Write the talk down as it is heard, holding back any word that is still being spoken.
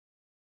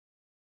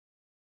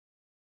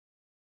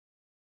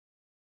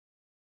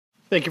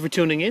Thank you for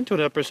tuning in to an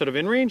episode of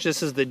InRange.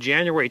 This is the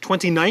January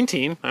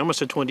 2019, I almost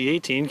said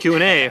 2018,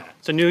 Q&A.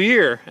 It's a new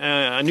year,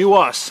 a new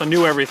us, a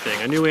new everything,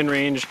 a new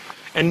InRange,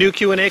 and new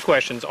Q&A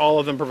questions, all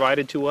of them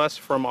provided to us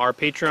from our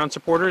Patreon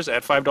supporters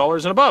at $5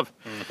 and above.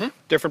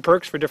 Different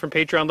perks for different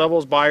Patreon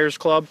levels, Buyers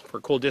Club for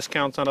cool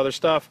discounts on other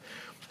stuff,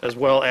 as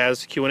well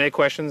as Q&A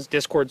questions,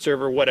 Discord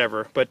server,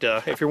 whatever. But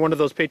if you're one of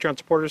those Patreon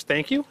supporters,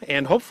 thank you.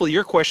 And hopefully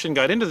your question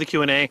got into the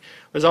Q&A.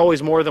 There's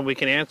always more than we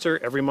can answer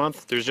every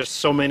month. There's just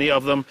so many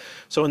of them.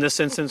 So in this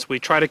instance, we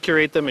try to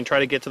curate them and try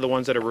to get to the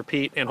ones that are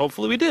repeat, and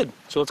hopefully we did.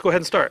 So let's go ahead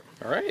and start.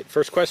 All right.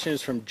 First question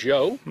is from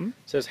Joe.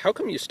 Says, how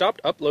come you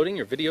stopped uploading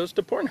your videos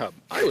to PornHub?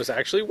 I was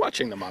actually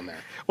watching them on there.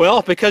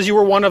 Well, because you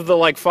were one of the,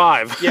 like,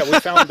 5. Yeah, we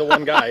found the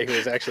one guy who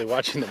was actually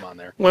watching them on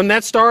there. When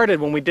that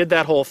started, when we did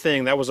that whole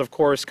thing, that was, of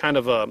course, kind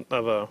of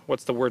a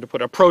what's the word to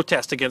put, a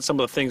protest against some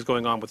of the things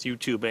going on with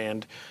YouTube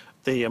and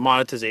the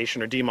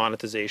monetization or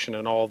demonetization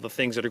and all the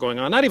things that are going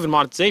on. Not even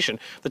monetization,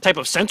 the type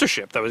of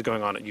censorship that was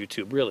going on at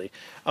YouTube, really.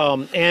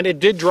 And it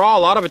did draw a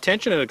lot of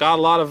attention, and it got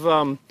a lot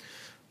of,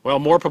 well,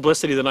 more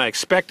publicity than I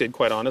expected,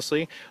 quite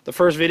honestly. The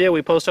first video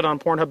we posted on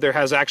PornHub, there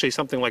has actually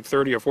something like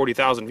 30 or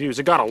 40,000 views.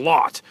 It got a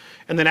lot.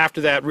 And then after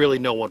that, really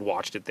no one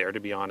watched it there, to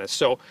be honest.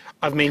 So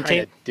I've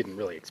maintained... I didn't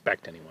really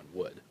expect anyone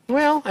would.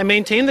 Well, I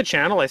maintain the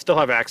channel. I still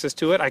have access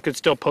to it. I could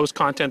still post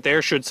content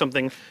there should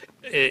something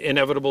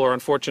inevitable or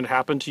unfortunate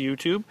happen to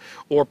YouTube.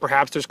 Or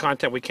perhaps there's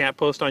content we can't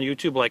post on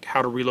YouTube, like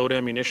how to reload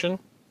ammunition,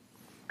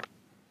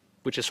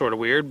 which is sort of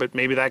weird, but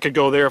maybe that could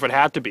go there if it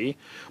had to be.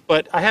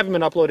 But I haven't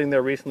been uploading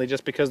there recently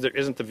just because there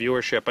isn't the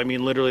viewership. I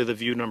mean, literally the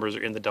view numbers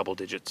are in the double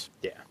digits.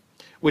 Yeah.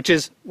 Which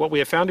is what we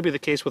have found to be the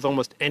case with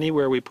almost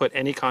anywhere we put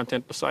any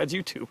content besides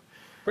YouTube.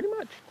 Pretty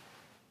much.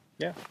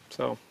 Yeah.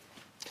 So...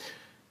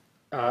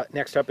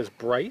 next up is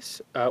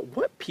Brice.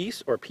 What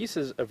piece or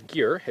pieces of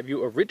gear have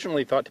you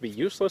originally thought to be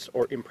useless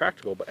or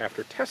impractical, but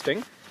after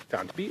testing,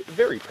 found to be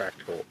very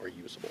practical or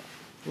usable?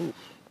 Ooh.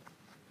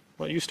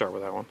 Well, you start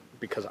with that one.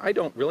 Because I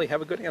don't really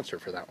have a good answer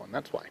for that one,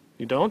 that's why.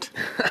 You don't?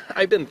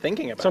 I've been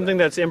thinking about something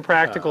that's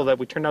impractical that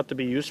we turned out to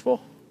be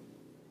useful?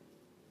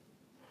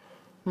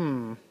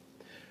 You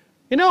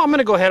know, I'm going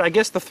to go ahead. I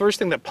guess the first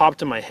thing that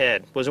popped in my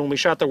head was when we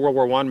shot the World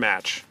War I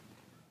match,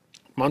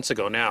 months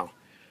ago now.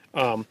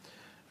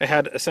 I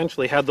had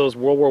essentially had those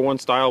World War I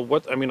style,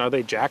 I mean, are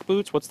they jack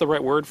boots? What's the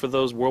right word for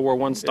those World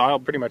War I style?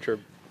 Pretty much are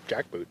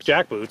jack boots.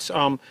 Jack boots.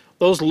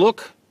 Those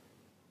look,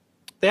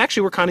 they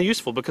actually were kind of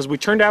useful because we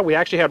turned out we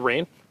actually had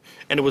rain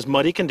and it was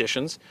muddy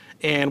conditions.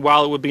 And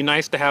while it would be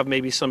nice to have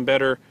maybe some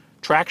better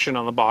traction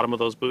on the bottom of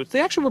those boots, they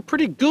actually were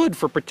pretty good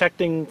for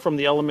protecting from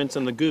the elements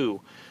and the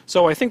goo.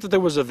 So I think that there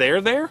was a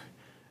there.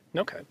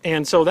 Okay.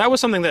 And so that was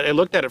something that I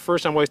looked at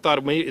first. I always thought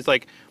it's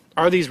like,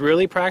 are these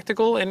really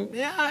practical? And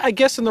yeah, I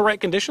guess in the right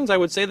conditions, I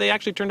would say they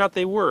actually turned out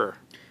they were.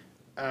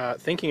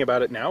 Thinking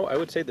about it now, I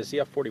would say the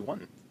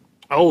ZF-41.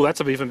 Oh,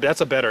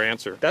 that's a better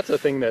answer. That's a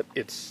thing that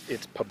its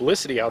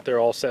publicity out there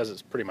all says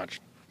is pretty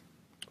much,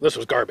 this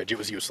was garbage, it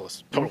was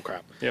useless, total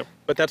crap. Yep.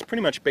 But that's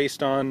pretty much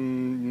based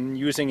on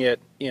using it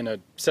in a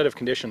set of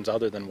conditions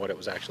other than what it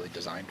was actually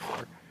designed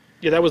for.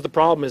 Yeah, that was the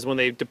problem, is when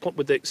they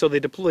invented the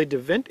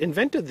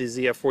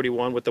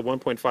ZF-41 with the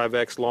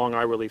 1.5x long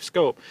eye relief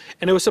scope,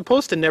 and it was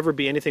supposed to never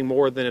be anything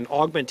more than an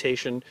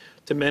augmentation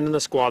to men in the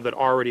squad that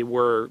already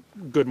were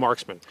good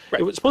marksmen. Right.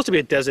 It was supposed to be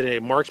a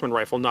designated marksman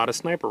rifle, not a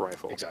sniper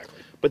rifle.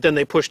 Exactly. But then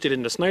they pushed it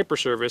into sniper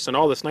service, and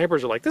all the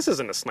snipers are like, this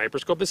isn't a sniper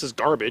scope, this is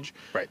garbage.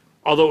 Right.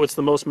 Although it's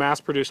the most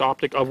mass-produced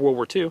optic of World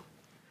War II.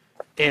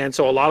 And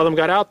so a lot of them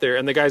got out there,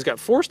 and the guys got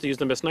forced to use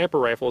them as sniper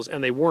rifles,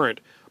 and they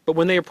weren't. But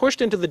when they are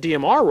pushed into the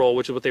DMR role,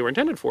 which is what they were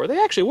intended for, they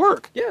actually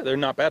work. Yeah, they're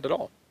not bad at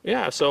all.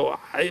 Yeah, so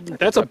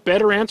that's a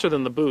better answer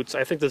than the boots.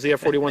 I think the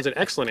ZF-41 is an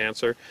excellent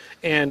answer.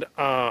 And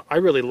I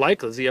really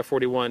like the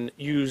ZF-41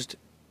 used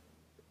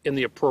in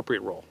the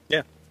appropriate role.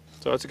 Yeah.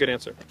 So that's a good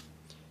answer.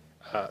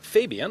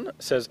 Fabian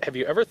says, have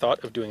you ever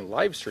thought of doing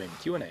live stream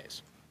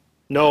Q&As?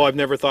 No, I've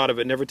never thought of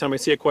it. And every time I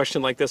see a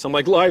question like this, I'm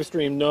like, live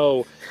stream,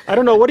 no. I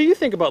don't know. What do you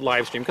think about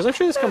live stream? Because I'm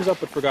sure this comes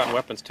up with Forgotten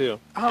Weapons, too.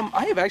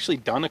 I have actually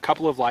done a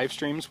couple of live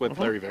streams with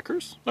Larry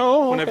Vickers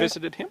when I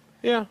visited him.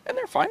 Yeah. And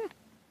they're fun.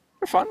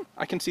 They're fun.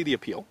 I can see the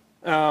appeal.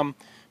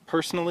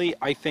 Personally,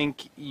 I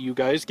think you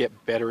guys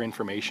get better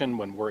information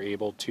when we're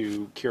able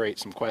to curate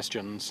some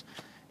questions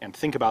and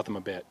think about them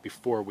a bit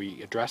before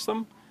we address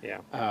them.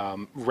 Yeah.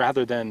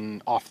 Rather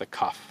than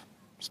off-the-cuff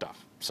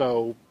stuff.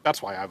 So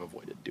that's why I've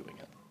avoided doing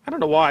it. I don't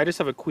know why. I just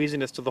have a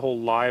queasiness to the whole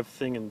live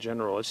thing in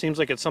general. It seems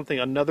like it's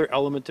another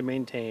element to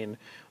maintain.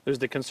 There's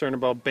the concern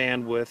about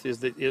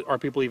bandwidth. Are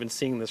people even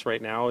seeing this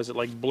right now? Is it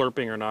like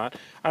blurping or not?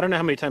 I don't know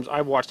how many times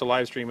I've watched a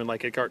live stream and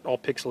like it got all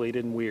pixelated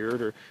and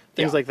weird or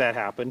things like that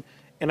happen.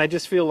 And I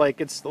just feel like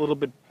it's a little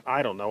bit,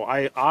 I don't know.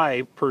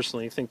 I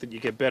personally think that you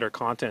get better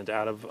content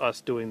out of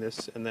us doing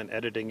this and then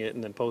editing it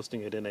and then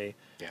posting it in a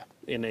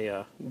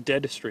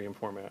dead stream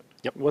format.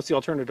 Yep. What's the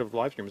alternative to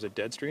live stream? Is it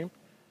dead stream?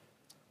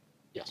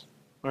 Yes.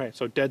 All right,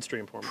 so dead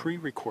stream format.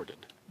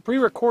 Pre-recorded.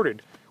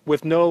 Pre-recorded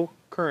with no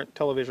current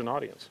television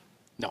audience.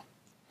 No.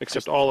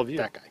 Except all of you.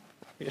 That guy.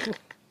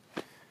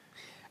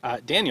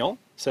 Daniel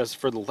says,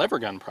 for the lever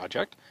gun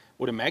project,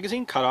 would a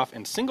magazine cutoff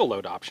and single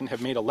load option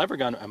have made a lever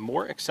gun a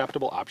more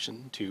acceptable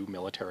option to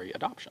military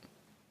adoption?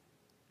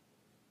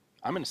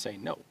 I'm going to say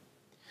no.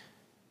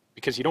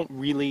 Because you don't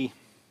really...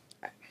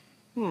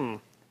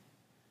 Well...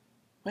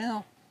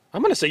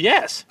 I'm going to say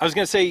yes. I was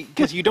going to say,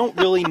 because you don't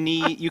really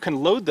need... You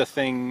can load the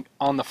thing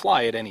on the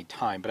fly at any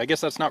time, but I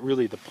guess that's not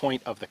really the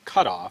point of the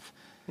cutoff.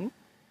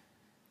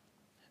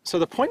 So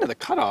the point of the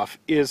cutoff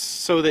is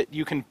so that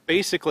you can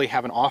basically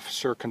have an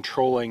officer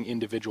controlling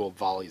individual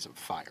volleys of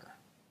fire.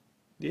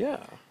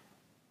 Yeah.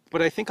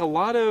 But I think a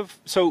lot of...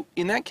 So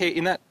in that case,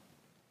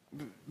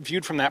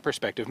 viewed from that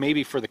perspective,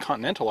 maybe for the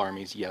Continental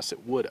armies, yes,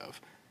 it would have.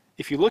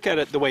 If you look at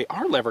it the way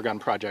our lever gun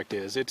project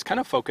is, it's kind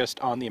of focused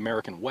on the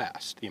American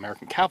West, the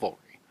American cavalry.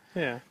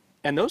 Yeah.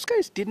 And those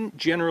guys didn't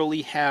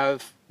generally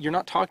have... You're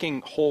not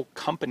talking whole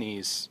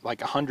companies, like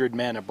 100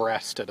 men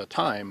abreast at a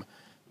time,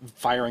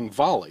 firing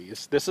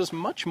volleys. This is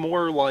much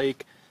more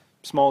like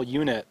small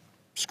unit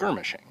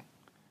skirmishing.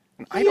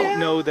 And I don't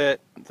know that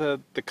the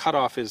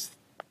cutoff is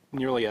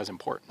nearly as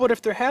important. But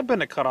if there had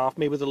been a cutoff,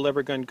 maybe the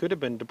lever gun could have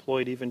been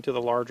deployed even to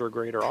the larger,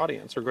 greater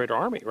audience or greater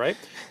army, right?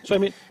 So I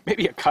mean,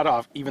 maybe a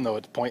cutoff, even though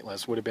it's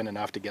pointless, would have been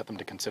enough to get them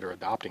to consider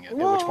adopting it. At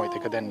which point they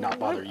could then not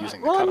bother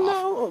using the cutoff.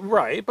 No,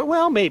 right? But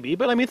well, maybe.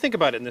 But I mean, think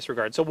about it in this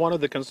regard. So one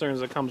of the concerns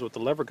that comes with the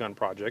lever gun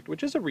project,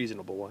 which is a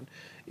reasonable one,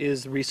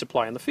 is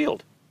resupply in the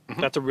field.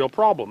 That's a real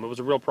problem. It was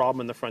a real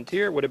problem in the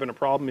frontier. It would have been a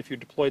problem if you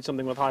deployed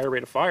something with higher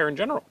rate of fire in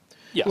general.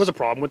 Yes. It was a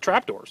problem with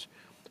trapdoors.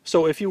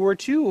 So if you were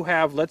to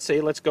have, let's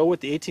say, let's go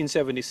with the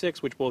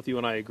 1876, which both you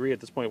and I agree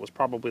at this point was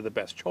probably the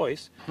best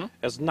choice,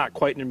 as not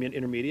quite an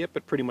intermediate,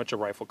 but pretty much a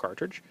rifle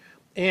cartridge.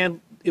 And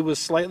it was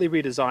slightly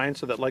redesigned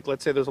so that, like,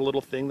 let's say there's a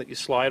little thing that you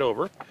slide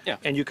over,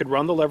 and you could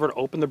run the lever to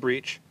open the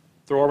breech,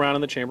 throw around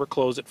in the chamber,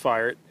 close it,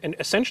 fire it, and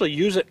essentially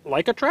use it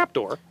like a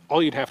trapdoor.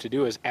 All you'd have to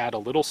do is add a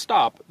little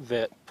stop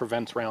that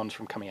prevents rounds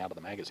from coming out of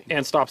the magazine.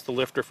 And stops the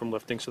lifter from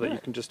lifting so that you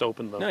can just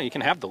open the... No, you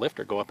can have the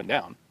lifter go up and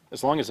down,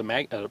 as long as a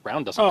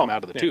round doesn't come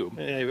out of the tube.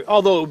 Anyway,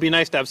 although it would be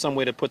nice to have some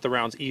way to put the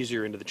rounds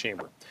easier into the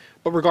chamber.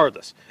 But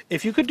regardless,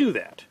 if you could do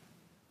that,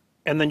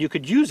 and then you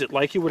could use it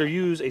like you would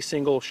use a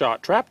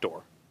single-shot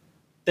trapdoor,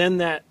 then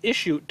that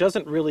issue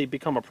doesn't really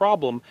become a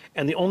problem,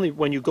 and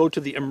when you go to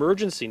the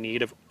emergency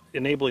need of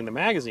enabling the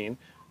magazine,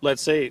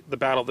 let's say the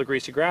Battle of the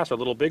Greasy Grass or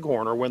Little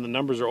Bighorn, or when the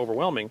numbers are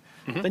overwhelming,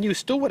 then you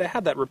still would have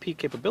had that repeat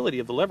capability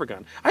of the lever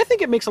gun. I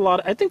think it makes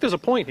I think there's a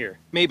point here.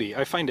 Maybe.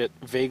 I find it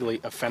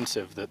vaguely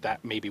offensive that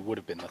maybe would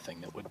have been the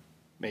thing that would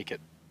make it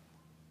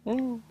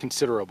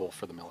considerable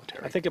for the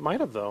military. I think it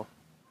might have, though.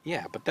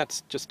 Yeah, but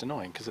that's just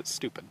annoying because it's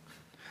stupid.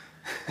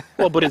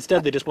 Well, but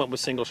instead they just went with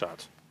single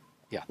shots.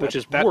 Yeah, which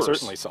is that worse.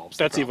 Certainly solves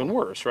the That's problem. even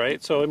worse,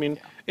 right? So, I mean,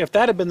 if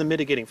that had been the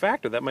mitigating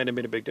factor, that might have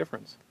made a big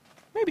difference.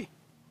 Maybe.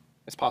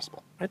 It's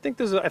possible. I think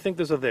there's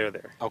a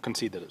there. I'll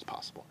concede that it's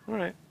possible. All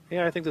right.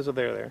 Yeah, I think there's a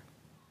there.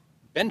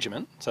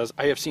 Benjamin says,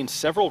 I have seen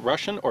several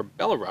Russian or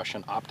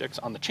Belarusian optics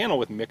on the channel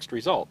with mixed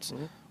results.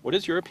 What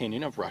is your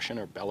opinion of Russian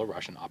or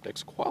Belarusian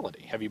optics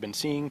quality? Have you been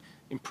seeing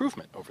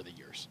improvement over the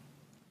years?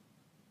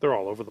 They're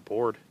all over the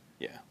board.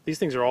 Yeah. These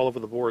things are all over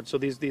the board. So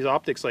these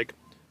optics, like,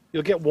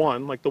 you'll get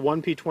one, like the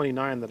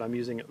 1P29 that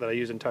I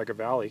use in Tiger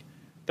Valley.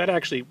 That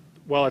actually,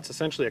 well, it's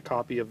essentially a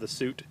copy of the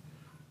suit.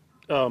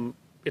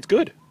 It's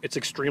good. It's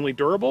extremely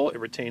durable. It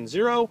retains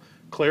zero.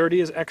 Clarity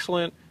is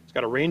excellent. It's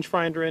got a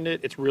rangefinder in it.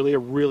 It's really a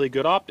really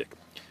good optic.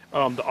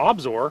 The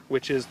Obzor,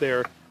 which is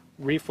their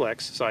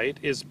reflex sight,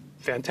 is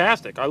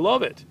fantastic. I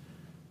love it.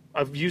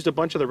 I've used a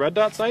bunch of the red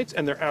dot sights,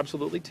 and they're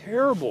absolutely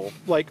terrible.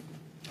 Like,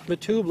 the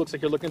tube looks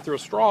like you're looking through a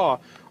straw.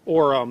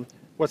 Or,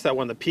 what's that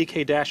one, the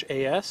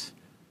PK-AS?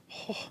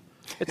 Oh,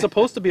 it's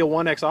supposed to be a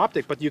 1X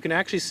optic, but you can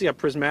actually see a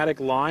prismatic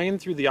line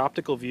through the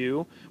optical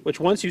view, which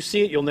once you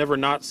see it, you'll never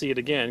not see it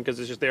again because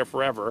it's just there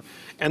forever.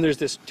 And there's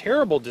this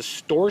terrible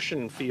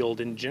distortion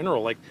field in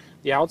general. Like,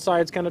 the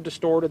outside's kind of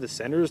distorted, the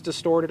center is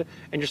distorted,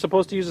 and you're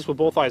supposed to use this with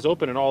both eyes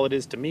open, and all it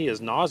is to me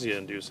is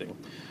nausea-inducing.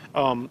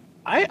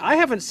 I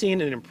haven't seen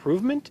an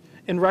improvement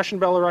in Russian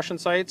Belarusian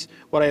sites.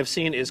 What I have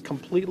seen is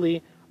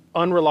completely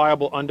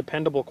unreliable,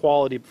 undependable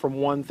quality from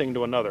one thing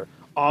to another.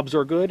 OBS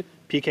are good,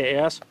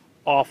 PKAS,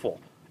 awful.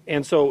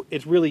 And so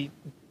it's really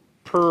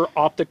per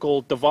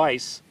optical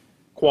device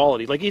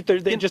quality. Like, it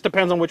just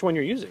depends on which one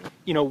you're using.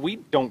 You know, we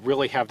don't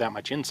really have that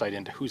much insight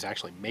into who's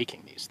actually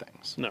making these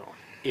things. No.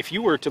 If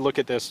you were to look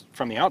at this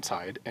from the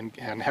outside and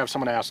have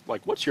someone ask,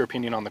 like, what's your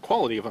opinion on the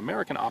quality of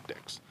American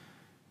optics?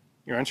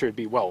 Your answer would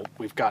be, well,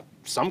 we've got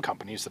some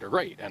companies that are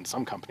great and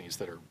some companies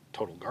that are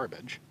total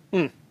garbage.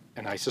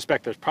 And I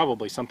suspect there's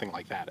probably something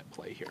like that at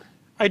play here.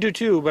 I do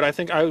too, but I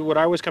think what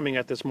I was coming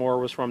at this more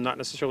was from not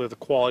necessarily the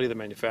quality of the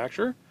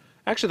manufacturer.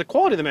 Actually, the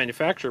quality of the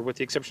manufacturer, with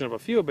the exception of a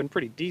few, have been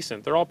pretty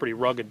decent. They're all pretty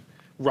rugged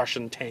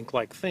Russian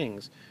tank-like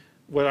things.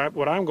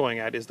 What I'm going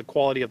at is the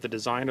quality of the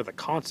design or the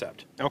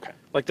concept. Okay.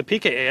 Like the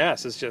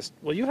PKAS is just,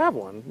 well, you have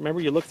one.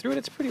 Remember, you look through it,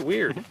 it's pretty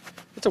weird.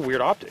 It's a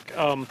weird optic.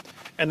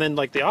 And then,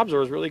 like, the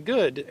Obzor is really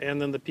good. And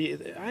then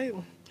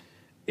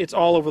it's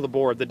all over the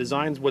board. The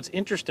designs, what's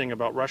interesting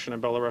about Russian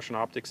and Belarusian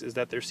optics is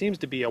that there seems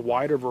to be a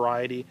wider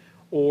variety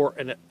or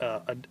an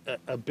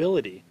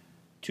ability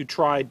to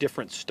try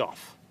different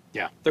stuff.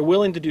 Yeah. They're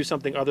willing to do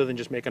something other than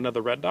just make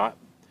another red dot.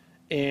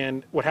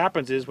 And what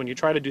happens is when you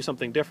try to do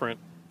something different,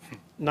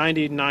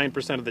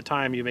 99% of the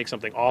time you make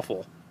something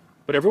awful.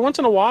 But every once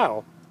in a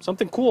while,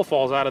 something cool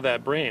falls out of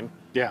that brain.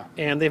 Yeah.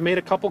 And they've made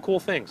a couple cool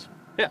things.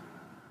 Yeah.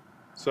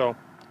 So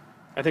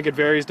I think it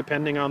varies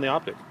depending on the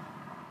optic.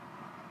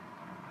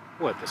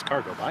 We'll let this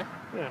car go by.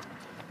 Yeah.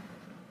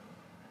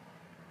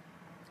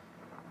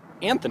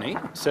 Anthony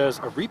says,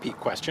 a repeat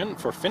question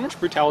for Finnish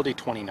Brutality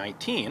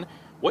 2019.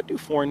 What do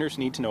foreigners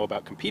need to know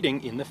about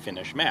competing in the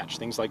Finnish match?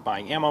 Things like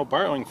buying ammo,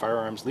 borrowing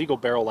firearms, legal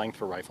barrel length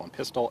for rifle and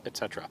pistol,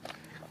 etc.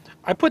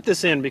 I put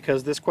this in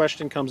because this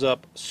question comes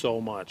up so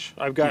much.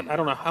 I've got, I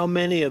don't know how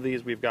many of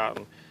these we've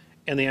gotten.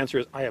 And the answer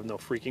is, I have no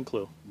freaking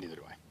clue. Neither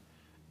do I.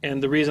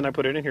 And the reason I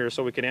put it in here is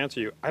so we can answer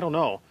you. I don't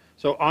know.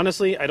 So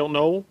honestly, I don't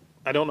know,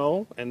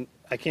 and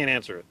I can't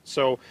answer it.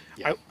 So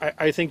Yeah.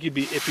 I think you'd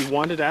be, if you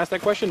wanted to ask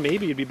that question,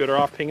 maybe you'd be better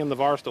off pinging the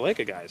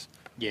Varstaleka guys.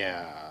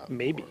 Yeah.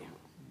 Maybe.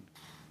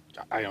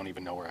 I don't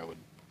even know where I would,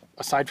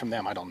 aside from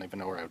them, I don't even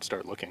know where I would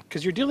start looking.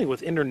 Because you're dealing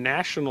with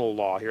international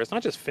law here. It's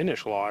not just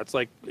Finnish law. It's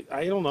like,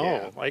 I don't know.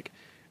 Yeah. Like,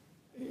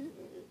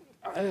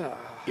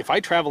 If I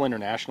travel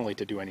internationally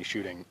to do any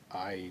shooting,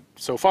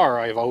 so far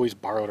I've always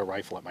borrowed a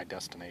rifle at my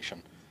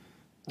destination.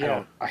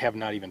 Yeah. I have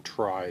not even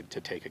tried to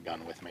take a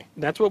gun with me.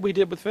 that's what we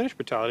did with Finnish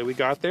Brutality. We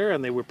got there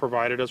and they were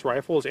provided us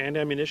rifles and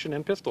ammunition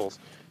and pistols.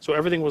 So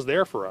everything was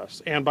there for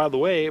us. And by the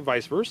way,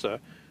 vice versa,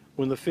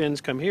 when the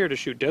Finns come here to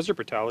shoot Desert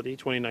Brutality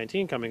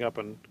 2019 coming up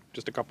in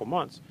just a couple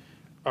months,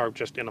 or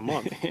just in a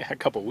month, Yeah, a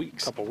couple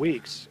weeks.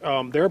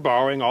 they're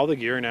borrowing all the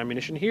gear and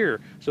ammunition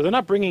here. So they're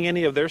not bringing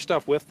any of their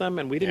stuff with them,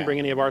 and we didn't Yeah. bring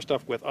any of our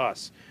stuff with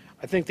us.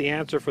 I think the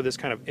answer for this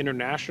kind of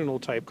international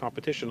type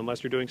competition,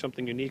 unless you're doing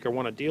something unique or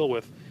want to deal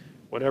with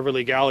whatever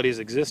legalities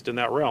exist in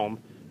that realm,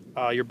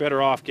 you're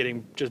better off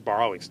just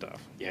borrowing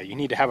stuff. Yeah, you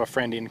need to have a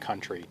friend in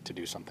country to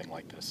do something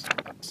like this.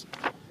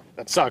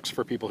 That sucks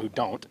for people who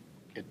don't.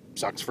 It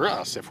sucks for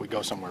us if we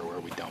go somewhere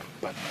where we don't.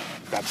 But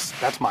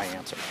that's my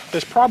answer.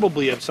 There's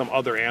probably some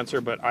other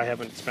answer, but I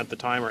haven't spent the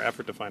time or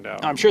effort to find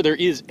out. I'm sure there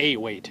is a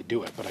way to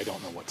do it, but I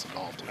don't know what's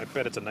involved. I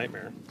bet it's a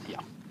nightmare.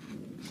 Yeah.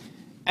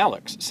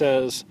 Alex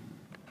says,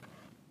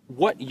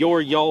 what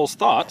y'all's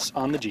thoughts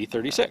on the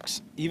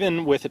G36?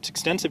 Even with its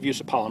extensive use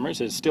of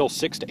polymers, it is still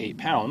 6 to 8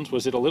 pounds.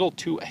 Was it a little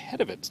too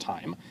ahead of its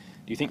time?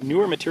 Do you think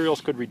newer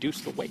materials could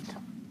reduce the weight?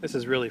 This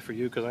is really for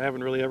you because I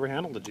haven't really ever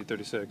handled the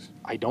G36.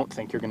 I don't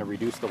think you're going to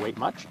reduce the weight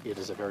much. It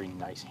is a very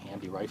nice,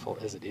 handy rifle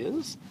as it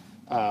is.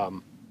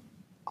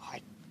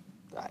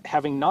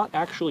 Having not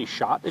actually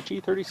shot a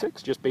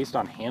G36, just based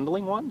on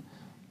handling one,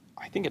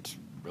 I think it's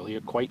really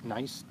a quite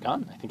nice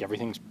gun. I think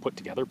everything's put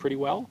together pretty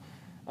well.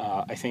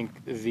 I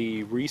think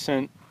the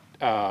recent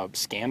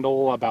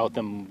scandal about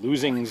them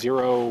losing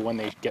 0 when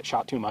they get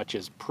shot too much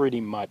is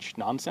pretty much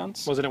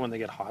nonsense. Wasn't it when they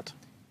get hot?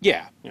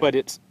 Yeah, but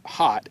it's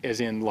hot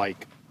as in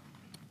like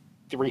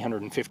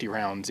 350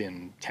 rounds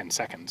in 10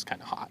 seconds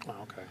kind of hot.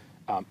 Oh,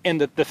 okay.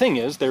 And the thing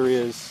is,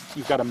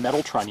 you've got a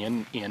metal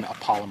trunnion in a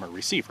polymer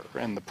receiver.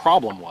 And the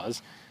problem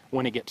was,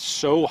 when it gets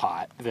so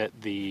hot that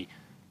the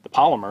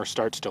polymer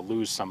starts to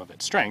lose some of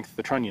its strength,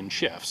 the trunnion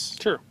shifts.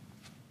 Sure.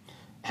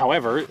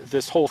 However,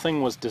 this whole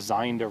thing was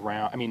designed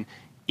around, I mean,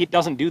 it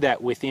doesn't do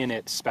that within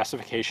its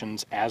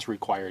specifications as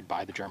required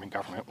by the German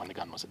government when the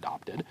gun was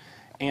adopted.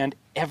 And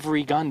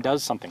every gun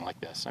does something like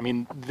this. I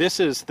mean, this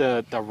is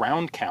the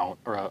round count,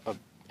 or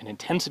an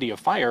intensity of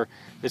fire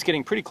that's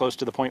getting pretty close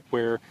to the point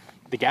where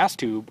the gas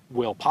tube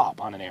will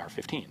pop on an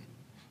AR-15.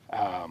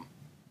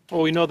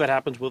 Well, we know that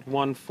happens with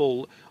one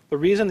full. The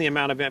reason the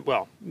amount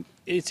of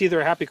it's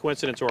either a happy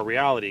coincidence or a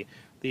reality.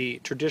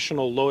 The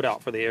traditional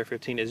loadout for the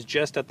AR-15 is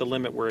just at the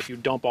limit where if you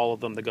dump all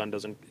of them, the gun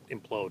doesn't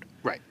implode.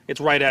 Right. It's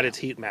right at its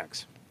heat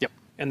max. Yep.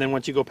 And then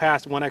once you go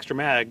past one extra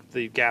mag,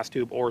 the gas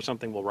tube or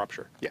something will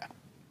rupture. Yeah.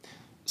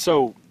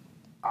 So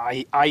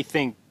I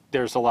think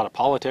there's a lot of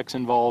politics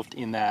involved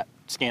in that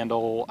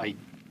scandal. I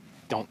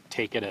don't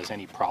take it as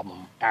any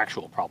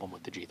actual problem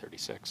with the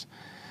G36.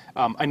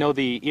 I know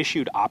the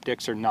issued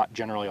optics are not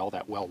generally all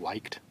that well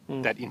liked,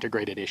 that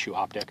integrated issue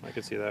optic. I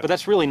can see that. But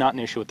that's really not an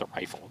issue with the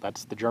rifle.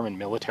 That's the German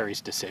military's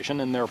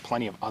decision, and there are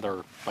plenty of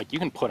other, like, you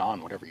can put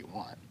on whatever you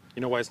want.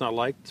 You know why it's not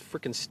liked? It's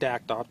freaking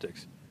stacked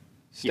optics.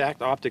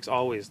 Stacked optics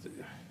always.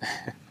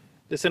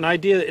 It's an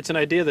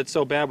idea that's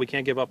so bad we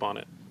can't give up on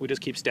it. We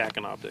just keep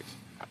stacking optics.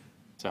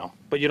 So.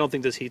 But you don't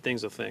think this heat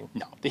thing's a thing?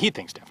 No, the heat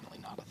thing's definitely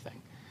not a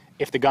thing.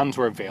 If the guns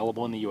were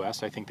available in the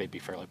U.S., I think they'd be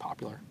fairly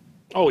popular.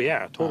 Oh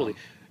yeah, totally.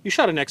 You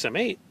shot an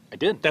XM8. I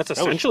did. That's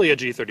essentially a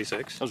G36.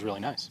 That was really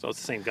nice. So it's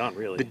the same gun,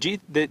 really. The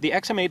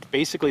XM8 is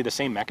basically the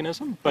same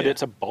mechanism, but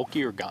it's a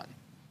bulkier gun.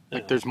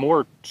 Like, there's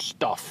more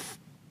stuff,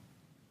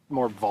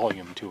 more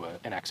volume to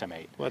an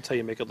XM8. Well, that's how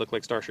you make it look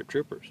like Starship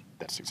Troopers.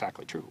 That's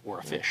exactly true. Or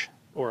a fish.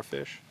 Or a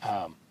fish.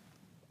 I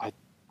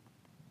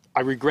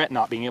regret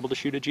not being able to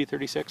shoot a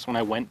G36. When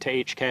I went to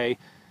HK,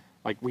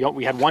 like,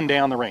 we had one day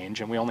on the range,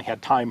 and we only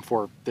had time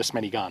for this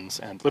many guns,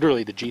 and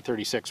literally the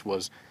G36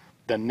 was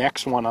the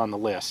next one on the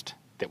list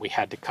that we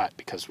had to cut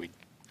because we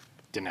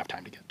didn't have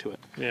time to get to it.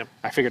 Yeah.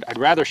 I figured I'd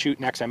rather shoot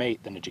an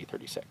XM8 than a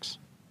G36.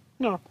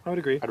 No, I would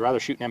agree. I'd rather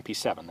shoot an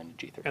MP7 than a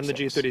G36. And the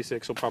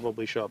G36 will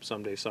probably show up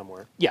someday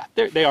somewhere. Yeah,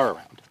 they are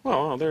around.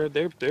 Well,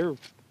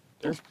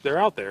 they're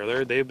out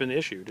there. They've been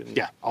issued. And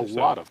Yeah, a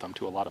lot of them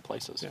to a lot of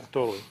places. Yeah,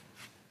 totally.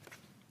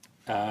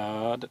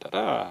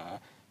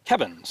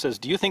 Kevin says,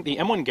 do you think the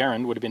M1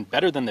 Garand would have been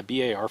better than the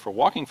BAR for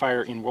walking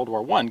fire in World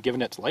War I,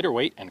 given its lighter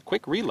weight and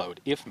quick reload,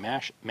 if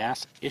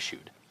mass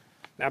issued?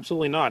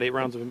 Absolutely not.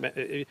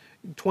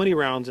 20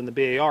 rounds in the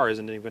BAR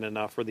isn't even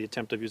enough for the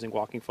attempt of using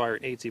walking fire,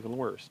 and 8's even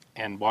worse.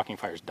 And walking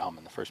fire is dumb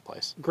in the first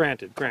place.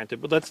 Granted.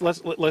 But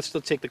let's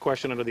take the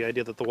question under the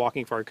idea that the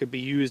walking fire could be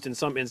used in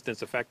some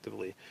instance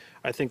effectively.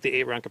 I think the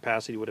 8-round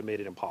capacity would have made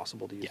it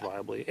impossible to use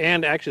viably.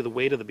 And actually, the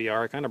weight of the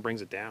BR kind of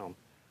brings it down.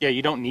 Yeah,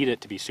 you don't need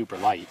it to be super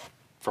light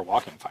for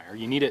walking fire.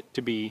 You need it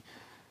to be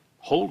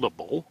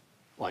holdable.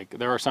 Like,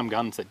 there are some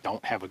guns that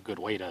don't have a good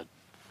way to...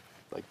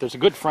 Like, there's a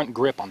good front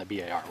grip on the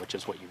BAR, which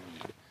is what you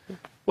need.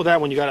 Well, that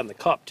one you got it in the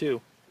cup,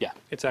 too. Yeah.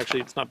 It's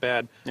not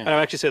bad. Yeah. And I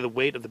would actually say the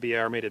weight of the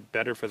BR made it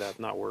better for that,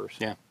 not worse.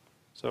 Yeah.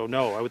 So,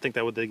 no, I would think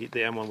that the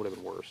M1 would have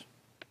been worse.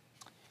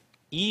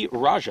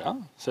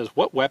 eRahja says,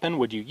 what weapon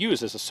would you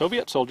use as a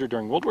Soviet soldier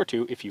during World War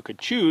II if you could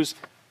choose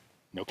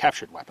no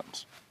captured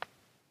weapons?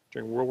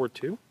 During World War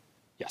II?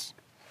 Yes.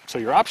 So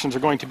your options are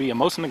going to be a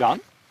Mosin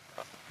Nagant,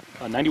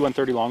 a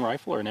 9130 long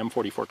rifle, or an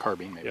M44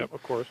 carbine, maybe. Yep,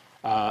 of course.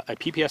 A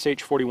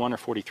PPSH 41 or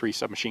 43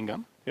 submachine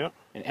gun. Yep.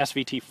 An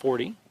SVT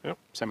 40 Yep.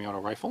 semi-auto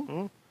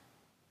rifle.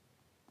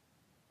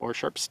 Or a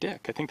sharp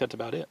stick. I think that's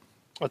about it.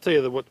 I'll tell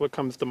you that what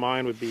comes to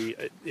mind would be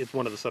it's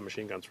one of the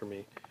submachine guns for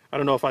me. I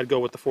don't know if I'd go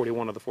with the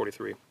 41 or the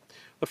 43.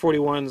 The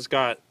 41's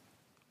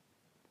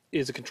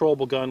is a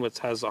controllable gun which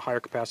has a higher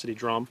capacity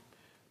drum,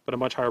 but a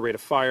much higher rate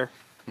of fire.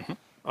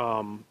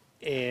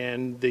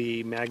 And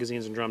the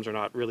magazines and drums are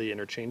not really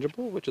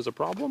interchangeable, which is a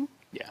problem.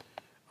 Yeah.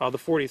 The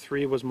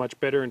 43 was much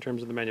better in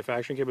terms of the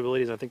manufacturing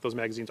capabilities. I think those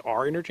magazines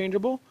are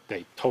interchangeable.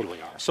 They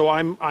totally are. So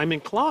I'm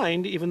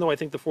inclined, even though I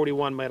think the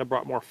 41 might have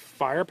brought more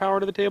firepower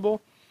to the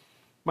table,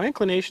 my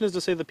inclination is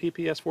to say the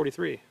PPS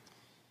 43.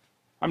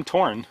 I'm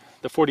torn.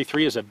 The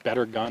 43 is a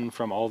better gun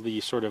from all the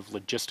sort of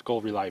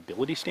logistical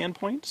reliability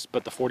standpoints,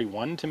 but the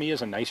 41 to me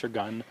is a nicer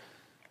gun,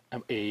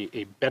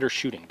 a better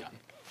shooting gun.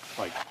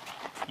 Like,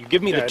 you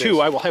give me the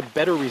two, I will have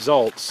better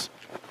results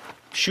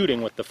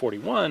shooting with the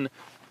 41,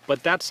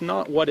 but that's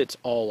not what it's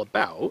all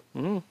about.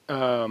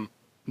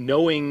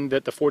 Knowing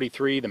that the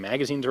 43, the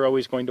magazines are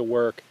always going to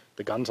work,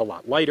 the gun's a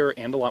lot lighter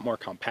and a lot more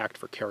compact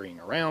for carrying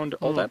around,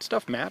 all that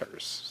stuff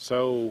matters.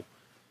 So,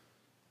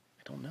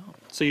 I don't know.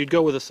 So you'd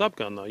go with a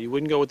subgun, though? You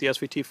wouldn't go with the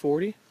SVT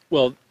 40?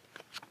 Well,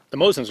 the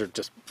Mosins are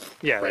just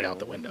right out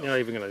the window. You're not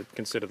even going to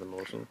consider the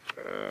Mosin.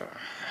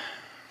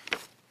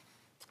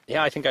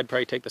 Yeah, I think I'd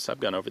probably take the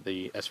subgun over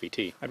the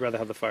SVT. I'd rather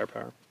have the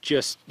firepower.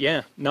 Just,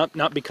 yeah,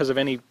 not because of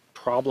any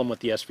problem with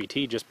the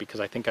SVT, just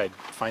because I think I'd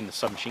find the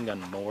submachine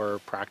gun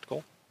more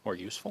practical, more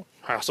useful.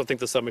 I also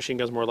think the submachine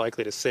gun's more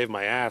likely to save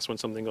my ass when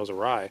something goes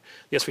awry.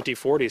 The SVT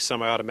 40 is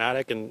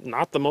semi-automatic and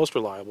not the most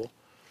reliable.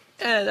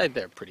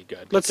 They're pretty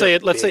good. Let's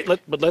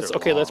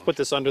put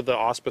this under the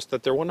auspice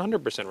that they're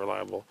 100%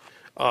 reliable.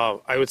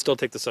 I would still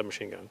take the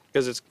submachine gun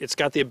because it's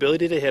got the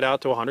ability to hit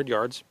out to 100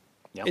 yards.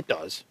 Yep. It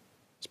does,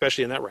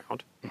 especially in that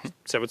round.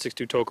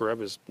 7.62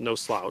 Tokarev is no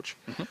slouch.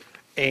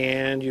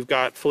 And you've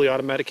got fully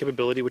automatic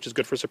capability, which is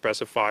good for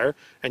suppressive fire,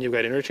 and you've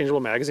got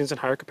interchangeable magazines and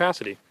higher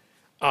capacity.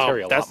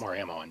 Carry a lot more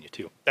ammo on you,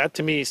 too. That,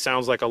 to me,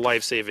 sounds like a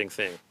life-saving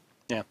thing.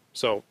 Yeah.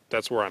 So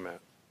that's where I'm at.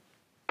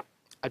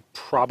 I'd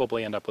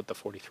probably end up with the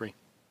 43.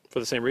 For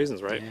the same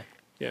reasons, right?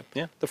 Yeah.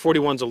 The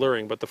 41's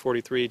alluring, but the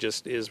 43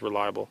 just is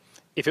reliable.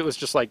 If it was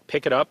just like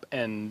pick it up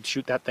and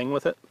shoot that thing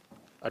with it,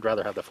 I'd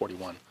rather have the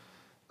 41.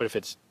 But if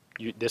it's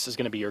this is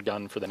going to be your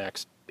gun for the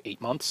next 8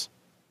 months,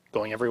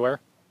 going everywhere,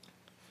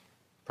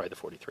 probably the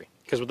 43.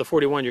 Because with the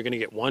 41, you're going to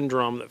get one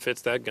drum that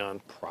fits that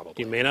gun. Probably.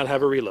 You may not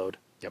have a reload.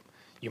 Yep.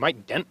 You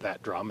might dent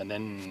that drum, and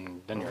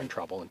then you're in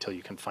trouble until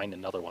you can find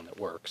another one that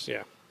works.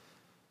 Yeah.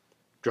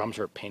 Drums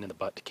are a pain in the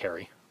butt to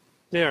carry.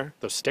 They are.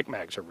 Those stick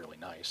mags are really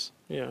nice.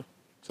 Yeah.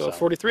 So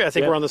 43, I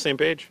think we're on the same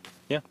page.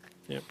 Yeah.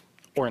 Yeah.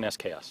 Or an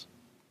SKS.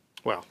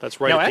 Well, that's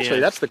right. Now, at the actually,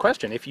 end. that's the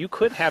question. If you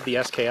could have the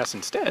SKS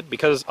instead,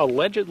 because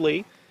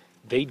allegedly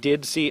they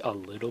did see a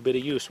little bit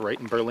of use right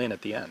in Berlin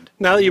at the end.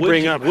 Now that you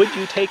bring up... Would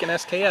you take an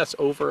SKS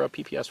over a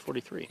PPS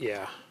 43?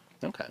 Yeah.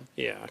 Okay.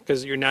 Yeah,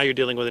 because you're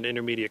dealing with an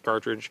intermediate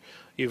cartridge.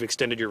 You've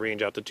extended your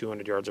range out to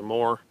 200 yards or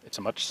more. It's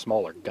a much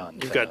smaller gun.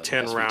 You've got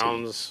 10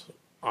 rounds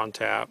on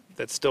tap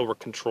that's still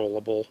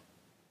controllable.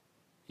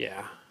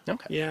 Yeah.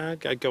 Okay. Yeah,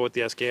 I'd go with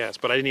the SKS,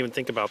 but I didn't even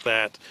think about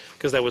that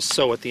because that was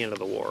so at the end of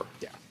the war.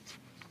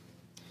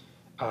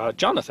 Yeah.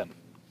 Jonathan.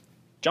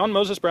 John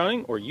Moses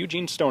Browning or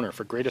Eugene Stoner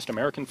for greatest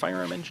American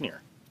firearm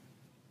engineer?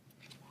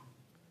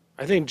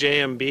 I think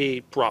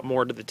JMB brought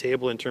more to the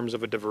table in terms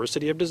of a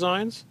diversity of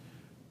designs,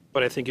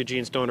 but I think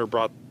Eugene Stoner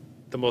brought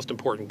the most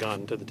important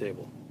gun to the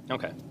table.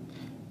 Okay.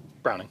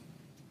 Browning.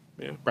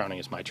 Yeah. Browning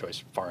is my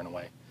choice, far and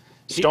away.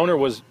 Stoner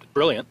was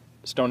brilliant.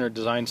 Stoner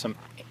designed some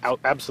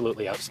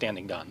absolutely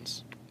outstanding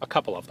guns. A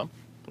couple of them.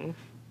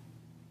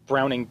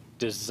 Browning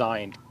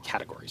designed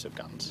categories of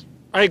guns.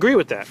 I agree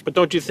with that, but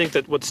don't you think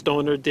that what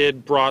Stoner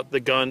did brought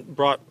Browning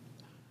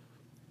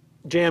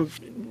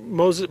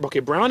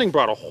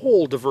brought a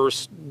whole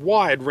diverse,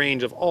 wide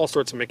range of all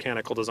sorts of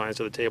mechanical designs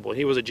to the table.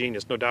 He was a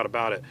genius, no doubt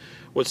about it.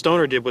 What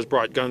Stoner did was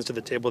brought guns to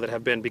the table that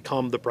have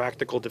become the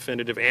practical,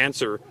 definitive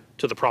answer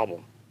to the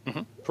problem,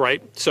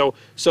 right? So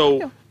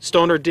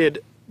Stoner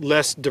did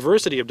less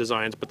diversity of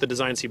designs, but the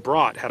designs he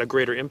brought had a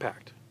greater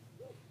impact.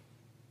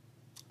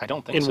 I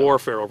don't think in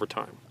warfare over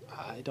time.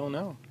 I don't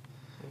know.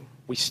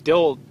 We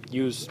still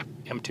use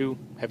M2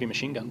 heavy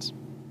machine guns.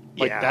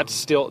 Like that's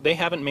still, they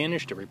haven't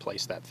managed to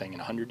replace that thing in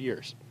 100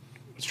 years.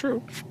 It's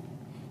true.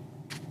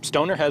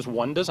 Stoner has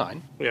one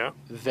design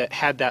that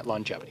had that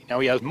longevity. Now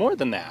he has more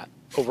than that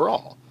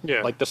overall.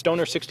 Yeah. Like the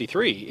Stoner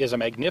 63 is a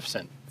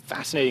magnificent,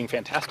 fascinating,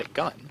 fantastic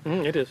gun.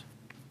 It is.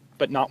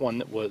 But not one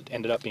that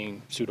ended up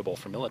being suitable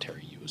for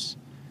military use.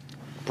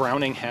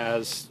 Browning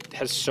has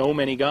so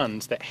many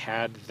guns that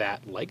had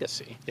that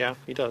legacy. Yeah,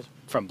 he does.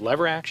 From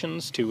lever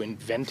actions to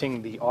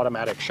inventing the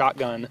automatic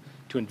shotgun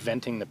to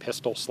inventing the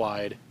pistol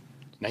slide,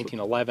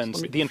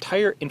 1911s. The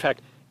entire, in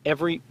fact,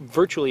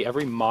 virtually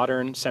every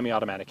modern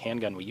semi-automatic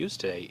handgun we use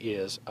today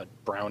is a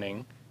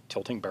Browning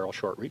tilting barrel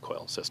short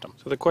recoil system.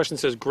 So the question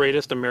says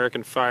greatest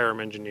American firearm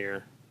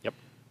engineer. Yep.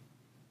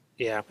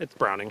 Yeah, it's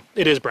Browning.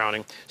 It is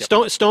Browning.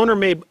 Yep. Stoner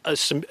made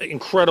some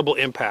incredible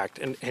impact,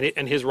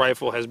 and his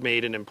rifle has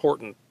made an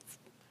important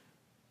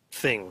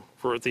thing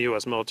for the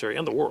U.S. military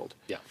and the world.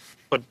 Yeah.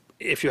 But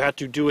if you had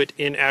to do it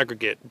in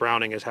aggregate,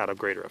 Browning has had a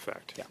greater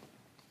effect. Yeah.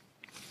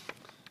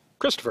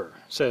 Christopher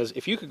says,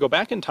 if you could go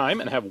back in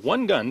time and have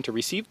one gun to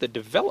receive the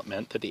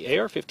development that the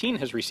AR-15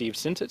 has received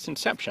since its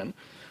inception,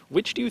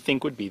 which do you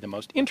think would be the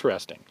most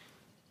interesting?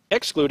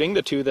 Excluding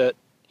the two that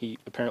he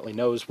apparently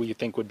knows we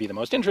think would be the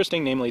most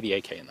interesting, namely the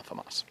AK and the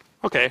FAMAS.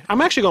 Okay,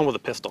 I'm actually going with a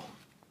pistol.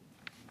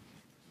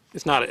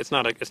 It's not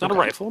a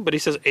rifle, but he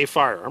says a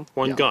firearm,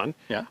 one gun.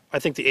 Yeah. I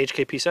think the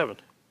HK-P7.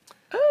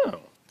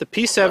 Oh. The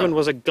P7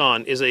 was a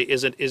gun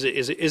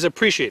is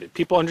appreciated.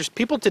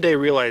 People today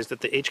realize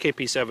that the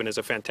HK-P7 is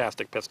a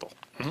fantastic pistol,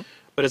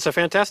 but it's a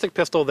fantastic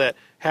pistol that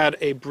had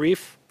a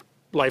brief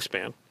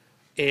lifespan,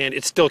 and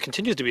it still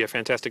continues to be a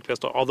fantastic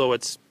pistol, although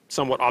it's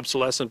somewhat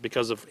obsolescent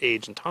because of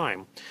age and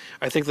time.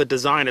 I think the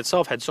design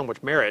itself had so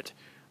much merit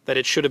that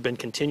it should have been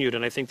continued,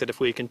 and I think that if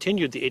we had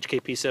continued the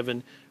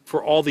HK-P7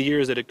 for all the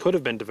years that it could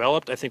have been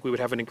developed, I think we would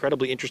have an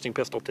incredibly interesting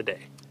pistol today.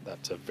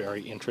 That's a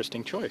very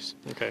interesting choice.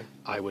 Okay.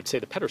 I would say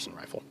the Pedersen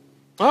rifle.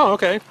 Oh,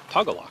 okay.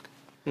 Toggle lock.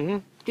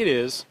 It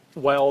is,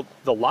 while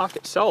the lock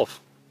itself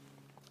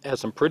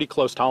has some pretty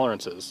close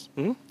tolerances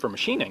for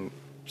machining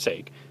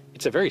sake,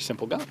 it's a very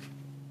simple gun.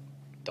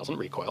 Doesn't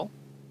recoil.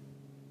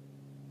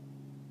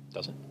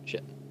 Does it?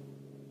 Shit.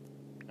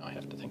 Now I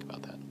have to think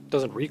about that.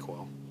 Doesn't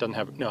recoil. Doesn't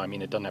have, no, I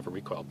mean, it doesn't have a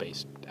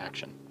recoil-based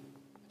action.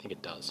 I think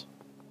it does.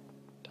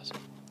 Does it?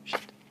 Shit.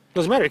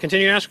 Doesn't matter.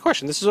 Continue to ask a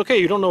question. This is okay.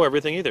 You don't know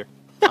everything either.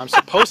 I'm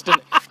supposed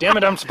to, damn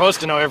it, I'm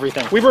supposed to know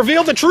everything. We've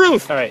revealed the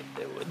truth! All right.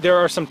 There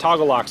are some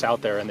toggle locks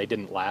out there, and they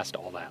didn't last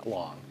all that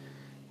long.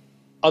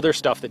 Other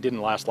stuff that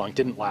didn't last long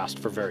didn't last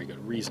for very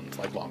good reasons,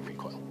 like long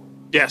recoil.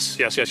 Yes.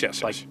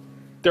 Like,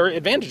 there are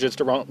advantages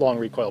to long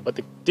recoil, but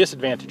the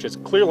disadvantages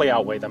clearly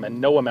outweigh them, and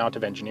no amount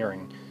of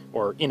engineering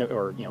or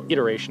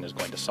iteration is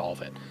going to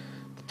solve it.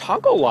 The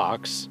toggle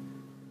locks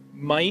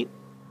might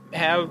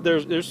have,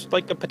 there's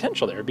like a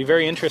potential there. It'd be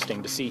very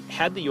interesting to see,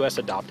 had the U.S.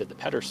 adopted the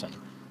Pedersen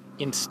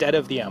instead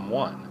of the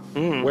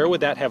M1, where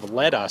would that have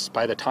led us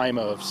by the time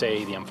of,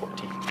 say, the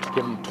M14?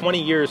 Given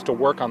 20 years to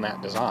work on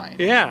that design.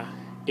 Yeah.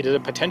 It is a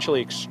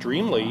potentially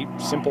extremely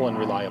simple and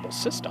reliable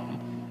system.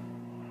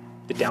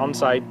 The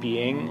downside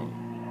being,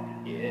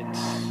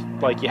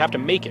 it's like you have to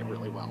make it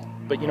really well.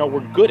 But,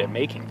 we're good at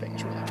making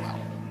things really well.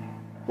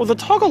 Well, the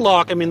toggle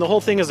lock, I mean, the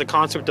whole thing is the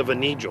concept of a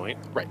knee joint.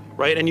 Right.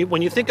 Right? And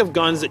when you think of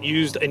guns that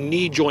used a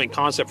knee joint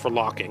concept for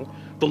locking,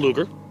 the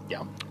Luger,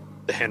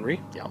 the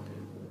Henry,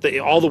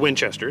 all the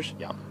Winchesters,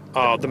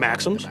 the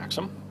Maxims,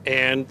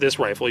 and this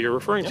rifle you're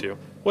referring to.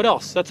 What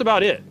else? That's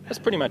about it. That's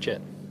pretty much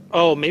it.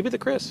 Oh, maybe the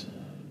Chris.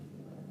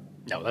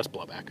 No, that's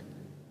blowback.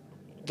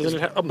 Doesn't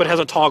it have, but it has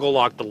a toggle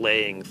lock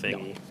delaying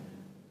thingy.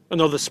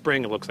 No, the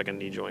spring looks like a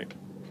knee joint.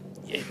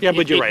 Yeah,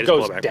 but you're right. It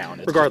goes blowback.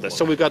 down. Regardless,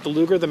 so we've got the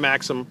Luger, the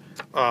Maxim.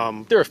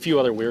 There are a few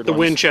other weird ones. The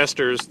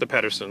Winchesters, the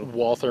Pedersen.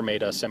 Walther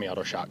made a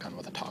semi-auto shotgun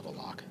with a toggle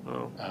lock.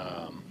 Oh.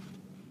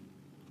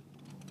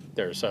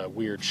 There's a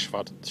weird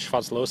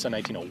Schwarzlosa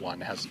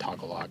 1901 has a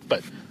toggle lock.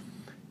 But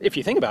if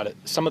you think about it,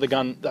 some of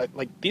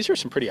the these are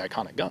some pretty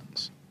iconic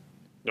guns.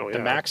 Oh, yeah.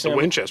 The Maxim, the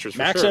Winchesters,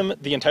 for sure.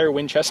 The entire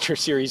Winchester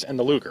series, and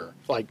the Luger.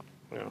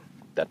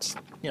 That's,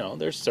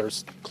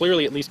 there's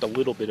clearly at least a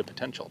little bit of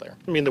potential there.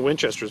 I mean, the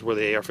Winchesters were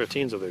the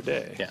AR-15s of their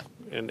day. Yeah.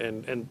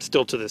 And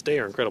still to this day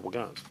are incredible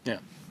guns. Yeah.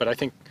 But I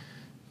think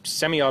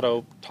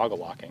semi-auto toggle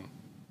locking,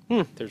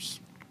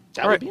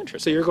 that would be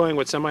interesting. So you're going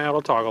with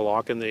semi-auto toggle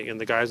lock in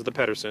the guise of the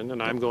Pedersen,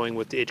 and I'm going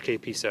with the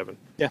HK-P7.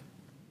 Yeah.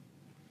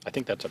 I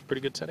think that's a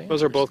pretty good set of answers.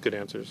 Those are both good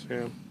answers,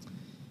 yeah.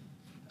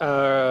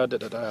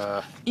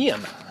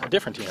 Ian, a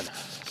different Ian,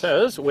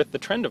 says, with the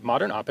trend of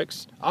modern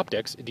optics,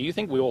 do you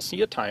think we will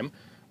see a time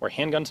where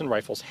handguns and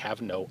rifles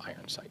have no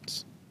iron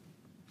sights?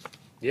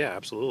 Yeah,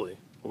 absolutely.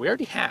 We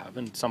already have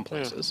in some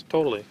places. Yeah,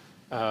 totally.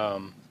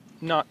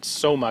 Not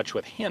so much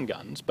with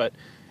handguns, but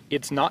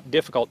it's not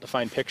difficult to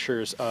find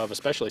pictures of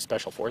especially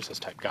special forces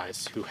type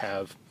guys who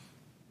have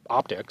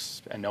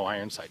optics and no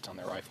iron sights on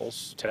their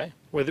rifles today.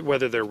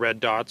 Whether they're red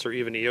dots or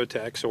even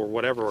EOTechs or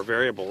whatever, or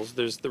variables,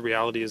 the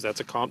reality is that's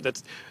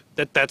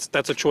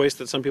a choice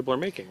that some people are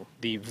making.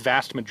 The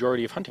vast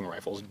majority of hunting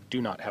rifles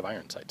do not have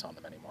iron sights on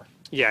them anymore.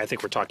 Yeah, I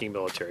think we're talking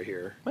military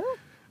here. Well,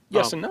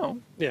 yes and no.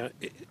 Yeah.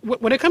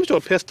 When it comes to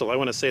a pistol, I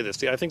want to say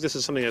this. I think this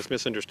is something that's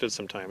misunderstood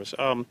sometimes.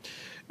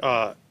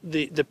 The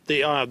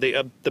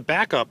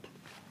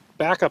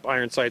backup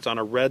iron sights on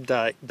a red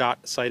dot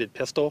sighted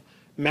pistol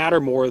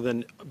matter more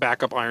than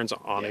backup irons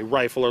on a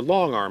rifle or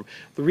long arm.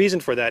 The reason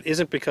for that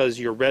isn't because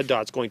your red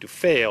dot's going to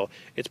fail.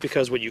 It's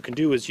because what you can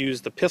do is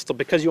use the pistol,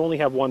 because you only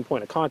have one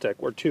point of contact,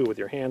 or two, with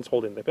your hands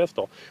holding the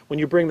pistol. When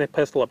you bring the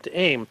pistol up to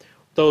aim,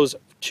 those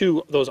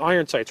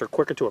iron sights are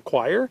quicker to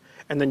acquire,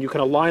 and then you can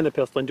align the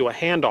pistol and do a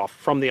handoff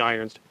from the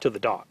irons to the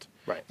dot.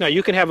 Right. Now,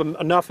 you can have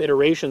enough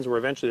iterations where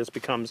eventually this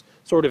becomes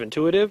sort of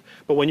intuitive,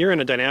 but when you're in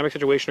a dynamic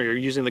situation or you're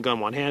using the gun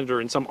one-handed or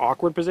in some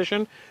awkward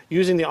position,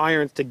 using the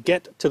irons to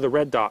get to the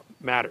red dot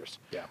matters.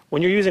 Yeah.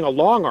 When you're using a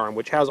long arm,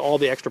 which has all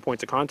the extra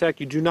points of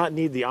contact, you do not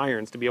need the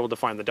irons to be able to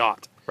find the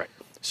dot. Right.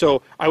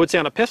 So I would say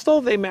on a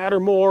pistol, they matter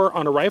more.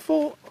 On a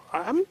rifle,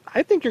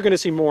 I think you're going to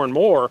see more and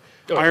more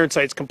iron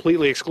sights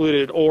completely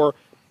excluded, or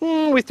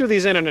we threw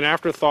these in an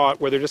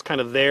afterthought where they're just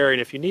kind of there, and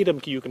if you need them,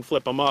 you can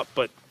flip them up,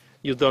 but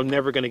they're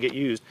never going to get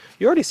used.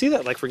 You already see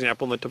that, like, for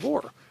example, in the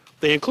Tavor.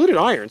 They included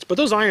irons, but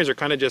those irons are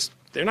kind of just,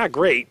 they're not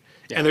great,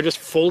 and they're just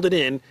folded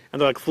in,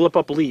 and they're like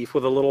flip-up leaf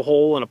with a little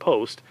hole and a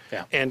post,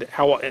 and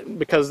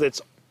because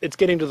it's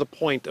getting to the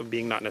point of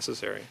being not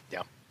necessary.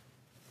 Yeah.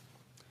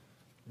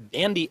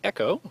 Andy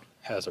Echo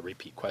has a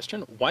repeat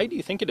question. Why do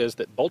you think it is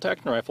that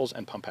bolt-action rifles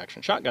and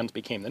pump-action shotguns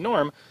became the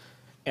norm,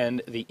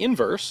 and the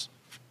inverse,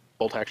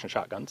 bolt-action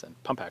shotguns and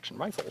pump-action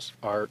rifles,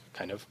 are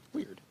kind of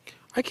weird?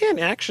 I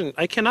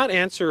cannot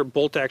answer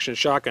bolt-action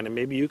shotgun, and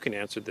maybe you can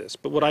answer this,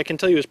 but what I can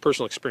tell you is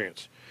personal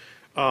experience.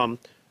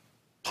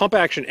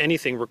 Pump-action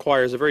anything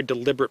requires a very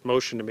deliberate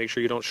motion to make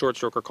sure you don't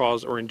short-stroke or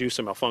cause or induce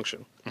a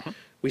malfunction.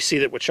 We see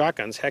that with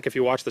shotguns. Heck, if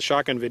you watch the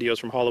shotgun videos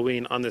from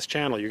Halloween on this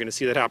channel, you're going to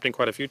see that happening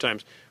quite a few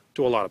times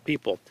to a lot of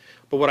people.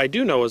 But what I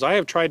do know is I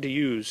have tried to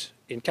use,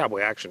 in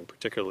cowboy action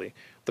particularly,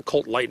 the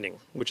Colt Lightning,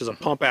 which is a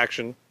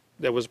pump-action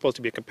that was supposed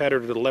to be a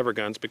competitor to the lever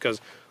guns, because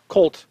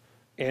Colt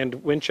and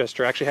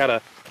Winchester actually had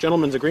a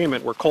gentleman's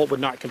agreement where Colt would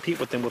not compete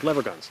with them with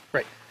lever guns.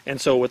 Right.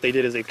 And so what they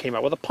did is they came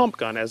out with a pump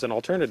gun as an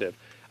alternative.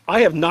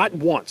 I have not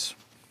once,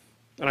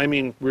 and I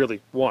mean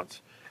really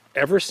once,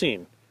 ever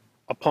seen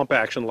a pump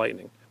action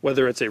Lightning,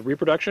 whether it's a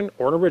reproduction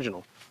or an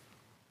original,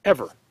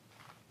 ever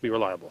be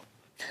reliable.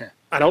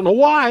 I don't know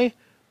why,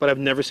 but I've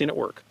never seen it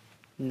work.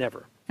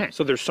 Never.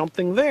 So there's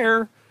something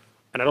there,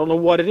 and I don't know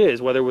what it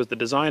is, whether it was the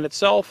design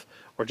itself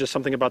or just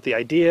something about the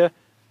idea.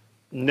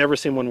 Never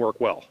seen one work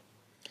well.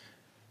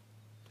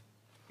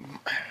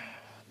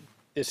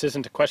 This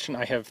isn't a question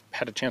I have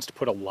had a chance to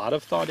put a lot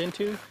of thought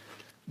into,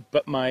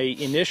 but my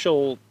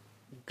initial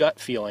gut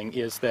feeling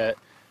is that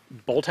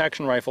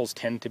bolt-action rifles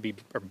tend to be,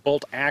 or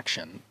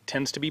bolt-action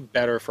tends to be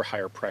better for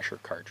higher pressure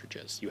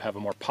cartridges. You have a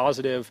more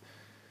positive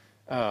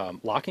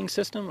locking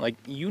system. Like,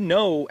 you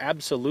know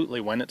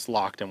absolutely when it's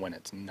locked and when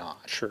it's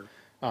not. Sure.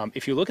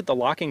 If you look at the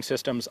locking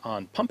systems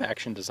on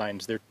pump-action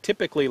designs, they're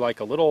typically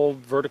like a little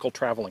vertical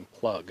traveling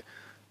plug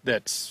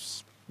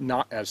that's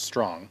not as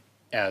strong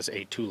as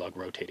a two-lug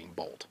rotating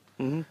bolt.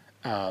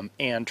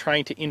 And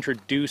trying to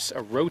introduce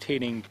a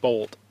rotating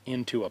bolt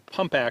into a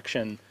pump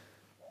action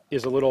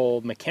is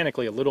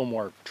mechanically a little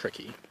more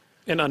tricky.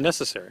 And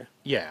unnecessary.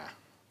 Yeah.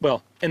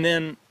 Well, and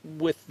then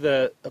with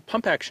the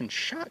pump action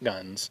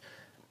shotguns,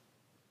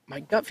 my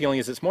gut feeling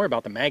is it's more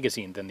about the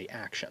magazine than the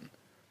action.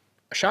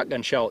 A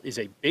shotgun shell is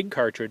a big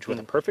cartridge with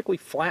a perfectly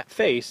flat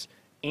face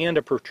and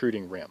a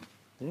protruding rim.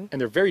 And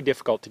they're very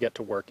difficult to get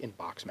to work in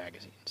box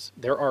magazines.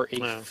 There are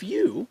a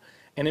few.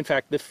 And in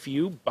fact, the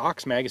few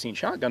box magazine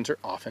shotguns are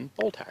often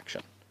bolt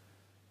action.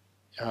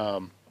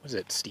 Was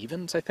it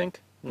Stevens, I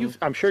think?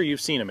 I'm sure you've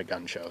seen them at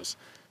gun shows.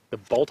 The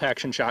bolt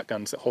action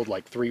shotguns that hold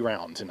like 3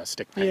 rounds in a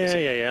stick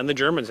magazine. Yeah. And the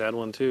Germans had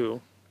one too.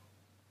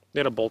 They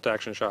had a bolt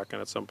action shotgun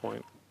at some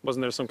point.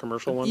 Wasn't there some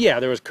commercial one? Yeah,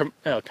 there was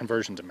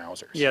conversions of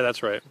Mausers. Yeah,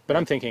 that's right. But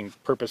I'm thinking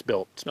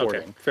purpose-built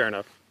sporting. Okay, fair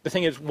enough. The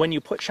thing is, when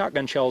you put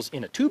shotgun shells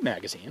in a tube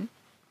magazine,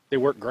 they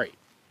work great.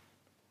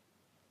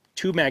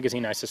 Tube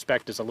magazine, I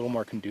suspect, is a little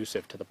more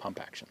conducive to the pump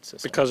action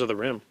system. Because of the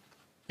rim.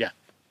 Yeah.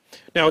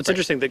 Now, it's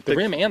interesting. The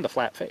rim and the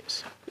flat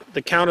face.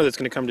 The counter that's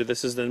going to come to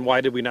this is then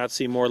why did we not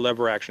see more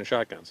lever action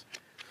shotguns?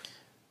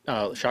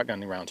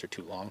 Shotgun rounds are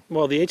too long.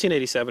 Well, the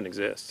 1887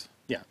 exists.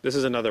 Yeah. This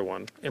is another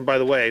one. And by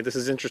the way, this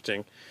is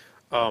interesting.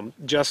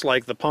 Just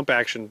like the pump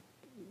action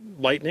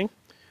Lightning,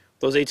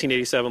 those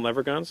 1887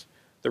 lever guns,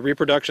 the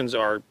reproductions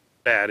are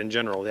bad in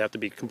general. They have to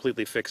be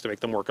completely fixed to make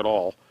them work at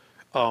all.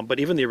 But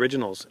even the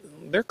originals,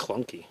 they're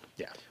clunky.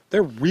 Yeah.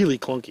 they're really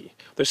clunky.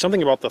 There's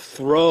something about the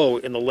throw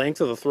and the length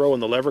of the throw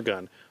and the lever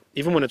gun,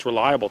 even when it's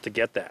reliable, to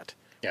get that.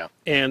 Yeah.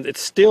 And it's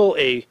still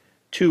a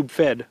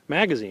tube-fed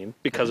magazine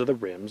because of the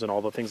rims and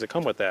all the things that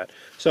come with that.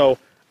 So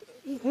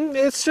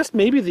it's just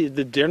maybe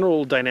the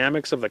general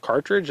dynamics of the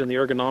cartridge and the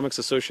ergonomics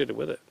associated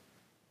with it.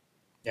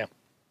 Yeah.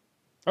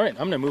 All right, I'm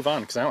going to move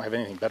on because I don't have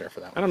anything better for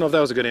that one. I don't know if that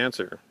was a good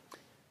answer.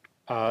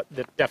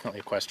 That's definitely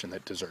a question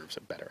that deserves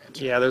a better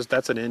answer. Yeah,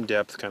 that's an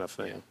in-depth kind of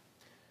thing.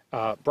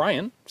 Yeah.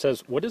 Brian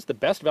says, what is the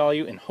best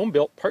value in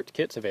home-built parts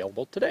kits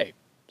available today?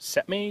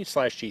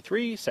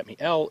 SetMe/G3,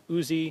 SetMe-L,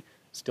 Uzi,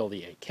 still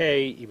the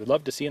AK. He would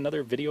love to see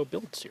another video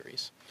build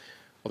series.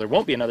 Well, there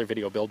won't be another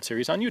video build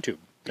series on YouTube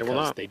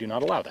because they do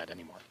not allow that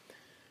anymore.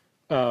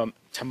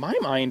 To my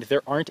mind,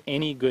 there aren't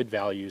any good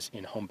values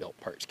in home-built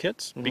parts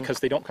kits because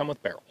they don't come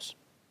with barrels.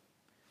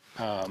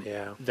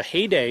 The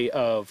heyday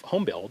of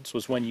home builds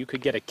was when you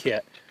could get a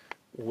kit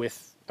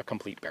with a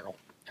complete barrel,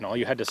 and all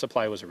you had to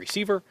supply was a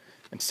receiver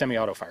and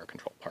semi-auto fire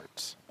control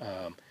parts.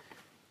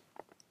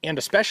 And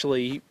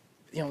especially,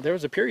 there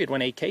was a period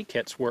when AK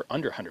kits were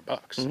under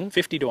 $100,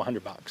 50 to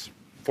 $100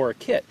 for a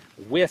kit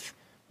with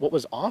what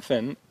was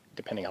often,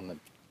 depending on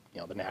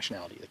the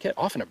nationality of the kit,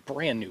 often a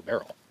brand new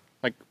barrel.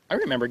 Like, I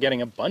remember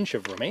getting a bunch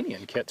of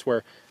Romanian kits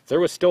where there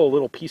was still a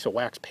little piece of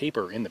wax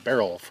paper in the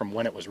barrel from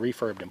when it was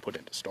refurbed and put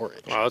into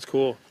storage. Wow, that's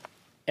cool.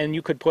 And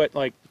you could put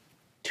like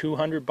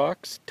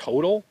 $200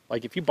 total.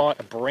 Like, if you bought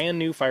a brand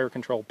new fire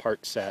control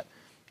part set,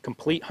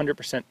 complete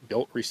 100%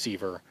 built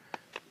receiver,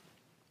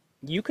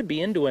 you could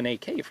be into an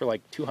AK for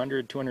like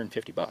 $200,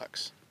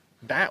 $250.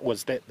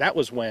 That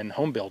was when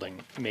home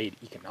building made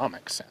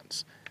economic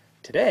sense.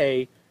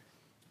 Today,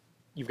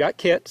 you've got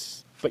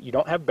kits, but you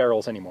don't have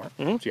barrels anymore,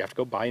 so you have to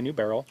go buy a new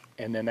barrel,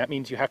 and then that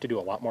means you have to do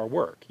a lot more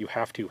work. You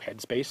have to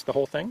headspace the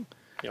whole thing.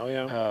 Oh,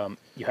 yeah.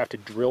 You have to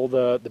drill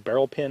the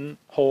barrel pin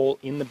hole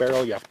in the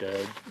barrel. You have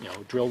to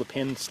drill the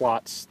pin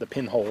slots, the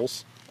pin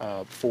holes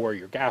for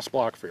your gas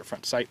block, for your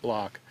front sight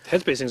block.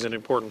 Headspacing is an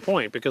important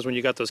point because when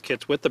you got those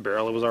kits with the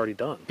barrel, it was already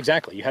done.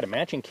 Exactly. You had a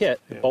matching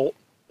kit, the bolt,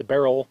 the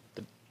barrel,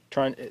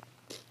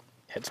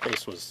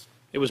 headspace was...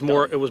 It was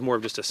more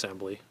of just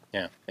assembly.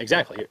 Yeah,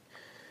 exactly.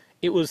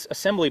 It was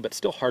assembly, but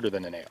still harder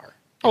than an AR.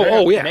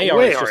 Oh, yeah. An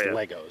AR is just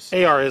Legos.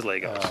 AR is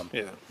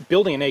Legos.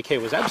 Building an AK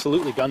was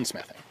absolutely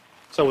gunsmithing.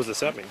 So was the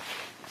SetMe.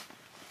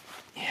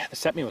 Yeah, the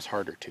SetMe was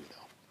harder too,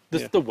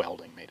 though. The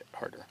welding made it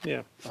harder.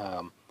 Yeah.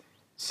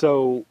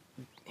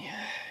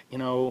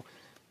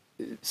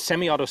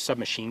 Semi-auto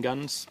submachine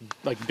guns,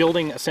 like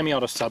building a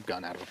semi-auto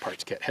subgun out of a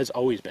parts kit, has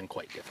always been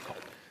quite difficult.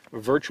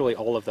 Virtually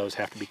all of those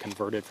have to be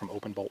converted from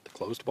open bolt to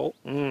closed bolt,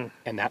 and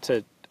that's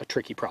a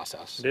tricky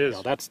process. It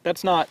is.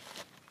 That's not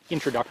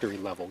introductory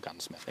level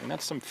gunsmithing.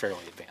 That's some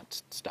fairly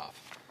advanced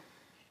stuff.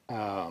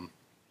 I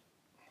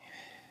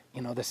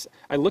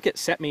look at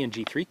SetMe and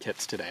G3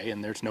 kits today,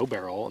 and there's no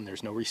barrel and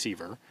there's no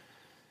receiver,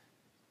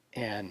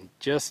 and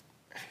just.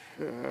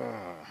 So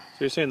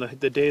you're saying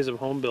the days of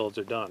home builds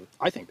are done?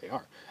 I think they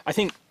are. I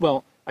think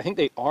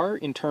they are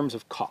in terms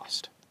of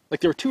cost.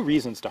 Like, there are two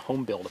reasons to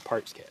home build a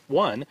parts kit.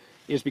 One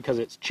is because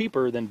it's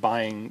cheaper than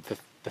buying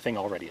the thing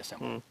already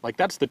assembled. Like,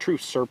 that's the true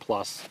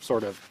surplus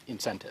sort of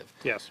incentive.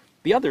 Yes.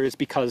 The other is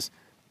because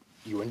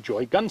you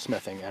enjoy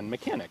gunsmithing and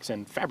mechanics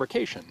and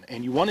fabrication,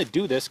 and you want to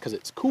do this because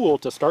it's cool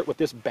to start with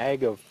this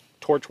bag of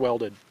torch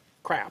welded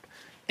crap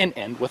and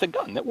end with a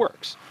gun that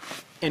works.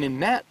 And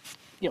in that,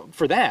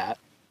 for that,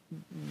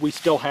 we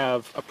still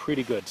have a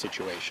pretty good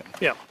situation.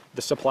 Yeah.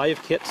 The supply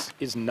of kits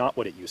is not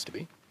what it used to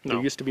be. No.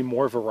 There used to be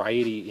more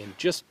variety in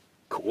just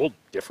cool,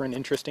 different,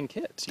 interesting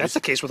kits. That's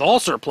the case with all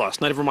surplus,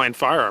 not even mind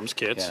firearms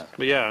kits. Yeah.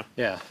 But yeah.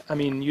 Yeah. I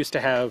mean, you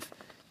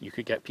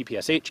could get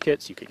PPS H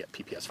kits, you could get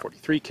PPS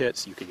 43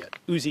 kits, you could get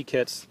Uzi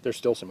kits. There's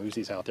still some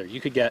Uzis out there.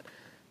 You could get,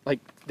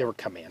 there were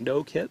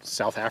commando kits,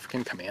 South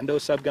African commando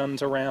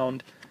subguns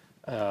around.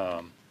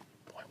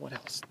 What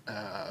else?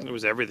 It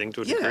was everything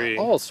to a degree.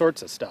 All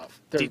sorts of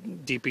stuff.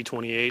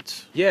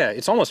 DP-28s. Yeah,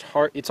 it's almost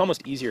hard. It's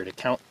almost easier to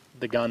count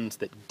the guns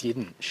that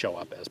didn't show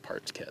up as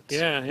parts kits.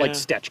 Yeah. Like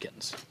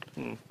Stechkins.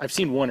 I've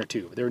seen one or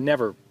two. There were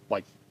never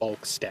like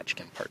bulk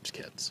Stechkin parts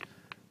kits,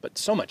 but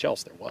so much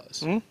else there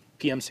was.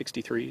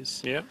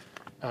 PM63s. Yeah.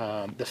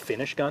 The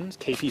Finnish guns,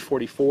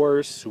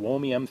 KP44s,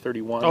 Suomi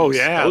M31s. Oh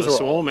yeah, those the were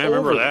Suomi. I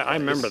remember that. I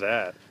remember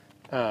that.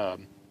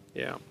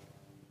 Yeah.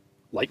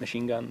 Light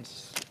machine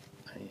guns.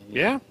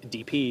 Yeah.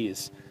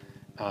 DPs.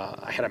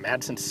 I had a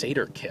Madsen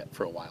Sater kit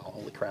for a while.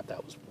 Holy crap,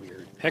 that was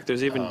weird. Heck,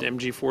 there's even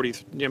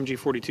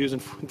MG42s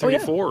and 34s. Oh, yeah.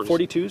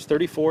 42s,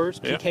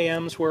 34s, Yeah.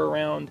 PKMs were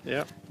around.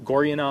 Yeah.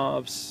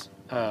 Goryanovs.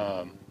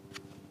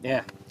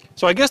 Yeah.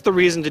 So I guess the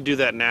reason to do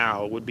that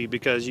now would be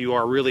because you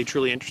are really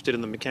truly interested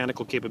in the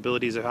mechanical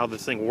capabilities of how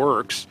this thing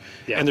works,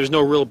 and there's no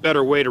real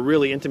better way to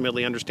really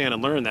intimately understand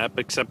and learn that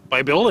except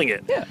by building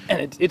it. Yeah,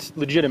 and it's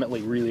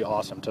legitimately really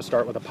awesome to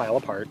start with a pile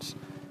of parts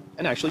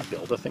and actually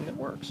build a thing that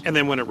works. And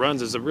then when it runs,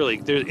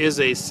 there is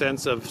a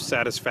sense of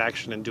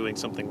satisfaction in doing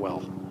something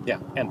well. Yeah,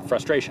 and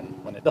frustration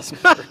when it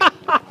doesn't work.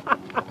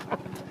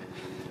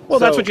 Well,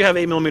 that's what you have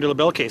 8mm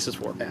label cases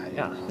for.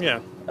 Yeah.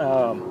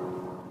 Yeah.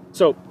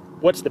 So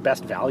What's the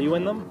best value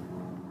in them?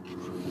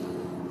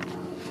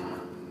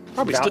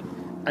 Probably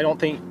I don't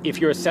think, if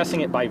you're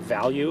assessing it by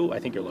value, I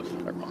think you're looking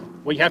at it wrong.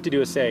 What you have to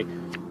do is say,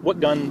 what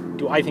gun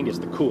do I think is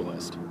the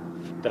coolest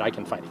that I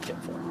can find a kit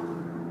for?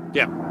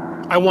 Yeah.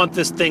 I want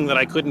this thing that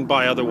I couldn't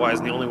buy otherwise,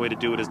 and the only way to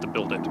do it is to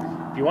build it.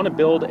 If you want to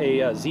build a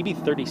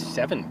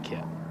ZB37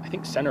 kit, I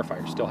think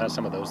Centerfire still has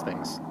some of those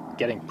things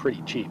getting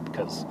pretty cheap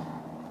because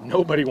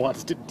nobody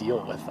wants to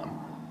deal with them.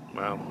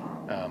 Wow.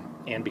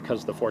 And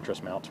because the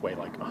Fortress mounts weigh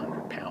like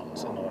 100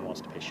 pounds and no one wants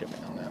to pay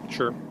shipping on that.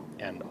 Sure.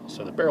 And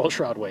so the barrel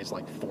shroud weighs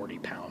like 40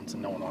 pounds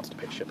and no one wants to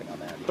pay shipping on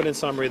that. But in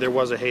summary, there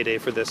was a heyday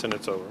for this and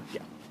it's over. Yeah.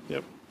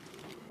 Yep.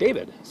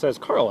 David says,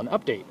 Carl, an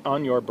update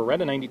on your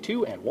Beretta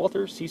 92 and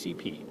Walther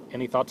CCP.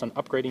 Any thoughts on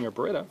upgrading your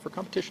Beretta for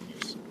competition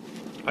use?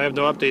 I have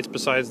no updates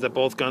besides that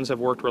both guns have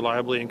worked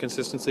reliably and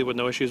consistently with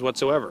no issues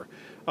whatsoever.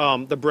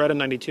 The Beretta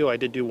 92, I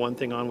did do one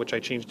thing on, which I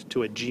changed it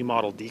to a G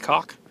model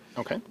decock.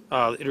 Okay.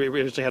 It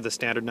originally had the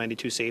standard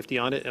 92 safety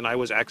on it, and I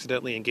was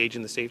accidentally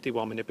engaging the safety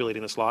while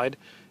manipulating the slide.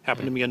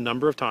 Happened to me a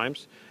number of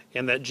times,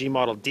 and that G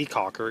model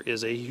decocker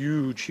is a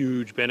huge,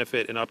 huge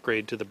benefit and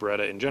upgrade to the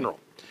Beretta in general.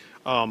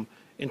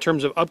 In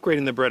terms of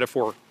upgrading the Beretta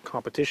for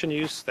competition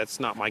use, that's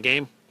not my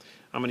game.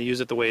 I'm going to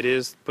use it the way it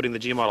is. Putting the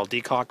G model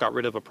decock got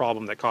rid of a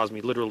problem that caused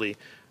me literally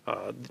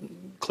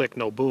click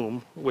no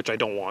boom, which I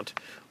don't want.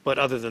 But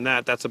other than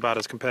that, that's about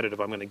as competitive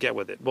I'm going to get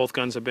with it. Both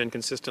guns have been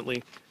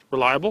consistently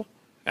reliable,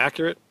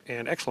 accurate,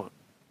 and excellent.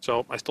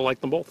 So I still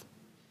like them both.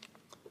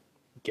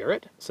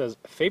 Garrett says,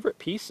 favorite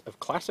piece of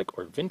classic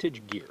or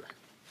vintage gear?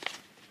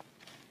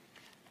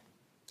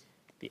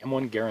 The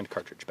M1 Garand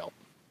cartridge belt.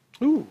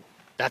 Ooh.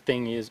 That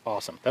thing is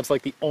awesome. That's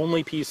like the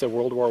only piece of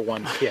World War I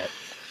kit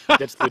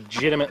that's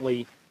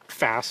legitimately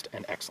fast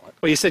and excellent.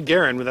 Well, you said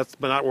Garand,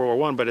 but not World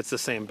War I, but it's the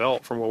same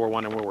belt from World War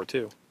I and World War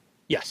II.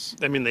 Yes.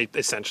 I mean, they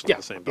essentially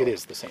the same belt. It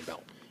is the same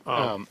belt.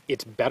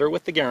 It's better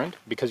with the Garand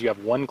because you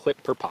have one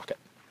clip per pocket.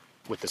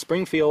 With the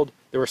Springfield,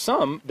 there were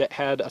some that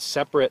had a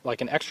separate,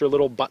 like an extra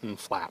little button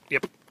flap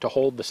to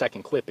hold the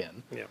second clip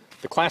in. Yep.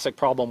 The classic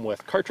problem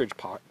with cartridge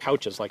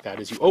pouches like that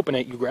is you open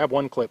it, you grab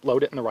one clip,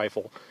 load it in the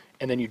rifle,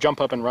 and then you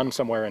jump up and run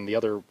somewhere and the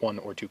other one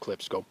or two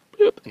clips go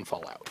bloop and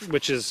fall out.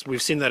 Which is,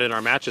 we've seen that in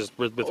our matches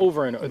with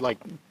over and like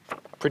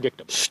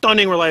predictable.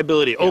 Stunning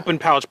reliability. Open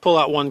pouch, pull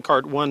out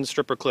one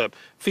stripper clip,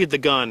 feed the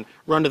gun,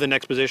 run to the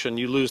next position.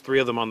 You lose 3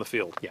 of them on the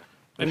field. Yeah.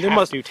 And you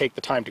have to take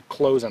the time to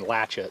close and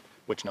latch it,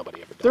 which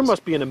nobody ever does. There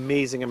must be an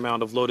amazing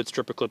amount of loaded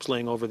stripper clips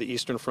laying over the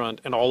Eastern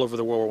Front and all over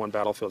the World War I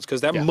battlefields,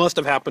 because that must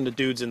have happened to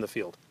dudes in the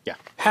field. Yeah.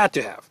 Had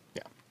to have.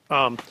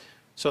 Yeah.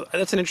 So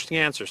that's an interesting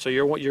answer. So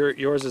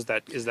yours is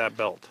that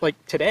belt.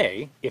 Like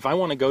today, if I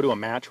want to go to a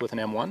match with an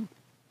M1,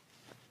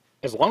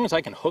 as long as I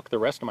can hook the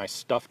rest of my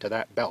stuff to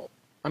that belt,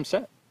 I'm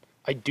set.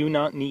 I do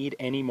not need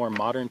any more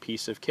modern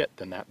piece of kit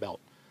than that belt.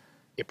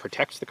 It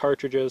protects the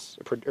cartridges,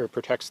 or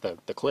protects the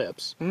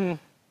clips.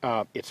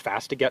 It's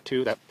fast to get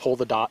to. That pull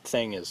the dot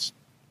thing it's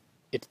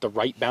the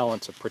right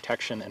balance of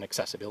protection and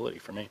accessibility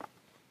for me.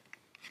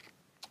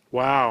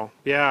 Wow.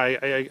 Yeah,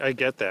 I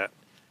get that.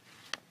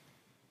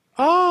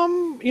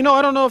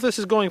 I don't know if this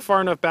is going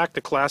far enough back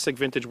to classic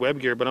vintage web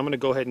gear, but I'm going to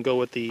go ahead and go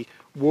with the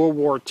World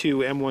War II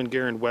M1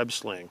 Garand web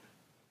sling.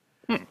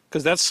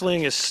 Because that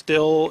sling is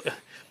still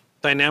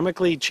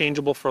dynamically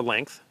changeable for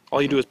length.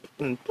 All you do is,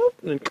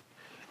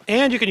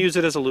 and you can use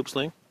it as a loop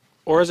sling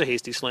or as a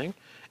hasty sling,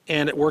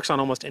 and it works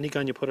on almost any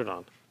gun you put it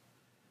on.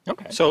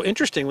 Okay. So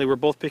interestingly, we're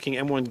both picking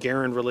M1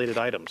 Garand related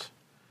items.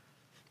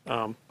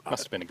 Must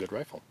have been a good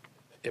rifle.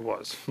 It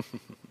was.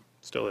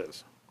 Still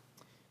is.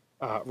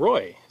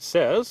 Roy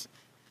says,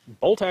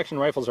 bolt-action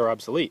rifles are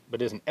obsolete,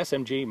 but is an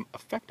SMG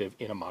effective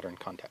in a modern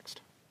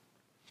context?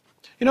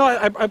 You know,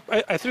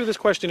 I threw this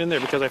question in there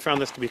because I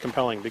found this to be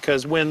compelling.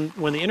 Because when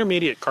the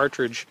intermediate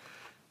cartridge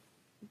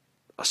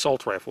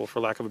assault rifle, for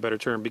lack of a better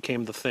term,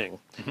 became the thing,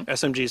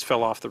 SMGs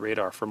fell off the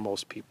radar for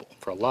most people.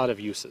 For a lot of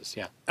uses,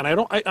 yeah.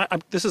 And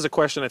this is a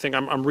question I think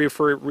I'm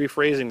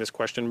rephrasing this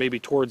question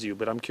maybe towards you,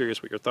 but I'm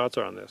curious what your thoughts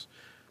are on this.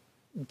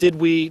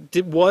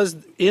 Was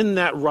in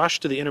that rush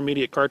to the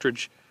intermediate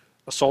cartridge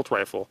assault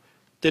rifle,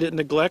 did it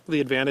neglect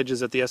the advantages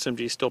that the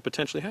SMG still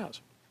potentially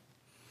has?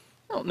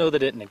 I don't know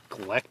that it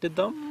neglected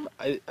them.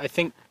 I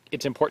think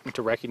it's important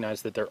to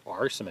recognize that there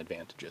are some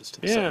advantages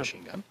to the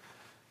submachine gun.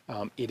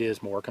 It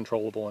is more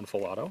controllable in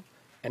full auto,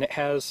 and it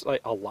has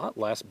like a lot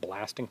less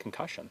blast and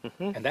concussion,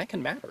 and that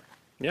can matter.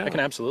 Yeah, that can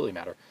absolutely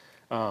matter.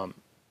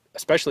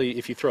 Especially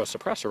if you throw a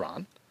suppressor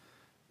on,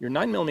 your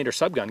 9mm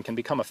subgun can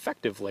become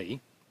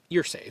effectively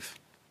ear safe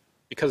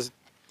because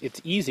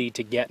it's easy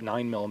to get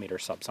 9mm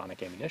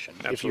subsonic ammunition.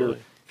 Absolutely.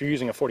 If you're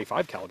using a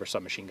 .45 caliber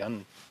submachine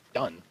gun,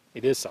 done.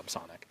 It is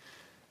subsonic.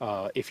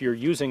 If you're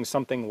using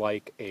something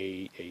like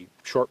a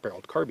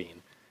short-barreled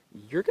carbine,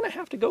 you're going to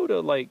have to go to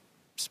like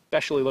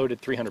specially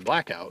loaded 300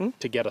 blackout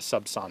to get a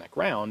subsonic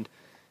round.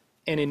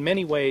 And in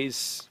many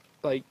ways,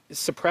 like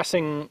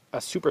suppressing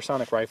a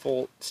supersonic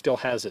rifle still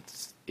has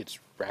its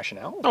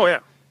rationale. Oh yeah.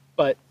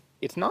 But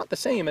it's not the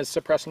same as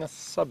suppressing a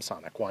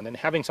subsonic one and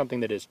having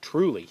something that is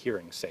truly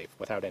hearing safe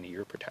without any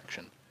ear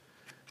protection.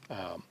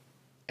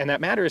 And that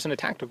matters in a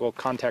tactical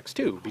context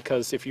too,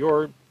 because if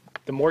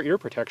the more ear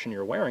protection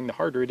you're wearing, the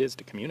harder it is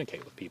to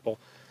communicate with people.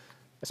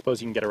 I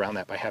suppose you can get around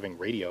that by having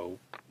radio,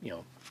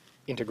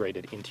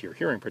 integrated into your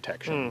hearing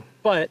protection.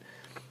 But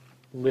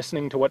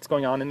listening to what's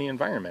going on in the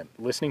environment,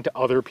 listening to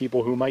other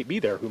people who might be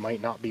there, who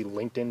might not be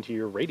linked into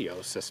your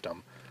radio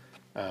system.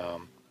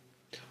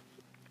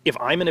 If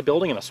I'm in a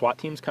building and a SWAT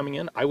team's coming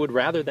in, I would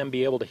rather them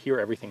be able to hear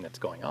everything that's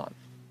going on.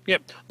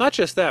 Yep. Not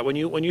just that. When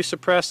you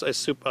suppress an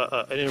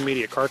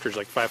intermediate cartridge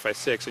like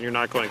 5.56 and you're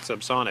not going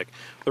subsonic,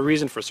 the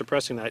reason for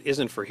suppressing that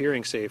isn't for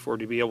hearing safe or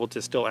to be able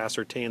to still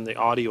ascertain the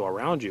audio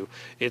around you.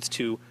 It's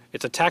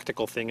a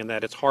tactical thing in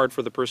that it's hard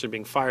for the person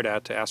being fired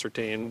at to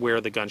ascertain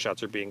where the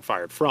gunshots are being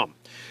fired from.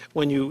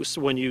 When you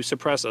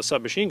suppress a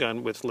submachine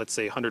gun with, let's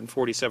say,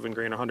 147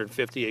 grain or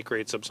 158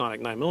 grade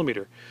subsonic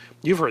 9mm,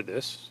 you've heard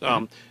this.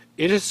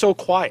 It is so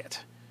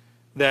quiet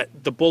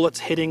that the bullets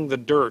hitting the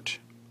dirt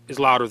is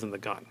louder than the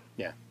gun.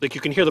 Yeah. Like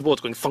you can hear the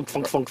bullets going funk,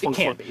 funk, funk, funk.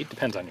 It can funk. be. It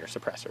depends on your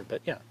suppressor,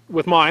 but yeah.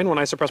 With mine, when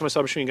I suppress my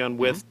submachine gun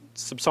with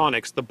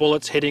subsonics, the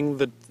bullets hitting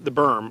the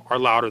berm are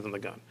louder than the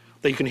gun.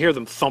 That you can hear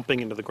them thumping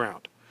into the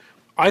ground.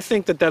 I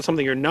think that that's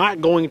something you're not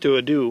going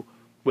to do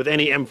with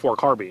any M4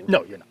 carbine.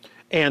 No, you're not.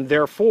 And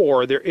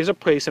therefore, there is a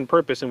place and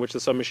purpose in which the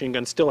submachine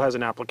gun still has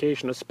an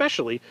application,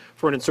 especially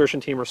for an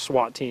insertion team or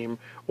SWAT team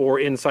or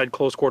inside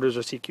close quarters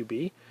or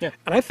CQB. Yeah.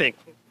 And I think,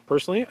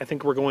 personally, I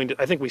think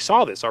we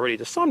saw this already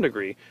to some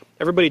degree.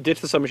 Everybody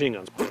ditched the submachine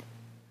guns.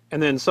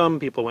 And then some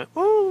people went,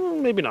 oh,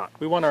 maybe not.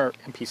 We want our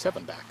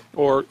MP7 back.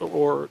 Or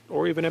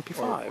even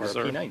MP5s.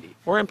 Or P90.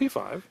 Or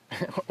MP5.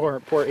 Or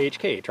poor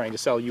HK trying to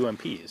sell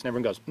UMPs. And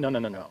everyone goes, no.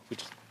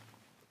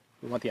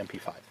 We want the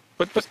MP5.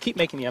 But just keep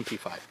making the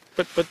MP5.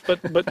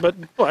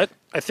 But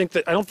I think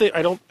that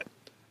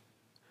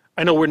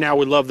I know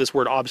we love this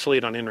word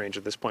obsolete on InRange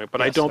at this point,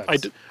 but Yes,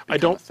 I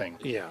don't thing.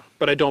 Yeah,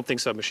 but I don't think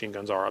submachine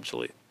guns are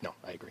obsolete. No,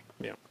 I agree.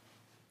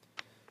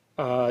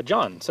 Yeah.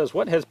 John says,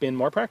 what has been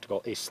more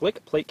practical, a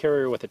slick plate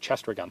carrier with a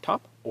chest rig on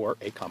top or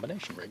a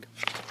combination rig?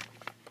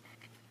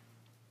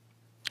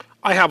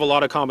 I have a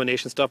lot of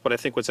combination stuff, but I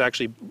think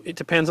it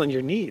depends on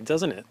your needs,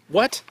 doesn't it?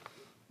 What?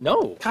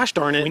 No. Gosh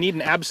darn it. We need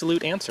an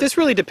absolute answer. This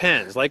really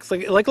depends. Like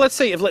let's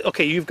say,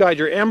 okay, you've got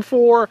your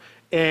M4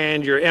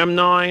 and your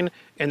M9,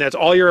 and that's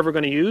all you're ever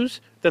going to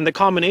use, then the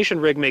combination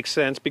rig makes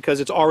sense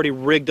because it's already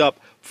rigged up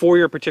for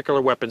your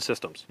particular weapon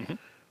systems.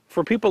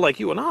 For people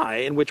like you and I,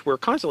 in which we're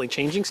constantly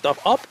changing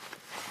stuff up,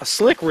 a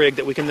slick rig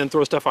that we can then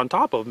throw stuff on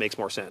top of makes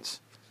more sense.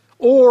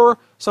 Or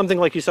something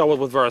like you saw what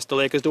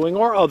Varas is doing,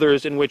 or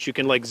others in which you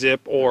can like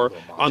zip or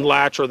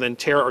unlatch or then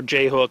tear or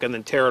J-hook and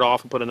then tear it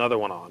off and put another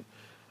one on.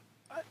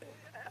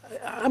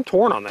 I'm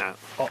torn on that.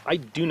 Well, I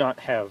do not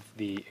have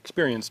the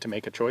experience to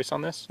make a choice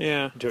on this.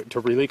 Yeah. To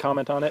really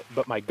comment on it,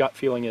 but my gut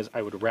feeling is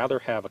I would rather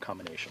have a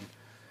combination.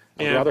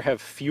 I'd Yeah. rather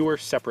have fewer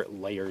separate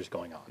layers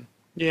going on.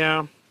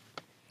 Yeah.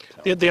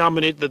 So.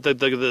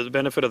 The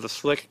benefit of the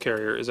slick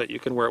carrier is that you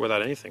can wear it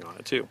without anything on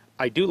it too.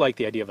 I do like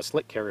the idea of a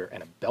slick carrier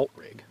and a belt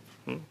rig.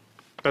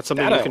 That's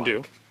something That you I can like.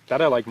 do.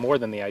 That I like more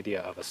than the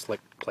idea of a slick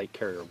plate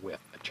carrier with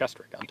a chest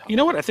rig on top. You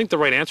know what? I think the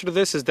right answer to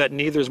this is that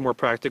neither is more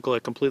practical.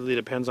 It completely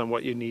depends on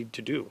what you need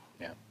to do.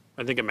 Yeah.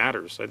 I think it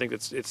matters. I think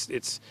it's.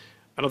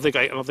 I don't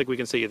think we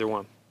can say either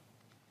one.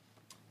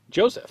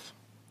 Joseph,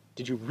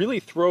 did you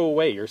really throw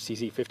away your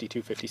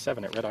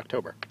CZ5257 at Red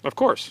October? Of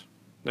course.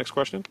 Next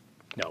question.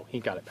 No, he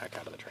got it back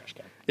out of the trash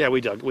can. Yeah,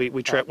 we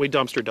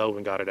dumpster dove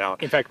and got it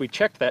out, In fact, we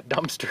checked that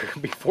dumpster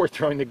before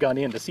throwing the gun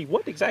in to see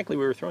what exactly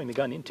we were throwing the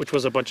gun into. which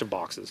was a bunch of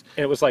boxes.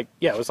 And it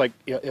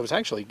was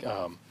actually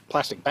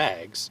plastic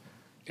bags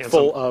And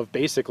full of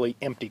basically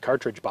empty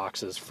cartridge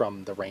boxes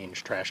from the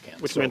range trash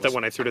cans. Which So meant it that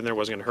when I threw it in there, it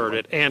wasn't going to hurt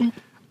it. And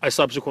I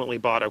subsequently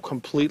bought a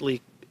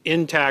completely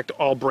intact,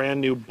 all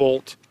brand new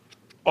bolt,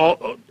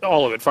 all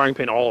of it, firing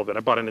pin, all of it.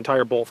 I bought an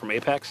entire bolt from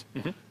Apex,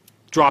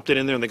 dropped it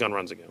in there, and the gun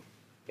runs again.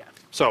 Yeah.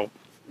 So,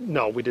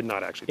 no, we did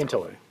not actually throw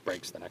Until it it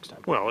breaks the next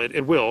time. Well,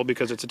 it will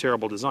because it's a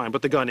terrible design,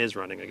 but the gun is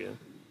running again.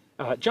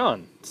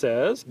 John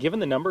says,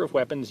 given the number of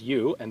weapons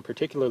you, and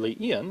particularly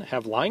Ian,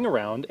 have lying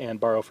around and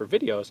borrow for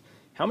videos,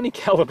 how many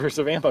calibers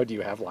of ammo do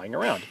you have lying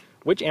around?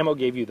 Which ammo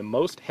gave you the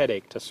most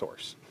headache to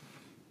source?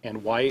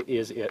 And why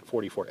is it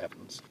 44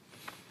 Evans?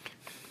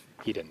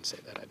 He didn't say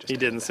that. He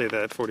didn't say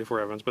that, 44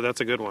 Evans, but that's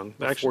a good one.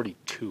 Actually,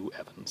 42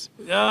 Evans.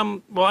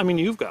 Well, I mean,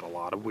 you've got a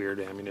lot of weird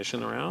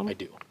ammunition around. I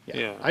do.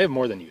 Yeah. I have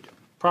more than you do.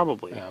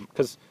 Probably.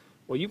 Because,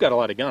 well, you've got a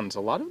lot of guns.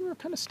 A lot of them are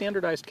kind of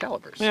standardized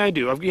calibers. Yeah, I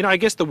do. I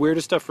guess the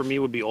weirdest stuff for me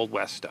would be Old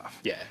West stuff.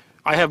 Yeah.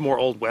 I have more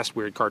Old West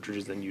weird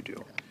cartridges than you do.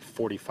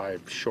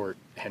 45 short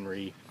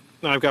Henry.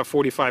 No, I've got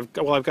 45.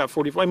 Well, I've got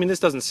 45. I mean, this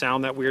doesn't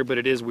sound that weird, but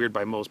it is weird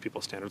by most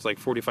people's standards. Like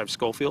 45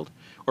 Schofield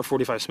or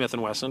 45 Smith &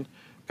 Wesson.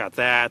 Got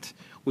that.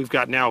 We've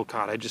got now,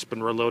 God, I've just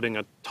been reloading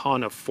a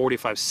ton of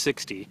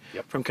 4560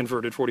 from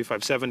converted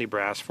 4570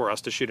 brass for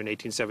us to shoot an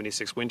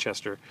 1876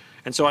 Winchester.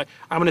 And so I'm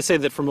going to say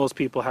that for most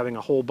people, having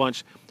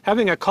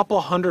a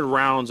couple hundred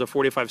rounds of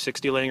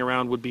 4560 laying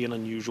around would be an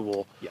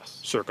unusual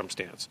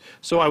circumstance.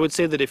 So I would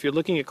say that if you're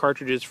looking at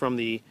cartridges from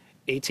the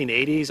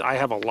 1880s, I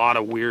have a lot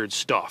of weird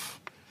stuff.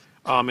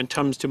 In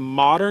terms to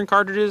modern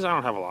cartridges, I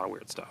don't have a lot of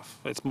weird stuff.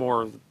 It's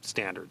more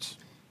standards.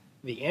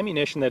 The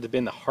ammunition that has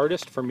been the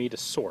hardest for me to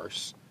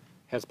source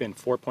has been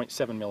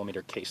 4.7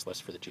 millimeter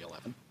caseless for the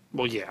G11.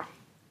 Well, yeah.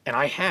 And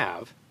I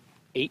have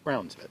 8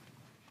 rounds of it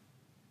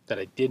that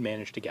I did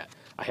manage to get.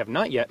 I have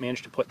not yet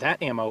managed to put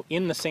that ammo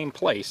in the same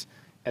place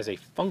as a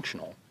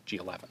functional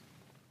G11.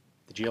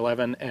 The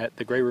G11 at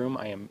the Grey Room,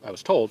 I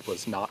was told,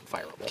 was not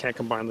fireable. Can't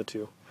combine the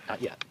two.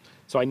 Not yet.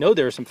 So I know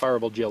there are some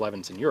fireable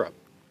G11s in Europe,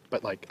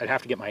 but like I'd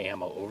have to get my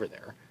ammo over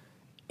there.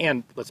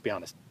 And let's be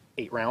honest,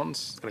 8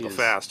 rounds. It's gonna go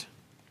fast.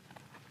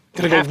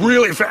 Gonna go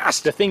really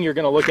fast. The thing you're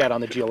gonna look at on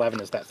the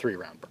G11 is that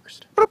 3-round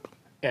burst.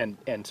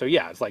 And so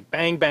yeah, it's like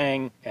bang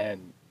bang,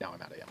 and now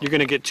I'm out of ammo. You're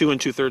gonna get 2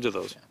 2/3 of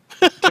those.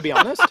 Yeah. To be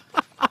honest,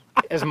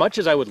 as much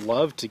as I would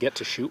love to get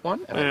to shoot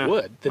one, and I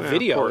would, the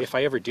video, if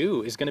I ever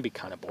do, is gonna be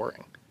kind of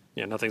boring.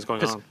 Yeah, nothing's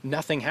going on.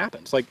 Nothing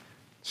happens. Like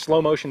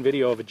slow motion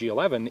video of a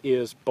G11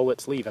 is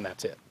bullets leave and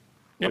that's it.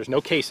 Yep. There's no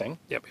casing.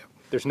 Yep.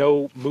 There's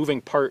no moving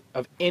part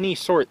of any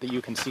sort that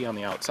you can see on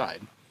the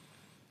outside.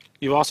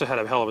 You've also had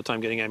a hell of a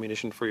time getting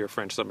ammunition for your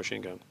French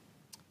submachine gun.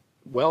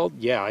 Well,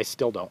 yeah, I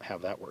still don't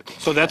have that working.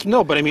 So that's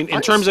but I mean,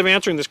 in terms of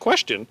answering this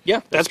question,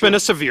 yeah, that's been a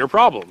severe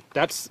problem.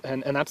 That's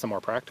and that's the more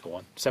practical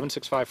one.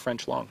 7.65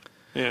 French long.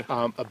 Yeah.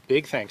 A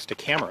big thanks to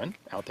Cameron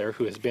out there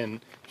who has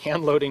been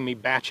hand loading me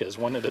batches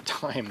one at a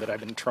time that I've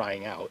been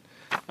trying out,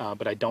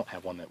 but I don't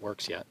have one that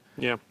works yet.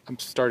 Yeah. I'm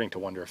starting to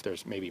wonder if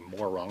there's maybe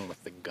more wrong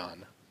with the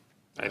gun.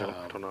 I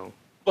don't know.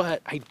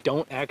 But I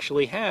don't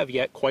actually have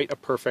yet quite a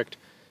perfect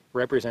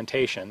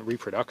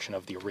reproduction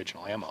of the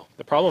original ammo.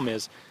 The problem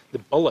is the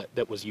bullet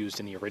that was used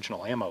in the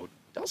original ammo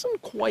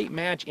doesn't quite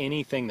match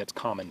anything that's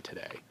common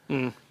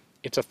today.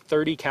 It's a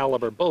 30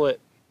 caliber bullet,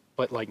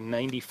 but like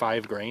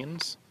 95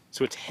 grains.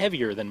 So it's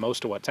heavier than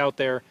most of what's out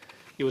there.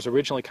 It was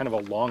originally kind of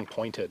a long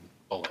pointed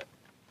bullet.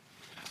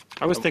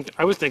 I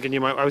was thinking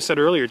you might. I said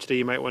earlier today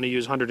you might want to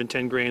use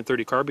 110 grain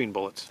 30 carbine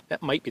bullets.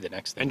 That might be the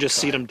next thing. And just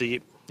seat them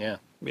deep. Yeah.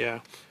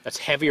 Yeah. That's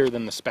heavier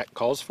than the spec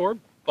calls for,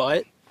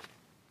 but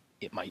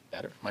it might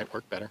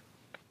work better.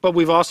 But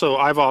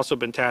I've also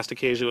been tasked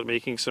occasionally with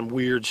making some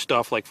weird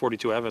stuff like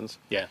 42 Evans.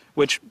 Yeah.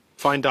 Which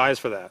find dies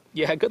for that.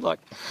 Yeah, good luck.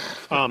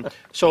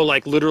 So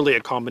like literally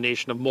a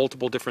combination of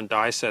multiple different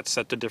die sets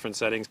set to different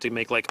settings to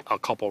make like a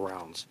couple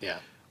rounds. Yeah.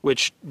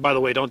 Which, by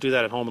the way, don't do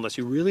that at home unless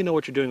you really know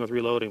what you're doing with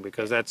reloading,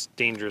 because that's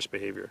dangerous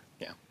behavior.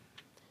 Yeah.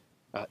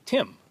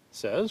 Tim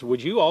says,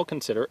 would you all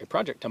consider a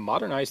project to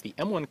modernize the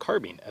M1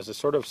 carbine as a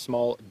sort of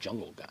small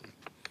jungle gun?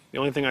 The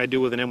only thing I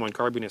do with an M1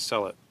 carbine is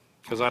sell it,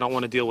 because I don't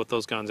want to deal with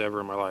those guns ever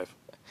in my life.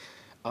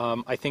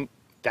 I think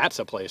that's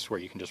a place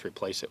where you can just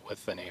replace it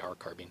with an AR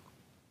carbine.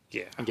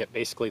 Yeah. And get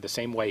basically the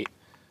same weight,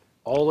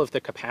 all of the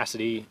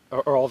capacity,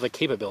 or all the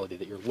capability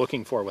that you're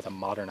looking for with a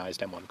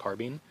modernized M1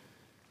 carbine,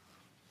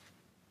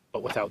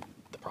 but without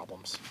the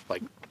problems.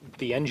 Like,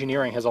 the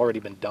engineering has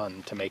already been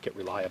done to make it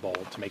reliable,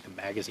 to make the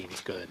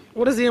magazines good.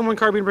 What does the M1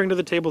 carbine bring to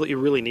the table that you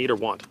really need or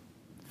want?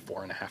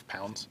 4.5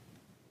 pounds.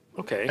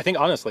 Okay. I think,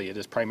 honestly, it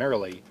is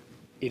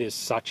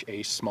such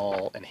a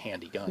small and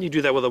handy gun. You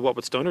do that with what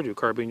would Stoner do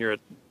carbine? You're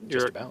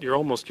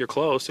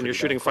close, and you're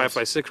shooting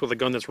 5.56 with a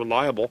gun that's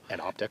reliable.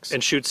 And optics.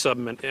 And shoots sub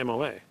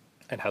MOA.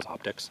 And has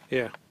optics.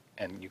 Yeah.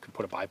 And you can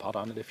put a bipod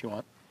on it if you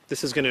want.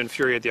 This is going to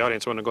infuriate the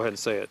audience. I want to go ahead and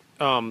say it.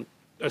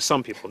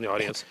 Some people in the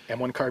audience.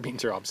 M1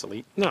 carbines are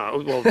obsolete.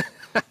 No, well,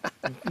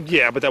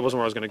 yeah, but that wasn't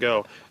where I was going to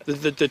go.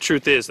 The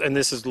truth is, and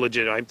this is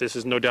legit, this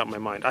is no doubt in my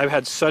mind, I've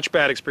had such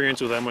bad experience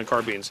with M1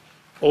 carbines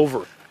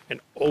over and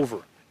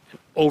over and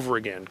over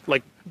again.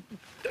 Like,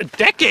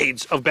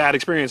 decades of bad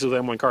experiences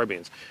with M1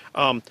 carbines.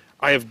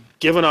 I have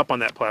given up on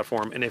that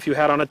platform, and if you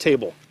had on a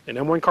table an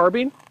M1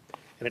 carbine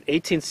and an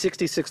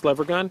 1866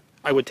 lever gun,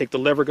 I would take the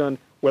lever gun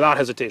without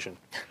hesitation,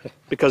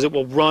 because it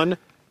will run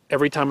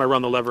every time I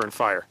run the lever and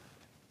fire.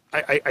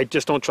 I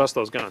just don't trust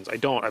those guns. I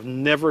don't. I've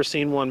never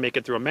seen one make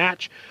it through a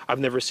match. I've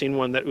never seen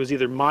one that was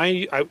either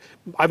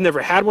I've never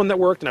had one that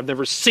worked, and I've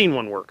never seen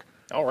one work.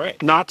 All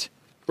right. Not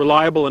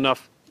reliable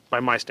enough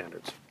by my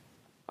standards.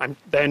 I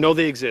know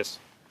they exist.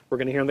 We're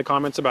going to hear in the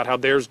comments about how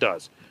theirs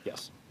does.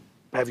 Yes.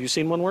 Have you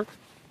seen one work?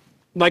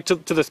 Like to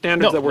the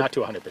standards that work? Not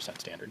to 100%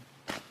 standard.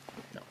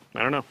 No.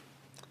 I don't know.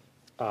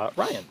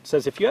 Ryan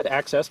says, if you had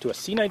access to a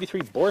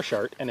C93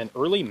 Borchardt and an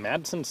early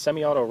Madsen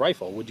semi-auto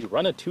rifle, would you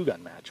run a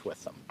two-gun match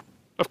with them?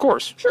 Of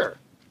course. Sure.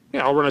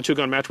 Yeah, I'll run a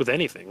two-gun match with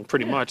anything,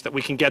 pretty much, that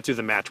we can get through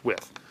the match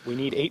with. We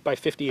need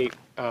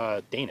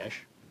 8x58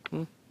 Danish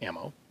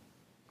ammo,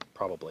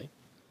 probably.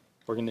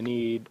 We're going to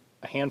need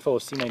a handful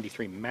of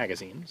C93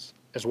 magazines,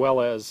 as well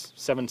as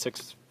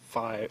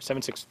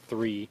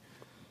 7.63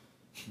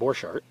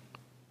 Borchardt.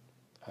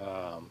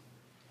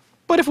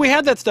 But if we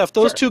had that stuff,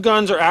 those two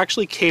guns are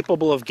actually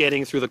capable of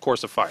getting through the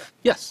course of fire.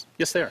 Yes.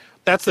 Yes, they are.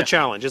 That's the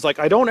challenge. It's like,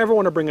 I don't ever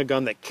want to bring a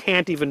gun that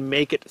can't even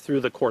make it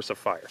through the course of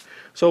fire.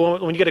 So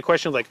when you get a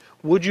question like,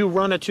 would you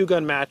run a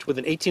two-gun match with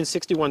an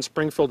 1861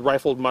 Springfield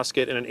rifled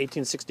musket and an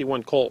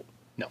 1861 Colt?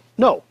 No.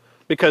 No,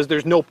 because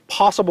there's no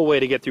possible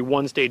way to get through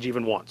one stage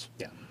even once.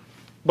 Yeah.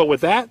 But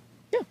with that,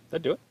 yeah,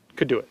 that'd do it.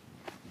 Could do it.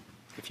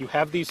 If you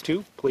have these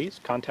two, please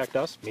contact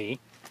us, me,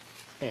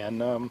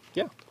 And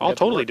yeah. I'll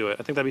totally do it.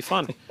 I think that'd be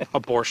fun. A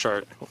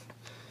Borchardt.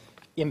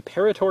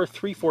 Imperator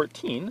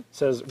 314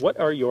 says, what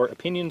are your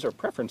opinions or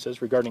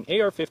preferences regarding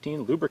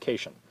AR-15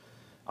 lubrication?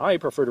 I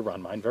prefer to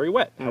run mine very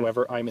wet.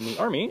 However, I'm in the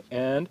Army,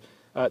 and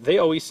they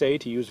always say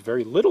to use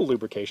very little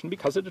lubrication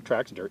because it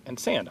attracts dirt and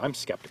sand. I'm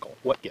skeptical.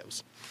 What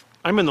gives?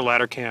 I'm in the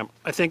latter camp.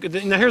 I think,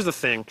 now here's the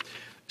thing.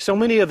 So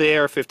many of the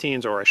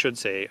AR-15s, or I should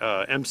say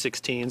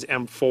M16s,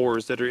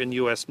 M4s that are in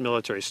U.S.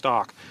 military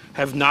stock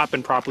have not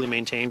been properly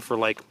maintained for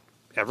like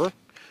ever.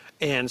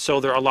 And so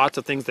there are lots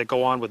of things that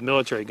go on with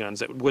military guns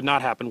that would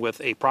not happen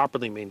with a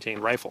properly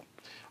maintained rifle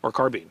or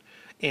carbine.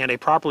 And a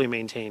properly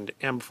maintained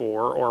M4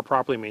 or a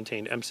properly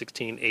maintained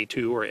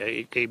M16A2 or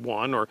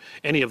A1 or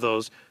any of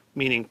those,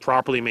 meaning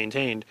properly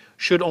maintained,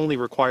 should only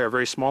require a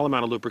very small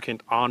amount of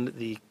lubricant on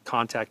the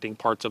contacting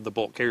parts of the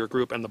bolt carrier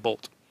group and the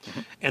bolt.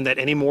 And that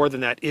any more than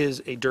that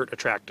is a dirt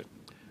attractant.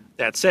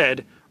 That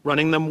said,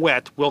 running them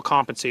wet will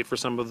compensate for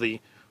some of the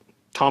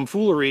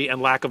tomfoolery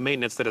and lack of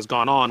maintenance that has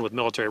gone on with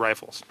military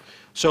rifles.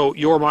 So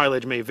your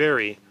mileage may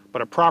vary,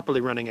 but a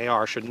properly running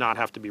AR should not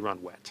have to be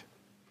run wet.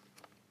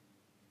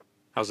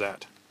 How's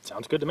that?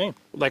 Sounds good to me.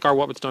 Like our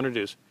What Would Stoner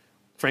Do's.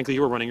 Frankly, you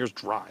were running yours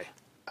dry.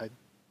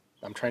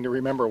 I'm trying to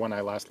remember when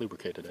I last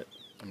lubricated it.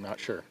 I'm not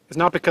sure. It's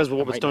not because What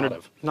Would might Stoner, not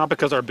have. not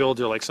because our builds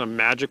are like some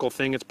magical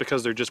thing. It's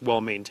because they're just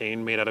well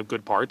maintained, made out of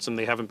good parts, and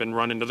they haven't been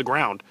run into the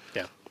ground.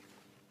 Yeah.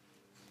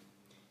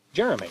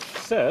 Jeremy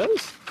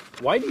says,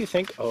 why do you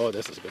think, oh,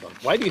 this is a good one.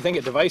 Why do you think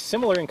a device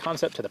similar in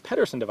concept to the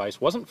Pedersen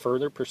device wasn't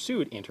further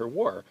pursued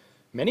interwar?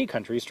 Many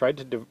countries tried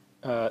to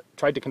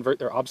convert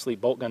their obsolete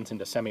bolt guns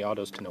into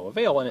semi-autos to no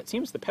avail, and it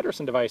seems the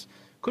Pedersen device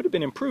could have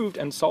been improved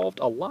and solved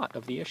a lot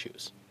of the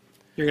issues.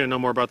 You're going to know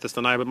more about this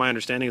than I, but my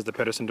understanding is the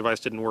Pedersen device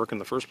didn't work in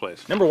the first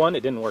place. Number one,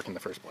 it didn't work in the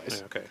first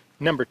place. Okay.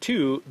 Number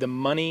two, the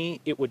money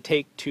it would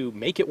take to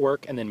make it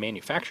work and then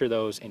manufacture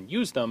those and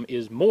use them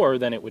is more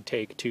than it would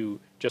take to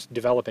just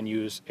develop and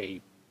use a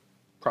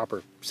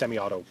proper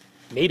semi-auto,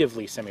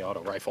 natively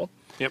semi-auto rifle.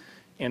 Yep.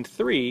 And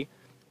three,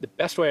 the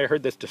best way I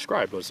heard this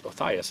described was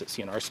Othaius at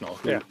CN Arsenal,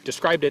 who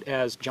described it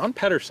as John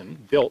Pedersen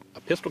built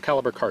a pistol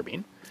caliber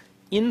carbine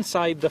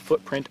inside the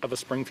footprint of a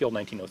Springfield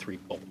 1903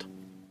 bolt.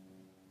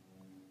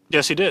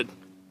 Yes, he did.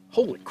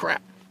 Holy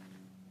crap.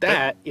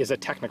 That is a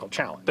technical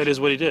challenge. That is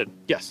what he did.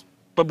 Yes.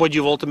 But what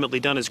you've ultimately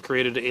done is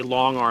created a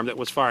long arm that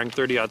was firing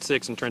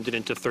 30-06 and turned it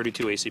into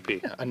 32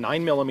 ACP. Yeah, a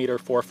 9mm,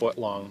 4-foot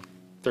long,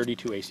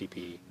 32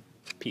 ACP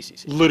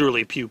PCC.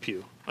 Literally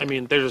pew-pew. I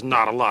mean, there's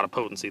not a lot of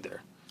potency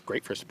there.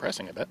 Great for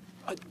suppressing a bit.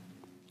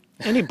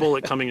 Any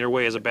bullet coming your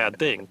way is a bad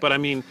thing. But I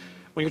mean,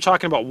 when you're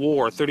talking about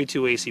war,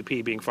 32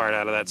 ACP being fired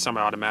out of that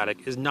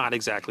semi-automatic is not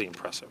exactly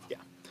impressive.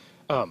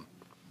 Yeah.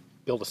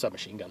 Build a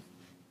submachine gun.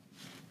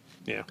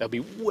 Yeah. That'd be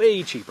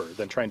way cheaper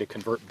than trying to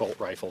convert bolt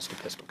rifles to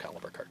pistol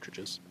caliber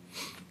cartridges.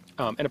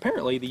 And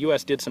apparently the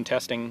U.S. did some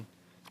testing,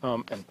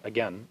 and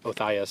again,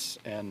 Othaius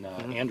and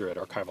Andrew at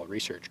Archival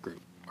Research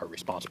Group are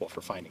responsible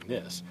for finding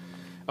this.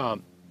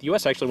 The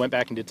U.S. actually went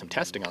back and did some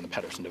testing on the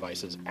Pedersen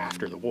devices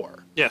after the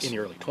war in the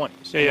early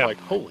 20s. Yeah, Like,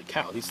 holy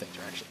cow, these things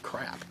are actually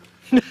crap.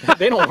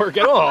 They don't work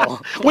at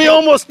all. We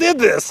almost did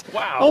this.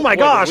 Wow. Oh my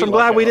Boy, gosh, did I'm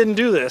glad we luck out. didn't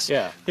do this.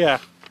 Yeah. Yeah.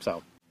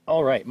 So,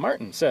 all right,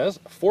 Martin says,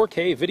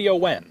 4K video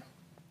when?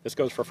 This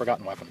goes for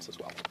Forgotten Weapons as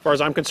well. As far as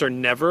I'm concerned,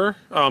 never.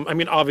 I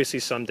mean, obviously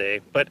someday,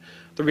 but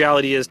the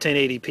reality is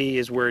 1080p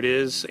is where it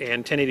is,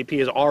 and 1080p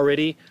is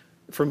already,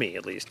 for me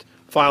at least,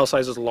 file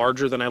sizes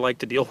larger than I like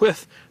to deal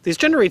with. This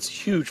generates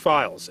huge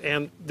files,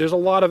 and there's a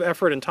lot of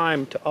effort and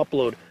time to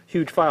upload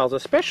huge files,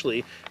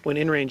 especially when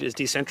InRange is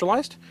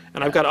decentralized,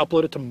 and I've got to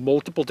upload it to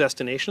multiple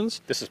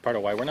destinations. This is part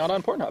of why we're not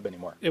on PornHub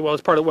anymore. Well,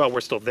 it's part of, well,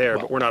 we're still there,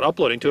 but we're not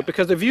uploading to it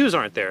because the views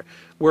aren't there.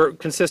 We're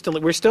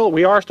consistently,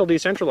 we are still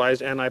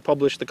decentralized, and I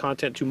publish the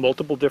content to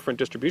multiple different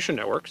distribution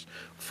networks,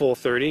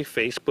 Full30,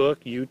 Facebook,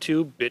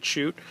 YouTube,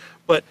 BitChute,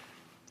 but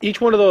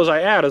each one of those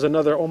I add is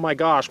another, oh my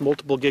gosh,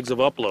 multiple gigs of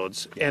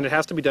uploads, and it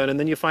has to be done, and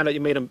then you find out you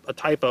made a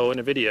typo in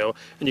a video,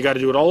 and you got to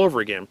do it all over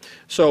again.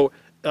 So,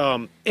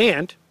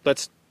 and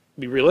let's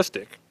be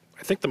realistic.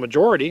 I think the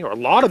majority, or a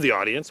lot of the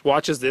audience,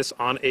 watches this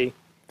on a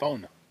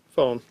phone.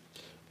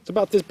 It's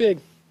about this big.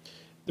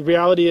 The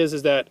reality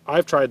is that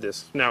I've tried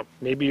this. Now,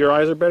 maybe your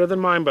eyes are better than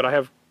mine, but I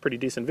have pretty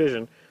decent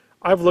vision.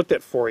 I've looked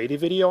at 480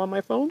 video on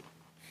my phone,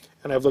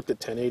 and I've looked at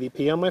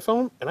 1080p on my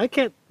phone, and I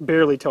can't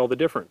barely tell the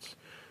difference.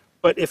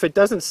 But if it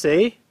doesn't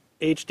say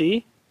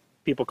HD,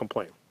 people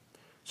complain.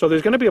 So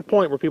there's going to be a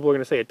point where people are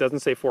going to say it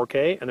doesn't say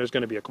 4K, and there's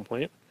going to be a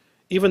complaint,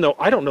 even though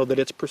I don't know that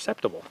it's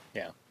perceptible.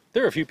 Yeah.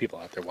 There are a few people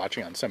out there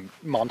watching on some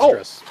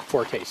monstrous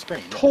 4K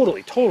screen.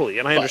 Totally,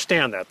 and I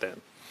understand that then.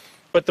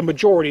 But the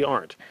majority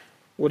aren't.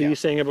 What are you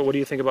saying about, what do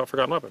you think about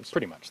Forgotten Weapons?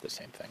 Pretty much the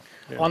same thing.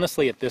 Yeah.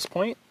 Honestly, at this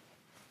point,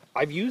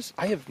 I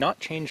have not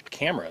changed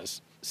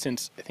cameras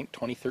since, I think,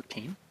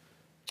 2013.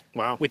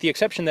 Wow. With the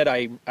exception that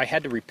I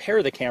had to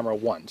repair the camera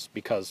once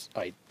because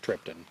I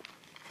tripped and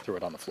threw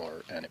it on the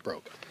floor and it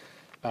broke.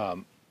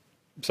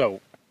 So,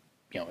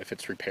 you know, if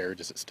it's repaired,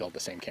 is it still the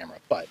same camera?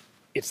 But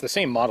it's the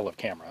same model of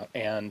camera,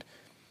 and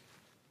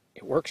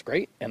it works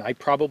great. And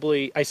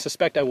I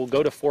suspect I will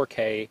go to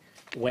 4K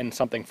when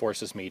something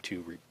forces me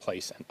to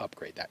replace and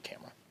upgrade that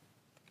camera.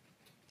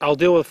 I'll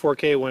deal with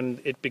 4K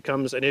when it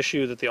becomes an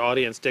issue that the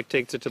audience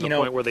dictates it to the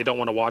point where they don't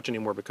want to watch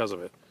anymore because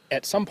of it.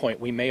 At some point,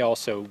 we may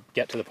also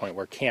get to the point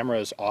where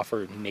cameras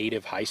offer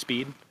native high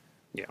speed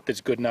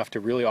that's good enough to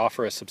really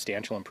offer a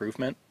substantial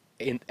improvement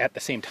at the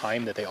same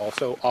time that they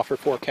also offer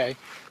 4K.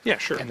 Yeah,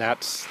 sure. And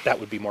that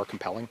would be more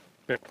compelling.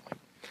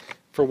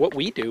 For what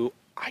we do,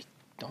 I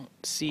don't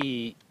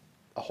see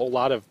a whole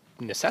lot of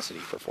necessity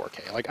for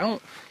 4K. Like,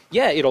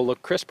 it'll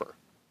look crisper,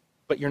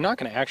 but you're not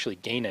going to actually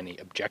gain any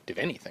objective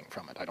anything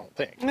from it, I don't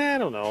think. I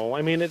don't know.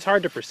 I mean, it's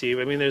hard to perceive.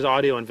 I mean, there's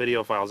audio and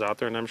video files out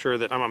there, and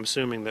I'm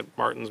assuming that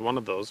Martin's one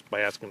of those by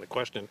asking the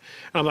question.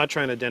 And I'm not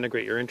trying to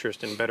denigrate your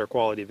interest in better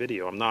quality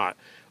video. I'm not.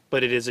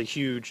 But it is a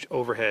huge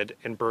overhead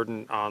and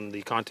burden on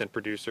the content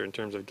producer in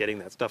terms of getting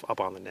that stuff up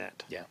on the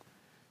net. Yeah.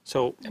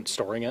 So, and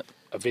storing it.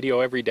 A video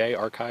every day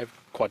archive,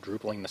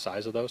 quadrupling the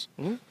size of those.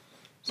 Mm-hmm.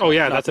 So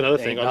that's another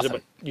thing.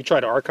 You try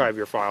to archive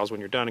your files when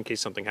you're done in case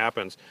something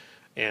happens.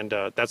 And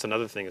that's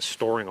another thing, is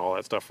storing all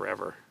that stuff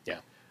forever. Yeah.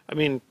 I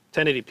mean,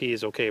 1080p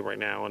is okay right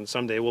now, and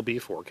someday will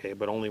be 4K,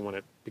 but only when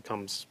it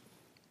becomes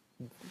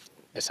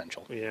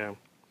essential. Yeah.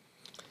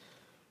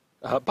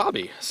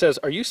 Bobby says,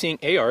 are you seeing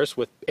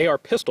AR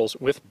pistols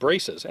with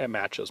braces at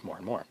matches more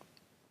and more?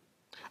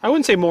 I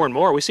wouldn't say more and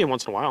more. We see them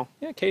once in a while.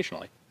 Yeah,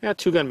 occasionally. Yeah,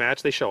 two-gun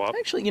match, they show up.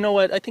 Actually, you know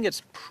what? I think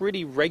it's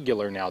pretty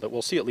regular now that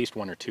we'll see at least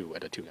one or two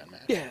at a two-gun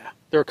match. Yeah.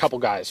 There are a couple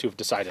guys who've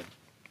decided,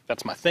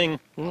 that's my thing,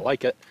 I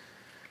like it.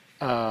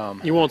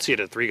 You won't see it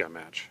at a three-gun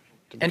match,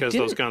 because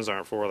those guns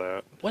aren't for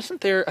that.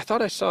 Wasn't there, I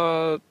thought I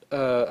saw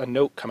a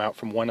note come out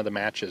from one of the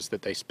matches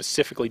that they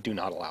specifically do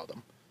not allow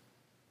them.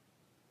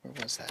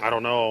 Where was that? I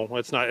don't know.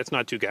 It's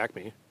not too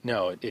GACME.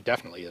 No, it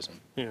definitely isn't.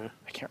 Yeah.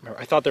 I can't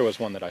remember. I thought there was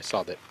one that I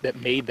saw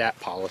that made that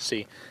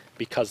policy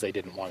because they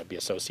didn't want to be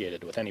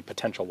associated with any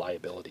potential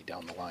liability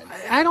down the line.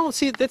 I don't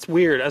see it. That's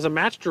weird. As a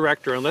match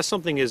director, unless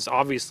something is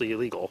obviously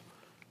illegal,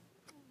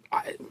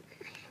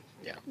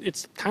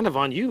 it's kind of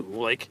on you.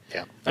 Like,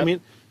 I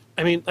mean,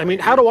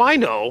 how do I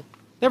know?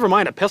 Never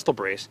mind a pistol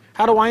brace.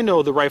 How do I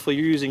know the rifle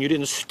you're using you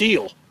didn't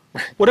steal?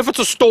 What if it's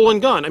a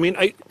stolen gun? I mean,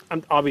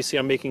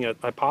 I'm making a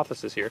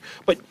hypothesis here,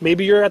 but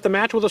maybe you're at the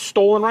match with a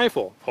stolen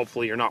rifle.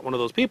 Hopefully you're not one of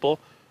those people,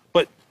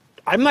 but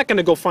I'm not going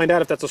to go find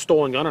out if that's a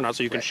stolen gun or not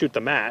so you can shoot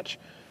the match.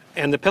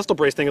 And the pistol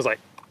brace thing is like,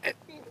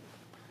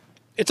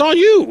 it's on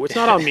you. It's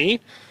not on me.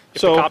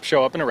 If the cops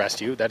show up and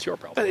arrest you, that's your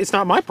problem. It's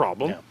not my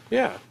problem.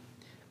 Yeah.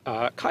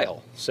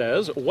 Kyle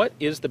says, what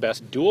is the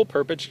best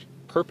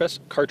dual-purpose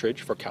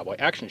cartridge for cowboy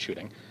action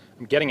shooting?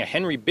 I'm getting a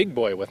Henry Big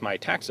Boy with my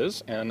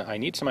taxes, and I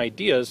need some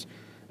ideas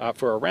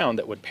for a round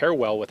that would pair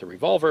well with a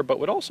revolver, but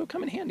would also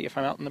come in handy if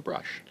I'm out in the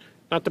brush.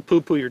 Not to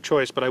poo-poo your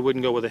choice, but I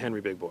wouldn't go with a Henry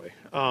Big Boy.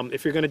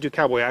 If you're going to do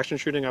cowboy action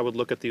shooting, I would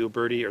look at the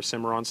Uberti or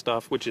Cimarron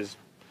stuff, which is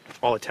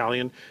all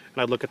Italian,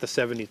 and I'd look at the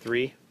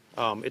 73.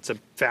 It's a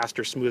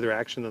faster, smoother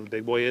action than the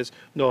Big Boy is.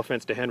 No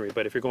offense to Henry,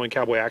 but if you're going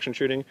cowboy action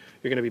shooting,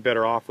 you're going to be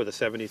better off with a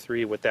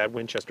 73 with that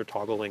Winchester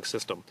toggle link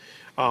system.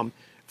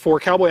 For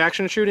cowboy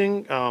action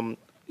shooting,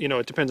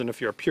 it depends on if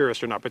you're a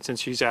purist or not, but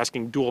since she's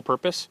asking dual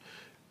purpose,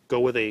 go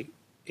with a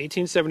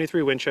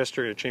 1873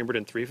 Winchester and a chambered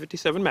in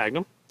 .357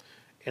 Magnum,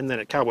 and then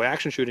at cowboy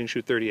action shooting,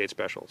 shoot 38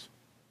 specials.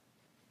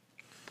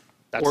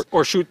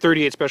 Or shoot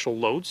 38 special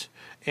loads,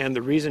 and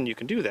the reason you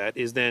can do that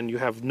is then you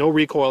have no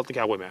recoil at the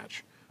cowboy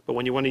match. But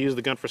when you want to use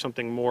the gun for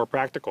something more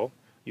practical,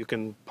 you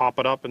can pop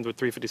it up into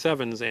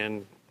 357s,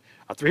 and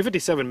a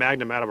 357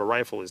 Magnum out of a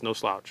rifle is no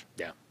slouch.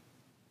 Yeah.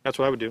 That's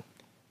what I would do.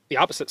 The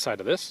opposite side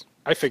of this,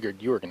 I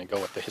figured you were going to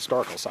go with the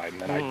historical side,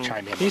 and then I'd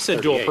chime in. He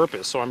said dual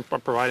purpose, so I'm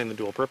providing the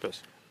dual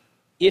purpose.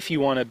 If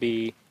you want to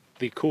be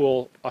the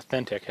cool,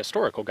 authentic,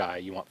 historical guy,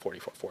 you want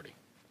 4440.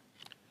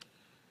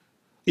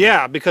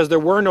 Yeah, because there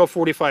were no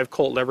 45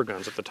 Colt lever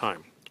guns at the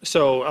time.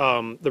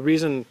 So the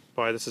reason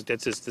why this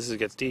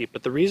gets deep,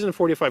 but the reason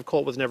 45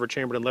 Colt was never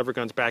chambered in lever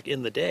guns back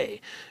in the day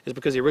is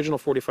because the original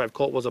 45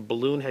 Colt was a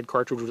balloon head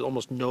cartridge with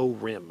almost no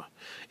rim,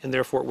 and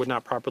therefore it would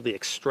not properly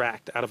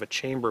extract out of a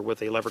chamber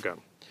with a lever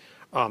gun.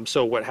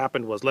 So what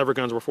happened was lever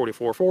guns were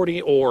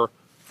 4440 or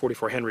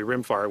 44 Henry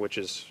rimfire, which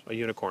is a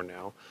unicorn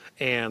now,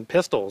 and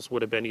pistols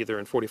would have been either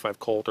in 45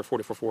 Colt or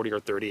 4440 or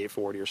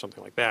 3840 or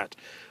something like that.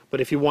 But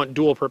if you want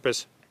dual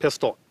purpose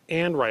pistol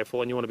and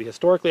rifle and you want to be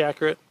historically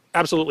accurate,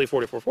 absolutely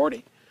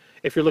 4440.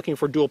 If you're looking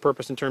for dual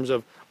purpose in terms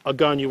of a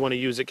gun you want to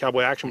use at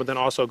cowboy action but then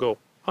also go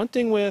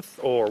hunting with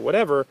or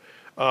whatever,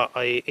 a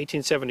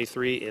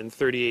 1873 in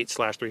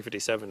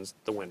 38/357 is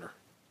the winner.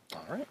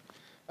 All right.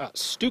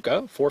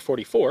 Stuka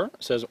 444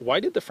 says, why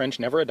did the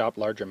French never adopt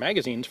larger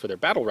magazines for their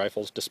battle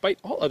rifles despite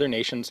all other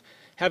nations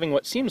having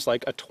what seems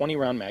like a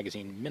 20-round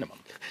magazine minimum?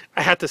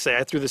 I had to say,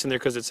 I threw this in there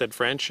because it said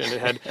French, and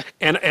it had,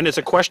 and it's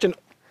a question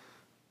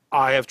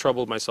I have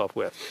troubled myself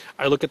with.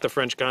 I look at the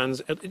French guns,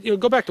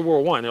 and, go back to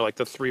World War I, they're like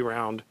the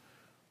 3-round.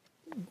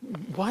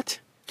 What?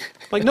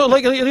 Like, no,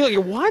 like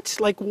what?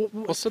 Like,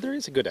 well, so there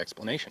is a good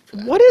explanation for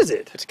that. What is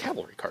it? It's a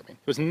cavalry carbine.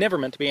 It was never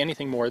meant to be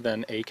anything more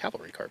than a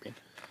cavalry carbine.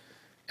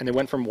 And they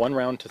went from 1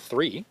 round to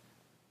 3.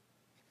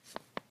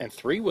 And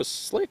 3 was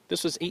slick.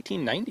 This was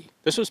 1890.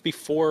 This was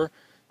before,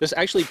 this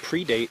actually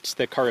predates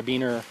the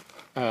Karabiner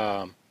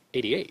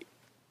 88.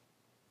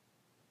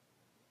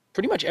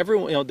 Pretty much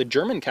everyone, the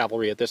German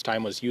cavalry at this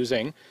time was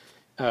using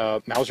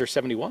Mauser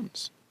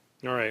 71s.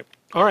 All right.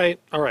 All right.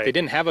 All right. They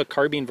didn't have a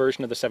carbine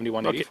version of the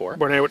 7184.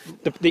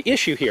 Okay. The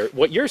issue here,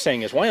 what you're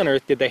saying is, why on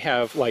earth did they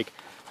have like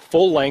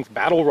full-length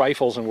battle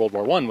rifles in World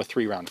War I with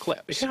 3-round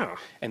clips? Yeah.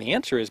 And the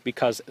answer is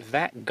because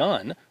that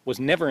gun was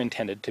never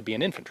intended to be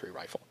an infantry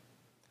rifle.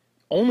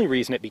 Only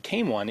reason it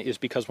became one is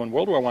because when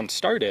World War I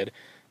started,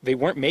 they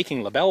weren't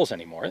making Lebels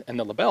anymore, and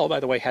the Lebel, by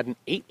the way, had an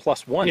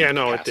 8+1 Yeah,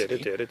 no, capacity,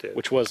 it did.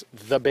 which was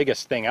the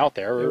biggest thing out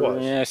there. It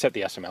was. Except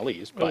the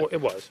SMLEs. But It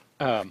was.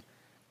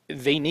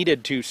 they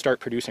needed to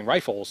start producing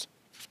rifles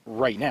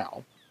right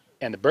now,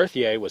 and the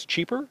Berthier was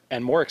cheaper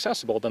and more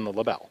accessible than the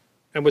Lebel.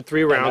 And with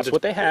 3 rounds, that's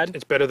what they had.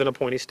 It's better than a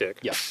pointy stick.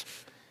 Yes.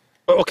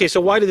 Okay, so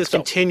why did this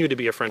continue to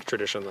be a French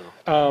tradition,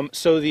 though?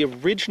 So the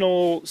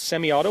original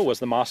semi-auto was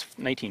the Moss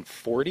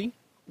 1940,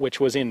 which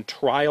was in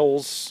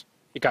trials.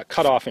 It got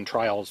cut off in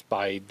trials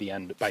by the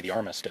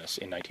armistice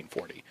in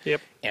 1940.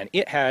 Yep. And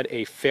it had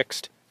a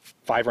fixed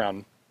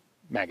 5-round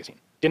magazine.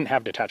 Didn't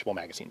have detachable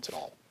magazines at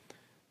all.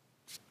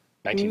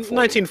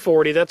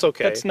 1940, that's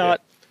okay. That's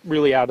not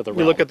really out of the realm.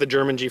 We look at the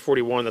German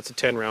G41, that's a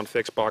 10-round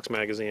fixed box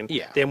magazine.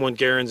 Yeah. The M1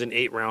 Garand's an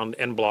 8-round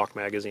end block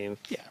magazine.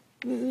 Yeah.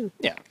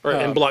 Yeah. Or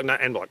end block,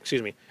 not end block,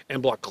 excuse me.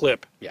 End block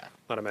clip. Yeah.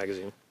 Not a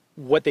magazine.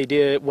 What they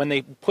did, when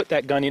they put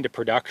that gun into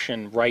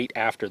production right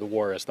after the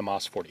war as the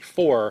Moss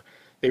 44,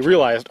 they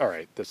realized, all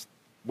right,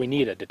 we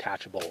need a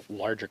detachable,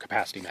 larger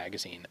capacity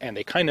magazine. And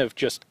they kind of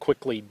just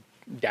quickly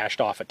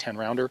dashed off a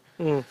 10-rounder.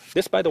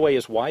 This, by the way,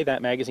 is why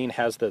that magazine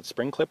has the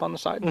spring clip on the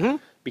side.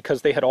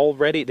 Because they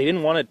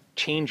didn't want to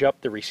change up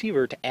the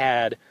receiver to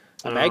add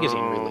a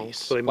magazine release.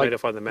 So they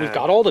modified the mag. We've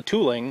got all the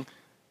tooling.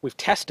 We've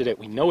tested it.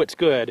 We know it's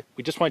good.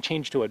 We just want to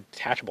change to a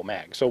detachable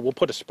mag. So we'll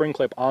put a spring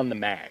clip on the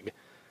mag.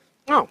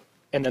 Oh,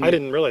 and then I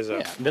didn't realize that.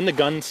 Yeah, then the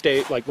gun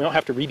we don't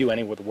have to redo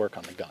any of the work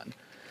on the gun.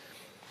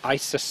 I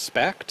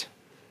suspect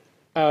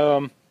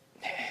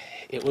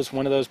it was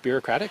one of those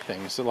bureaucratic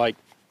things. So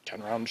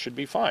 10 rounds should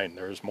be fine.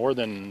 There's more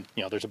than,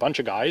 there's a bunch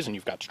of guys and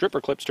you've got stripper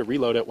clips to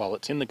reload it while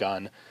it's in the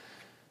gun.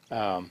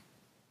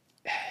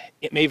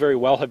 It may very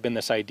well have been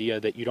this idea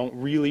that you don't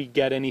really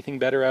get anything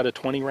better out of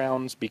 20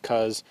 rounds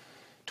because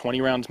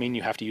 20 rounds mean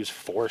you have to use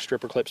 4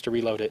 stripper clips to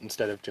reload it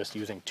instead of just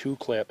using 2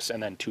 clips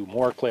and then 2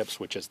 more clips,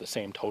 which is the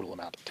same total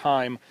amount of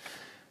time.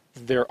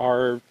 There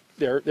are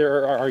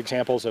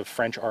examples of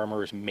French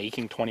armorers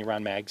making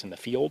 20-round mags in the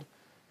field.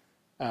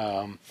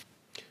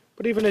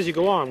 But even as you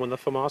go on, when the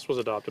FAMAS was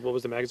adopted, what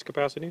was the magazine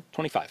capacity?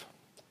 25.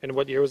 And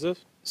what year was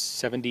this?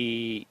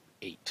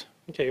 78.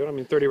 Okay,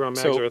 30-round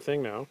mags are a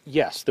thing now.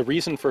 Yes, the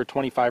reason for a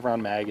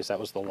 25-round mag is that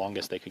was the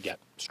longest they could get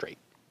straight.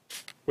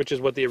 Which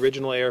is what the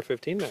original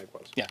AR-15 mag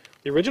was. Yeah.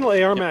 The original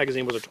AR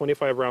magazine was a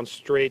 25-round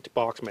straight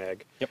box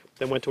mag. Yep.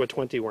 Then went to a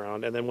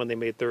 20-round, and then when they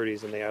made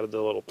 30s, and they added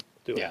the little...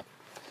 Yeah.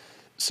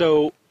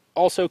 So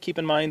also keep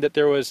in mind that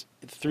there was,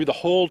 through the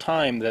whole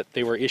time that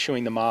they were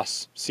issuing the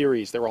Moss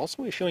series, they were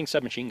also issuing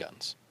submachine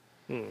guns.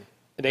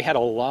 They had a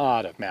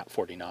lot of MAP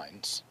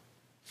 49s.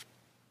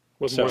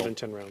 With more than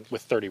 10 rounds.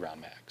 With 30-round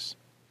mags.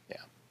 Yeah.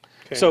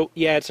 Okay. So,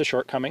 yeah, it's a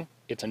shortcoming.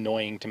 It's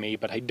annoying to me,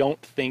 but I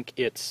don't think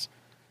it's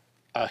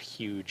a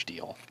huge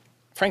deal.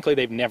 Frankly,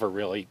 they've never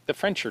really... The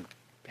French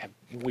have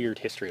weird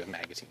history of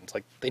magazines.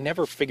 They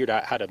never figured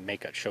out how to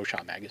make a show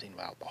shot magazine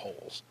without the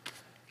holes.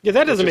 Yeah,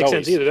 that doesn't make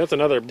sense either. That's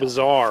another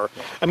bizarre...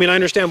 Yeah. I mean, I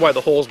understand why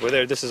the holes were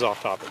there. This is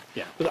off topic.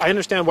 Yeah. I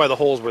understand why the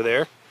holes were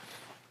there.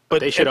 But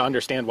they should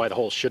understand why the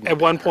holes shouldn't At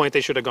one point, they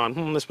should have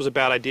gone, this was a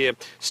bad idea.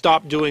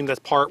 Stop doing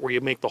that part where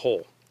you make the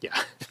hole.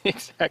 Yeah,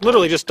 exactly.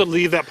 Literally, just to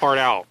leave that part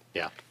out.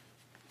 Yeah.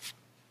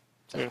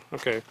 Yeah,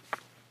 okay.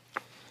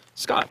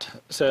 Scott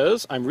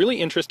says, I'm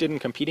really interested in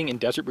competing in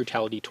Desert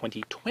Brutality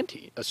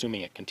 2020,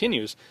 assuming it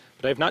continues,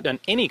 but I have not done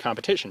any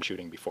competition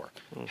shooting before.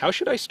 How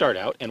should I start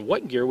out, and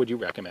what gear would you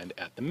recommend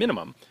at the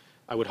minimum?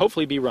 I would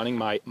hopefully be running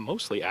my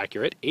mostly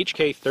accurate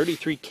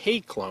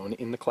HK33K clone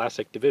in the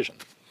Classic Division.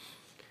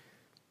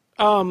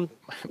 My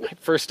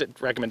first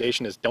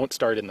recommendation is don't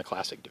start in the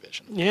Classic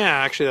Division. Yeah,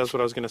 actually, that's what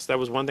I was going to. That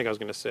was one thing I was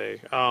going to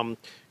say.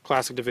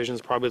 Classic Division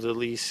is probably the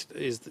least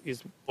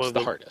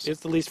the hardest. It's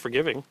the least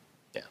forgiving.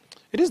 Yeah,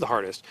 it is the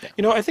hardest.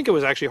 Yeah. I think it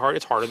was actually hard.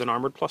 It's harder than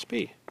Armored Plus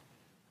P.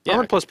 Yeah.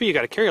 Armored Plus P, you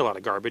got to carry a lot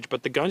of garbage,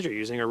 but the guns you're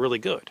using are really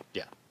good.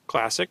 Yeah.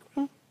 Classic,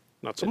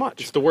 not so much.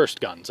 It's the worst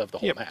guns of the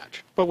whole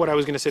match. But what I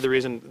was going to say, the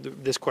reason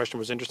this question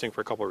was interesting for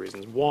a couple of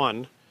reasons.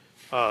 One,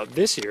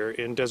 this year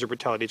in Desert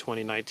Brutality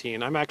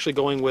 2019, I'm actually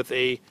going with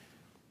a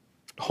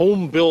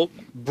home-built,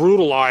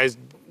 brutalized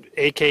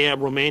AKM,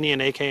 Romanian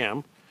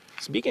AKM.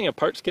 Speaking of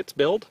parts kits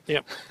build,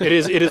 yeah, it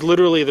is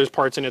literally, there's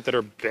parts in it that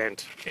are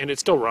bent, and it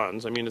still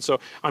runs. I mean,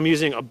 so I'm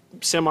using a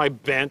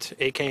semi-bent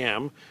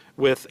AKM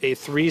with a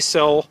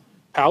 3-cell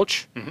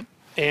pouch,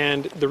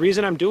 and the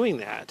reason I'm doing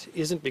that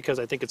isn't because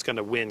I think it's going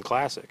to win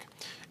Classic,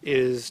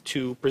 is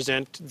to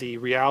present the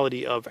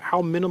reality of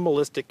how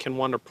minimalistic can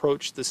one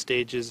approach the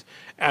stages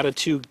at a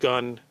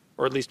 2-gun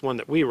or at least one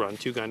that we run,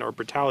 2-gun or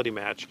brutality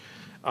match,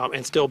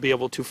 and still be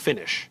able to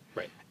finish.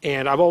 Right.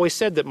 And I've always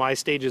said that my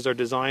stages are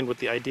designed with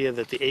the idea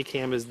that the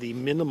ACAM is the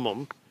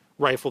minimum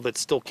rifle that's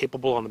still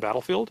capable on the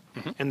battlefield,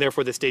 and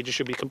therefore the stages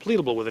should be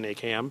completable with an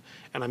ACAM.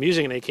 And I'm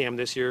using an ACAM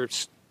this year,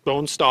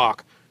 bone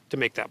stock, to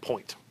make that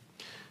point.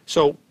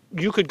 So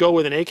you could go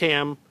with an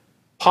ACAM,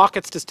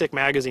 pockets to stick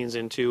magazines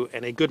into,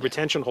 and a good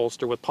retention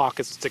holster with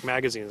pockets to stick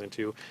magazines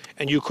into,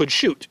 and you could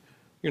shoot.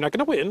 You're not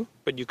going to win,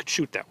 but you could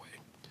shoot that way.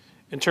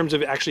 In terms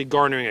of actually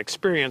garnering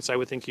experience, I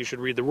would think you should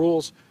read the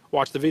rules,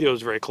 watch the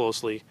videos very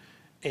closely,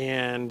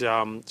 and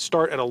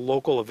start at a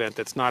local event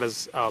that's not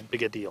as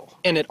big a deal.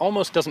 And it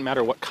almost doesn't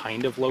matter what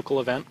kind of local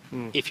event.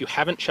 If you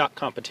haven't shot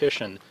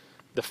competition,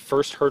 the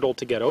first hurdle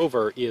to get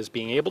over is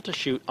being able to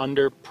shoot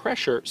under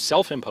pressure,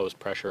 self-imposed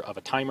pressure of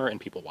a timer and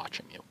people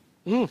watching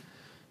you.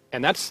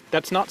 And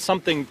that's not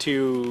something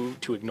to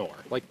ignore.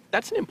 Like,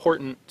 that's an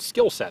important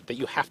skill set that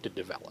you have to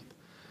develop.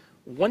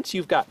 Once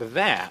you've got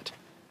that,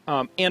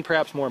 and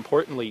perhaps more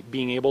importantly,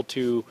 being able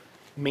to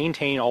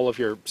maintain all of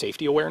your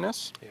safety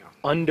awareness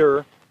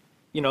under,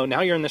 you know,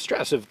 now you're in the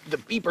stress of the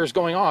beeper's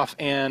going off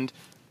and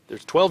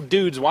there's 12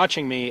 dudes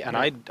watching me, and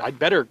I'd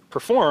better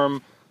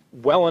perform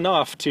well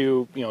enough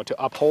to, you know,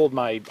 to uphold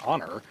my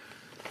honor,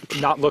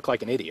 not look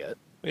like an idiot,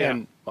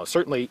 and well,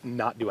 certainly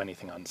not do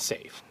anything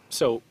unsafe.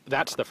 So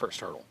that's the first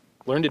hurdle.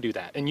 Learn to do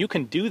that. And you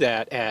can do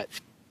that at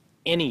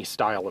any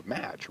style of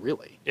match,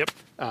 really. Yep.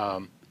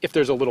 If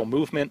there's a little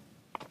movement,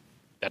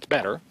 that's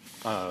better,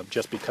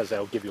 just because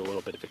that'll give you a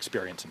little bit of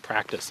experience and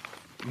practice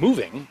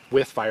moving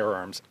with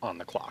firearms on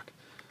the clock.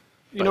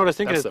 You know what I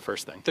think? That's the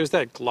first thing. There's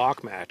that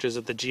Glock match. Is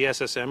it the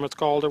GSSM it's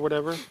called or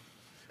whatever?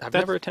 I've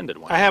never attended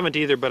one. I haven't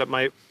either, but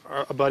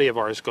a buddy of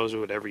ours goes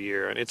to it every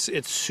year, and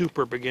it's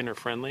super beginner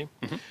friendly.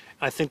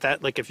 I think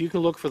that, like, if you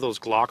can look for those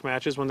Glock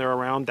matches when they're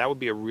around, that would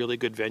be a really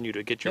good venue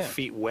to get your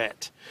feet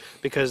wet,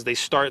 because they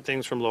start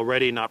things from low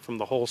ready, not from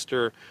the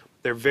holster.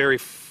 They're very,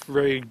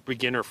 very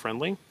beginner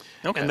friendly,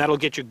 and that'll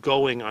get you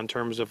going on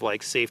terms of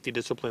like safety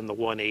discipline, the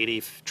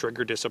 180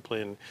 trigger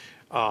discipline,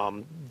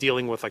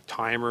 dealing with like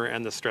timer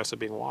and the stress of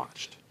being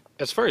watched.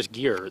 As far as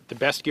gear, the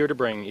best gear to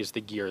bring is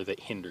the gear that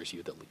hinders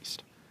you the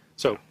least.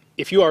 So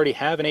if you already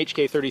have an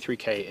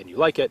HK33K and you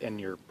like it and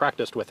you're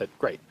practiced with it,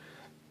 great.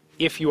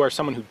 If you are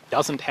someone who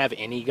doesn't have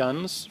any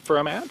guns for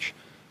a match,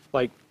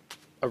 like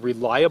a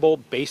reliable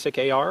basic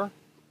AR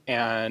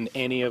and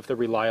any of the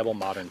reliable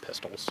modern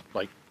pistols,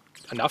 like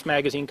enough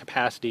magazine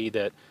capacity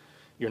that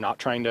you're not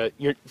trying to,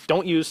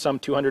 don't use some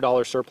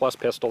 $200 surplus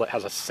pistol that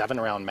has a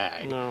 7-round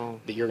mag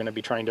that you're going to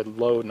be trying to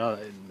load.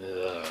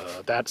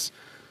 That's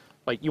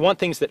like, you want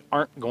things that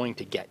aren't going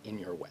to get in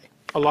your way.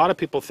 A lot of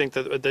people think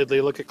that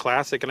they look at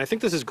classic, and I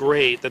think this is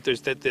great that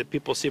that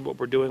people see what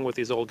we're doing with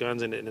these old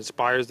guns, and it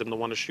inspires them to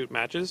want to shoot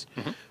matches.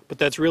 But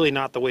that's really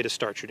not the way to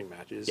start shooting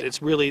matches.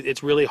 It's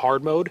really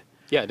hard mode.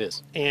 Yeah, it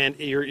is. And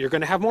you're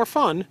going to have more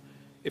fun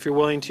if you're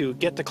willing to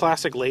get to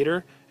classic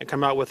later and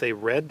come out with a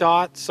red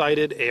dot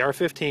sighted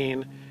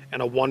AR-15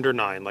 and a Wonder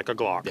 9 like a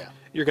Glock. Yeah.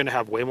 You're going to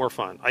have way more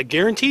fun. I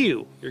guarantee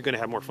you're going to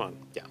have more fun.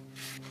 Yeah.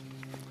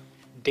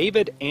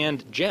 David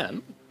and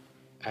Jen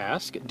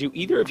ask, do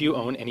either of you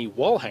own any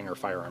wall hanger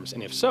firearms?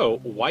 And if so,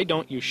 why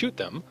don't you shoot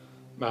them?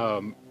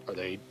 Are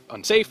they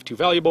unsafe, too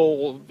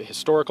valuable,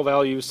 historical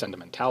value,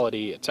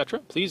 sentimentality, etc.?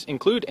 Please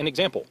include an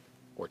example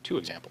or 2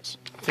 examples.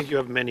 I think you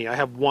have many. I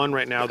have one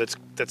right now that's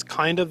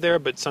kind of there,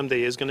 but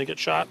someday is going to get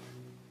shot.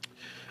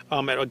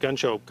 At a gun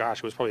show, gosh,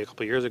 it was probably a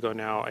couple of years ago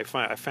now, I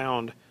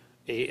found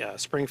a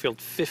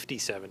Springfield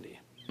 5070.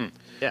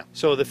 Yeah.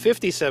 So the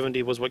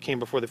 5070 was what came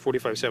before the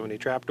 4570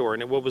 trapdoor,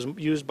 and it was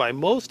used by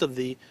most of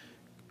the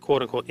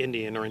quote-unquote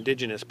Indian or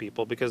indigenous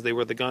people because they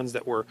were the guns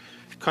that were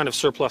kind of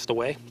surplused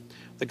away.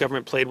 The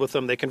government played with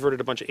them. They converted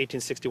a bunch of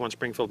 1861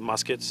 Springfield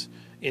muskets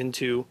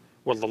into,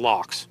 well, the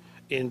locks,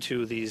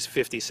 into these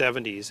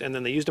 5070s, and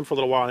then they used them for a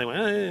little while, and they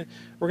went,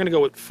 we're going to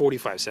go with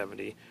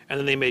 4570, and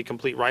then they made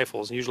complete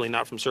rifles, usually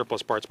not from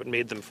surplus parts, but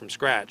made them from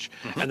scratch,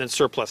 and then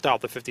surplused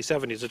out the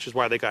 5070s, which is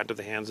why they got into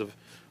the hands of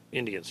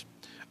Indians.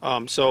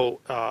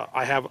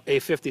 I have a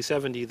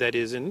 5070 that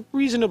is in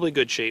reasonably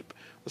good shape.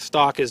 The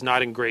stock is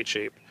not in great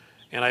shape,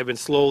 and I've been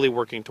slowly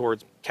working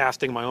towards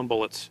casting my own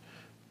bullets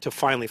to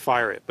finally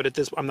fire it. But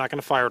I'm not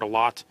going to fire it a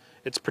lot.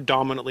 It's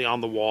predominantly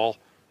on the wall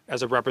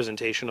as a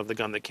representation of the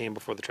gun that came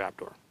before the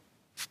trapdoor.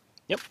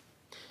 Yep.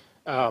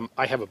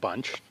 I have a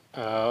bunch.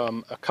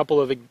 A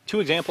couple of 2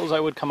 examples I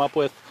would come up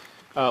with.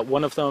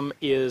 One of them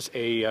is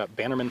a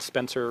Bannerman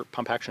Spencer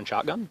pump-action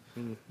shotgun,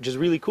 which is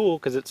really cool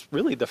because it's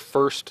really the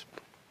first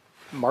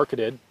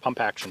marketed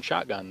pump-action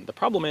shotgun. The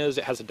problem is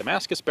it has a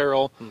Damascus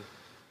barrel,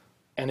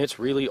 and it's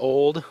really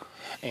old,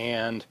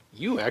 and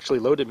you actually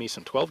loaded me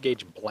some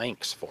 12-gauge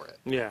blanks for it.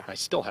 Yeah. I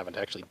still haven't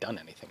actually done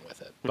anything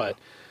with it, but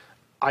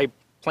I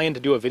plan to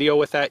do a video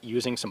with that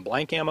using some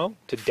blank ammo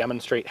to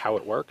demonstrate how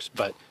it works,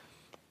 but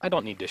I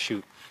don't need to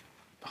shoot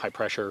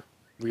high-pressure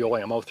real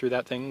ammo through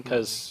that thing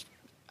because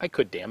I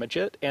could damage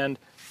it, and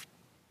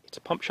it's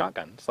a pump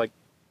shotgun. It's like,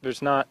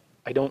 there's not,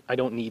 I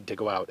don't need to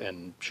go out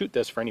and shoot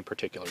this for any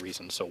particular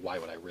reason, so why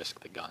would I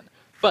risk the gun?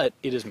 But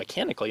it is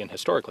mechanically and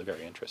historically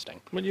very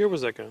interesting. What year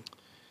was that gun?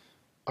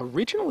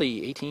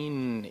 Originally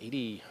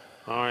 1881,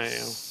 Oh,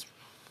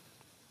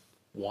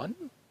 yeah.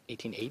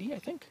 1880, I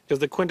think. Because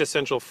the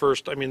quintessential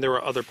first, I mean, there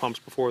were other pumps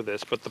before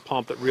this, but the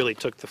pump that really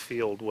took the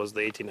field was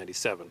the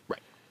 1897. Right,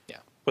 yeah.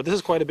 But this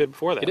is quite a bit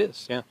before that. It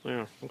is, yeah.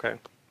 Yeah, okay.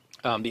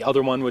 The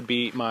other one would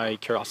be my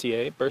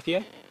Cuirassier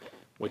Berthier,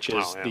 which is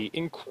Oh, yeah. the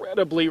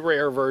incredibly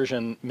rare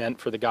version meant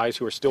for the guys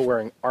who are still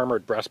wearing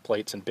armored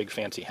breastplates and big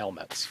fancy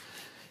helmets.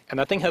 And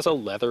that thing has a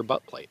leather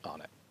butt plate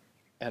on it.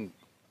 And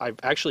I've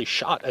actually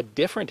shot a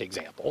different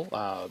example.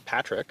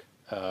 Patrick,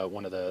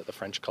 one of the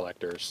French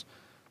collectors,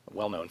 a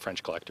well-known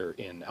French collector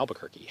in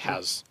Albuquerque,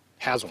 has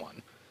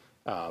one.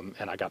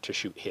 And I got to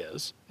shoot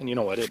his. And you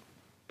know what? It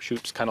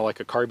shoots kind of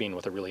like a carbine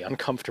with a really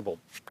uncomfortable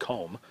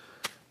comb.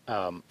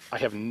 I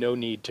have no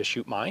need to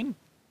shoot mine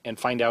and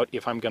find out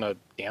if I'm going to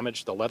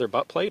damage the leather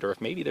butt plate or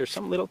if maybe there's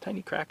some little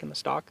tiny crack in the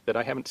stock that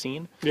I haven't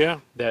seen. Yeah.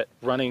 That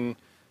running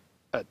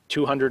a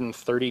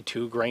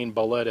 232 grain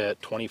bullet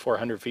at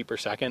 2,400 feet per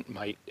second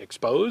might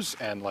expose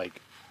and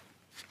like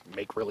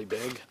make really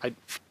big.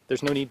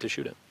 There's no need to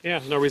shoot it. Yeah,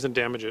 no reason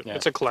to damage it. Yeah.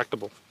 It's a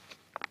collectible.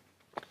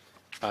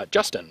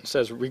 Justin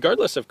says,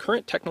 regardless of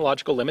current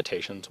technological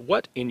limitations,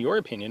 what, in your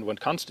opinion, would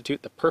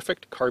constitute the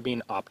perfect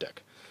carbine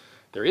optic?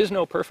 There is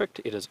no perfect.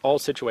 It is all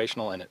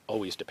situational, and it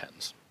always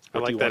depends. I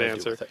What do like you that wanna do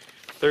answer. with it?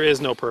 There is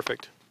no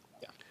perfect.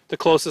 Yeah. The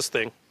closest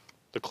thing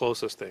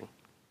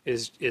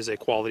is a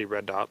quality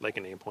red dot like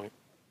an aim point.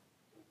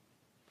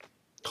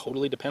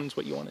 Totally depends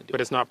what you want to do. But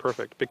it's not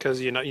perfect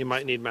because you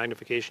might need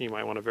magnification, you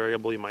might want a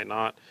variable, you might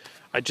not.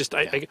 I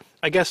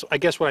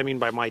guess what I mean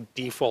by my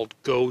default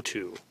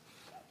go-to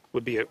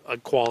would be a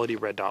quality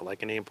red dot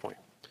like an aim point.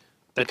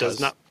 That Because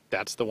does not.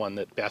 that's the one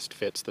that best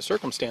fits the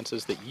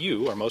circumstances that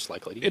you are most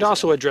likely to use It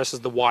also addresses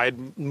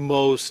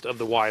most of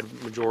the wide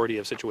majority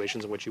of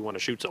situations in which you want to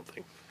shoot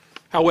something.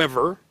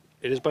 However,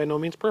 it is by no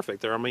means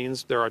perfect. There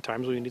are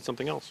times when you need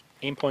something else.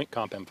 Aim point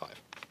comp M5.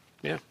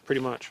 Yeah,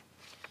 pretty much.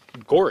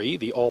 Gory,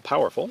 the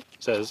all-powerful,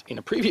 says, in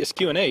a previous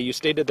Q&A, you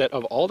stated that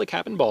of all the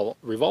cap and ball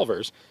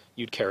revolvers,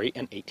 you'd carry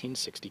an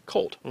 1860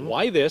 Colt. Mm-hmm.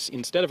 Why this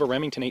instead of a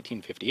Remington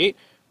 1858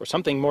 or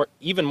something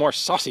even more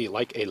saucy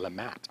like a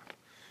LeMat?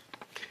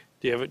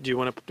 Do you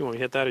want to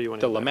hit that, or you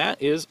want The to? LeMat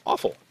is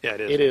awful. Yeah,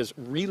 it is. It is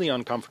really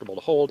uncomfortable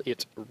to hold.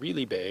 It's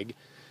really big.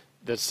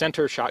 The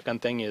center shotgun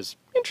thing is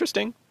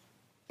interesting,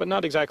 but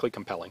not exactly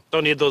compelling.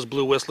 Don't need those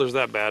blue whistlers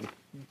that bad.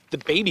 The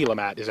baby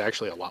LeMat is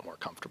actually a lot more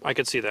comfortable. I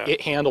could see that. It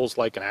handles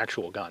like an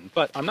actual gun,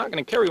 but I'm not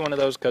going to carry one of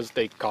those because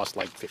they cost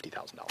like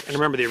 $50,000. And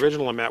remember, the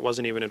original LeMat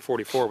wasn't even in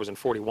 44; it was in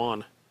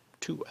 41,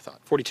 2, I thought.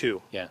 42.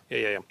 Yeah.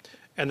 Yeah.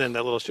 And then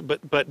that little,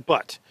 but And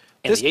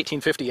the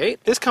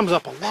 1858? this comes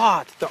up a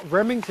lot. The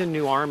Remington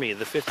New Army,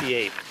 the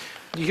 58.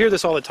 You hear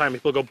this all the time.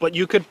 People go, but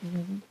you could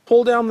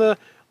pull down the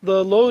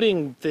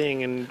loading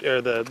thing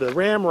or the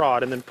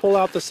ramrod and then pull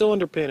out the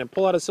cylinder pin and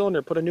pull out a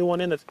cylinder, put a new one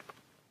in.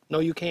 No,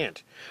 you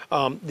can't. The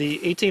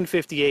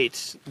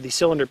 1858, the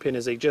cylinder pin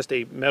is just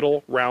a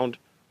metal round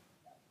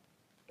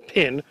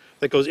pin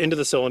that goes into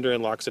the cylinder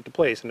and locks it to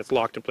place, and it's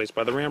locked in place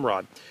by the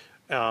ramrod,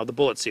 the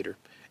bullet seater.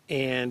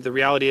 And the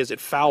reality is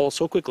it fouls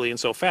so quickly and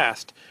so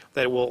fast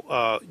that it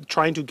will,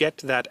 trying to get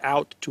that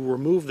out to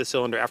remove the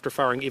cylinder after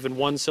firing even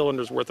one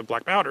cylinder's worth of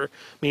black powder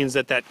means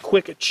that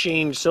quick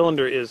change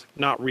cylinder is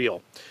not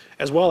real.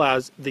 As well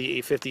as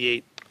the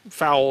 58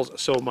 fouls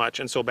so much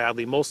and so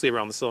badly, mostly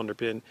around the cylinder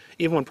pin,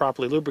 even when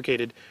properly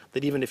lubricated,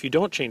 that even if you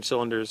don't change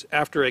cylinders,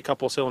 after a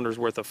couple cylinders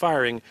worth of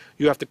firing,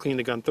 you have to clean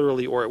the gun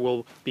thoroughly or it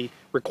will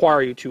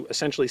require you to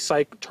essentially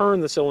turn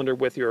the cylinder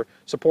with your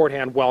support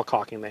hand while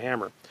cocking the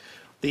hammer.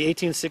 The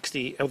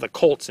 1860, the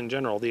Colts in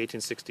general, the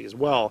 1860 as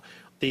well,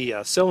 the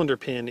cylinder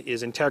pin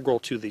is integral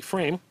to the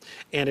frame,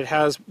 and it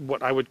has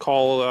what I would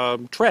call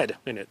tread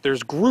in it.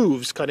 There's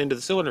grooves cut into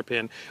the cylinder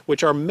pin,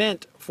 which are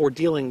meant for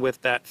dealing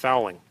with that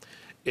fouling.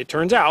 It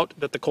turns out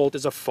that the Colt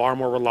is a far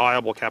more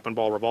reliable cap and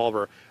ball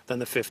revolver than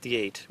the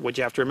 58. What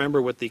you have to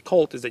remember with the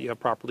Colt is that you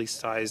have properly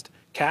sized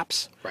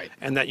caps, Right.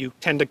 and that you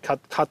tend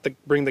to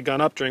bring the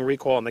gun up during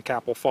recoil, and the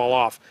cap will fall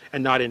off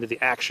and not into the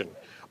action.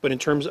 But in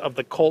terms of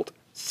the Colt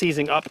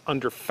seizing up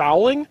under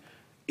fouling,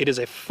 it is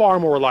a far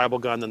more reliable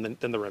gun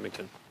than the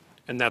Remington,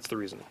 and that's the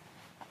reason.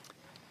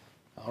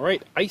 All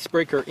right,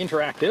 Icebreaker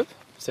Interactive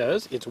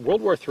says, it's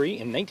World War III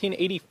in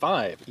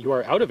 1985. You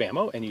are out of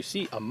ammo, and you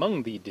see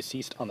among the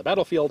deceased on the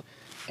battlefield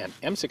an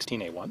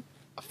M16A1,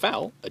 a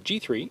FAL, a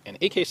G3, an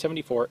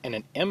AK-74, and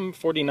an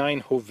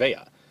M49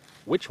 Hovea.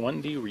 Which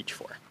one do you reach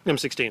for?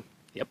 M16.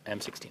 Yep,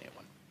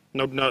 M16A1.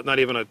 No, not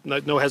even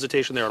no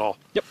hesitation there at all.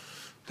 Yep.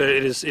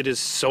 It is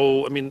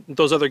so. I mean,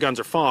 those other guns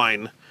are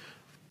fine,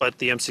 but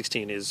the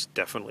M16 is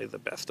definitely the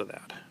best of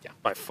that. Yeah.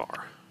 By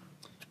far.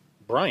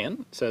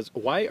 Brian says,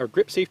 why are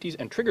grip safeties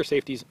and trigger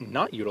safeties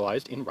not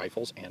utilized in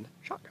rifles and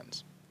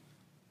shotguns?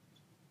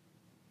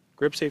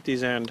 Grip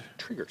safeties and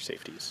Trigger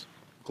safeties.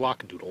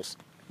 Glock doodles.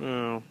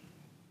 oh,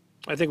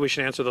 I think we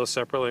should answer those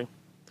separately.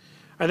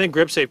 I think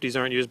grip safeties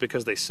aren't used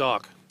because they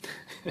suck.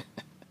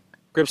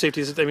 Grip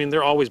safeties, I mean,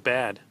 they're always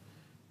bad.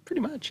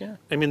 Pretty much, yeah.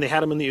 I mean, they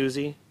had them in the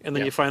Uzi, and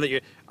then Yeah. you find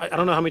that I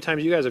don't know how many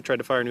times you guys have tried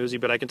to fire an Uzi,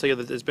 but I can tell you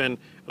that there's been,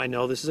 and I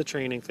know this is a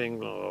training thing,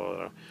 blah,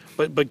 blah,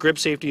 blah, but grip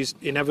safeties,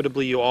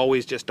 inevitably you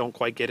always just don't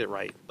quite get it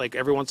right. Like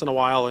every once in a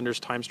while, and there's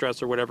time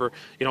stress or whatever,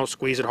 you don't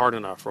squeeze it hard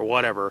enough or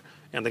whatever,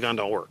 and the gun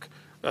don't work.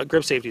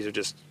 Grip safeties are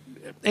just,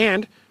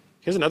 and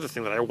here's another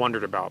thing that I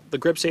wondered about, the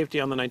grip safety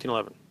on the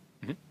 1911.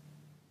 Mm-hmm.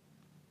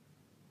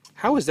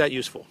 How is that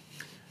useful?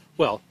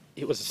 Well,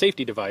 it was a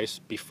safety device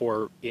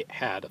before it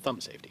had a thumb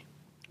safety.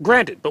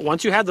 Granted, but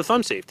once you had the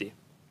thumb safety,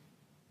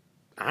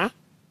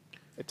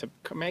 It's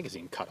a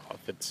magazine cutoff.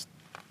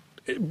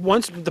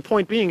 Once the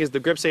point being is the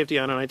grip safety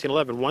on a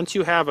 1911. Once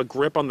you have a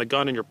grip on the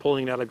gun and you're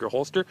pulling it out of your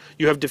holster,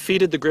 you have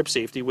defeated the grip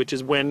safety, which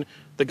is when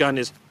the gun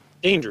is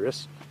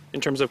dangerous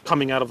in terms of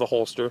coming out of the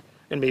holster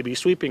and maybe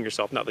sweeping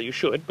yourself. Not that you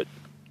should, but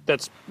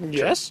that's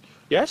yes.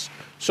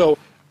 So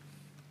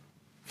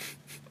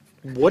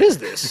what is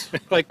this?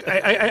 Like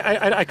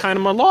I kind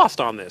of am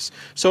lost on this.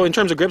 So in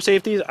terms of grip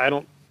safeties,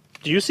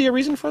 do you see a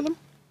reason for them?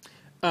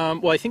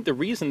 Well, I think the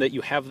reason that you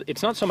have,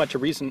 it's not so much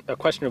a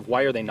question of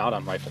why are they not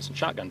on rifles and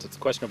shotguns, it's a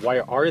question of why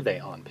are they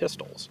on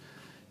pistols?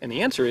 And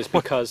the answer is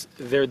because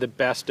they're the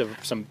best of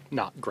some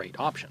not great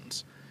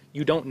options.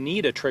 You don't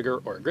need a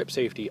trigger or a grip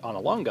safety on a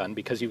long gun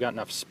because you've got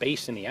enough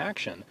space in the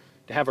action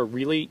to have a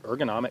really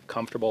ergonomic,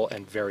 comfortable,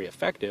 and very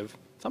effective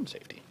thumb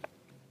safety.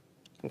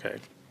 Okay.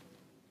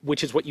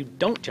 Which is what you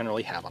don't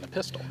generally have on a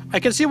pistol. I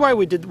can see why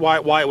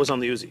it was on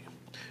the Uzi.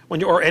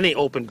 Or any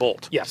open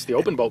bolt. Yes, the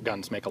open bolt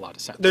guns make a lot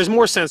of sense. There's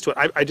more sense to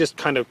it. I just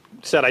kind of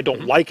said I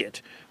don't like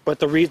it, but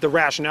the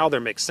rationale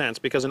there makes sense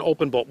because an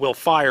open bolt will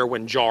fire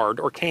when jarred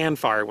or can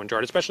fire when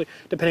jarred, especially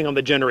depending on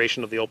the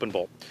generation of the open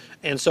bolt.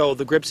 And so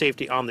the grip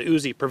safety on the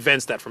Uzi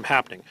prevents that from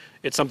happening.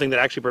 It's something that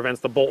actually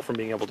prevents the bolt from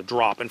being able to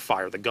drop and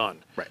fire the gun.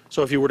 Right.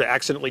 So if you were to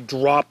accidentally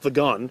drop the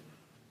gun,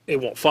 it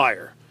won't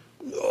fire.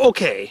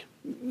 Okay,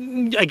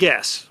 I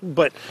guess,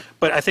 but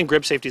I think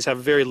grip safeties have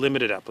very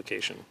limited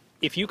application.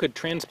 If you could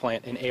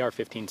transplant an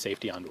AR-15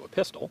 safety onto a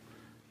pistol,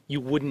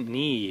 you wouldn't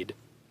need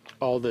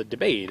all the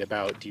debate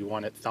about do you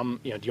want it do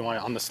you want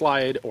it on the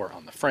slide or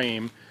on the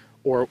frame,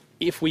 or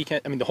if we can.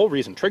 I mean, the whole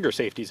reason trigger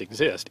safeties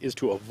exist is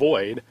to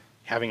avoid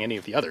having any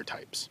of the other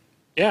types.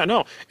 Yeah,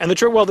 no, and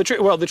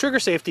the trigger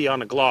safety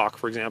on a Glock,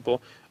 for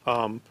example,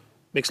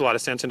 makes a lot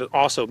of sense, and it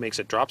also makes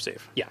it drop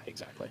safe. Yeah,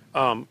 exactly.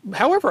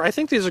 However, I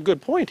think there's a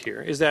good point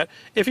here, is that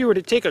if you were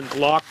to take a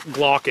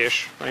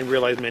Glockish, I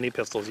realize many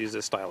pistols use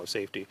this style of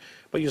safety,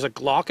 but use a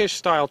Glockish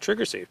style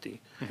trigger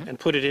safety and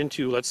put it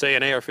into, let's say,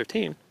 an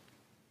AR-15,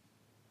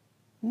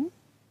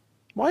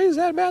 why is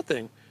that a bad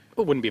thing?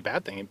 Well, it wouldn't be a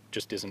bad thing, it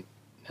just isn't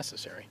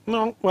necessary.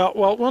 No,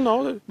 well,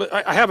 no, but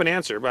I have an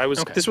answer, but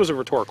Okay. This was a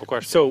rhetorical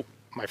question. So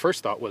my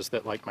first thought was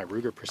that, like, my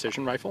Ruger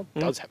precision rifle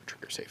does have a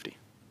trigger safety.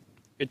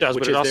 It does,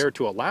 which but it is also, there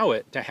to allow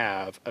it to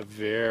have a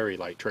very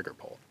light trigger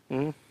pull.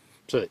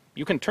 So that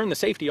you can turn the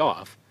safety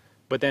off,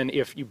 but then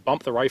if you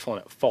bump the rifle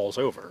and it falls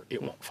over,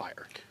 it won't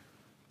fire.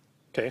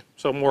 Okay,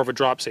 so more of a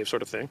drop safe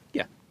sort of thing.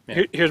 Yeah.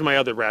 Here's my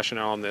other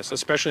rationale on this,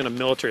 especially in a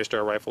military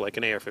style rifle like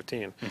an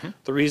AR-15.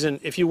 The reason,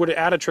 if you were to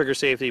add a trigger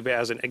safety but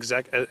as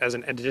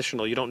an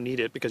additional, you don't need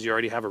it because you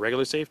already have a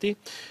regular safety.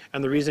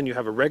 And the reason you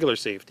have a regular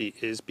safety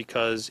is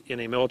because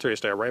in a military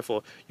style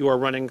rifle, you are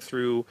running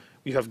through,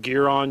 you have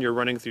gear on, you're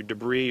running through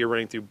debris, you're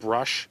running through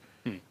brush.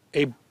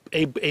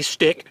 A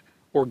stick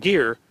or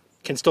gear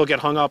can still get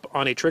hung up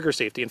on a trigger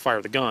safety and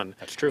fire the gun.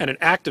 That's true. And an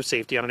active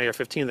safety on an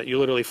AR-15 that you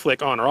literally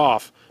flick on or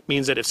off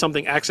means that if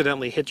something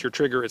accidentally hits your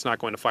trigger, it's not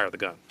going to fire the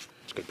gun.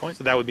 That's a good point.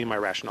 So that would be my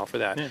rationale for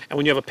that. Yeah. And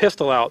when you have a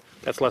pistol out,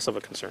 that's less of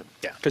a concern.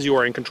 Yeah. Because you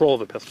are in control of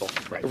the pistol.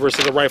 Right.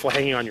 Versus a rifle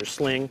hanging on your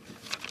sling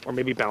or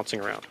maybe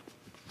bouncing around.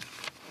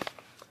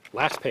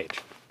 Last page.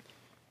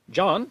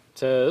 John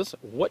says,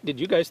 what did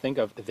you guys think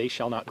of They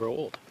Shall Not Grow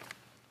Old?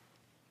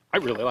 I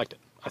really liked it.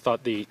 I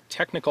thought the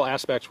technical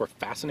aspects were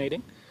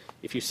fascinating.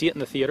 If you see it in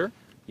the theater,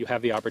 you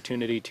have the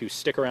opportunity to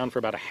stick around for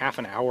about a half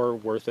an hour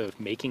worth of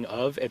making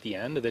of at the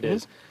end that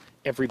is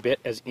every bit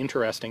as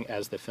interesting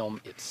as the film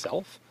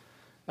itself.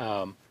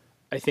 I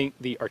think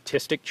the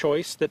artistic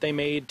choice that they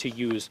made to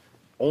use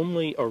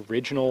only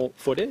original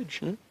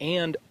footage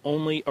and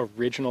only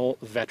original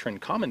veteran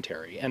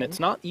commentary, and it's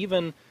not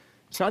even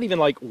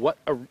like what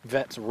a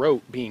vets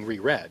wrote being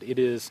reread. It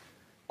is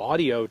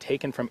audio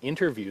taken from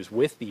interviews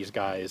with these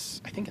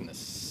guys, I think in the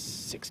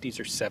 60s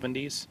or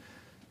 70s,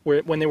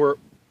 when they were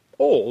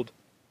old,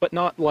 but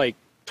not like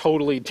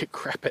totally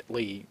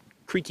decrepitly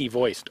creaky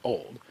voiced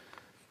old.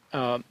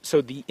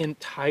 So the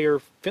entire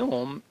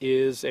film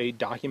is a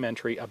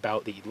documentary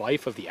about the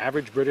life of the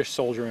average British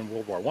soldier in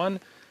World War I,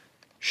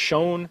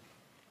 showing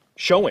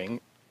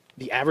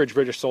the average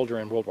British soldier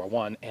in World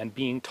War I and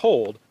being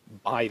told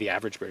by the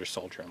average British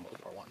soldier in World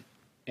War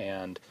I.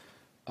 And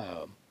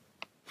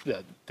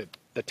the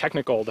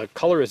technical, the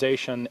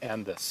colorization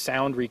and the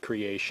sound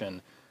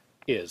recreation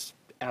is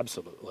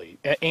absolutely,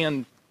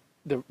 and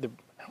I don't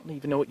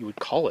even know what you would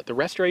call it. The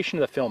restoration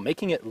of the film,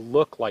 making it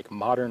look like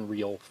modern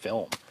real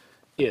film,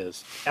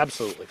 is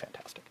absolutely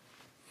fantastic.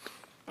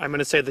 I'm going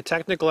to say the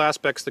technical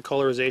aspects, the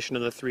colorization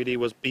and the 3D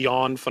was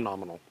beyond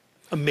phenomenal.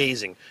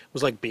 amazing. It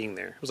was like being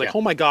there. It was like, Yeah.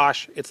 oh my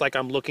gosh, it's like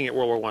I'm looking at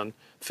World War I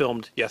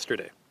filmed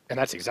yesterday, And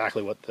that's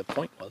exactly what the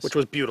point was. which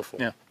was beautiful.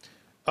 Yeah.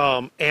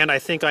 And I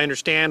think I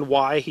understand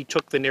why he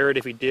took the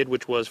narrative he did,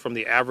 which was from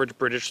the average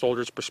British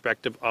soldier's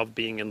perspective of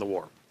being in the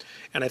war.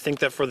 And I think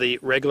that for the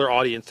regular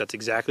audience, that's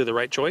exactly the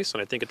right choice,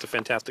 and I think it's a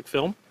fantastic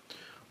film.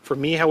 For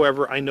me,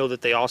 however, I know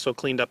that they also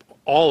cleaned up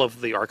all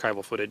of the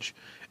archival footage,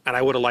 and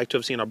I would have liked to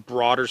have seen a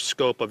broader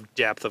scope of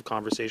depth of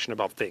conversation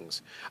about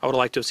things. I would have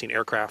liked to have seen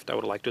aircraft. I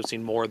would have liked to have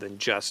seen more than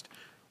just,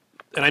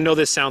 and I know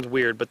this sounds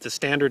weird, but the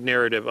standard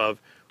narrative of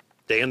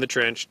day in the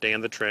trench,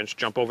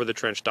 jump over the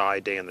trench,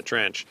 die, day in the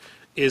trench,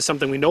 is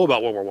something we know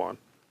about World War I.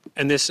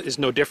 And this is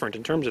no different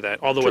in terms of that,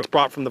 although it's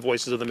brought from the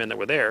voices of the men that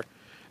were there.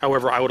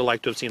 However, I would have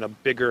liked to have seen a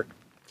bigger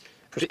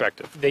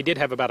perspective. They did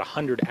have about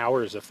 100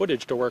 hours of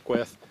footage to work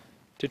with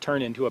to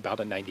turn into about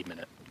a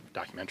 90-minute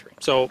documentary.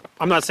 So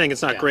I'm not saying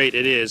it's not Yeah. great,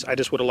 it is. I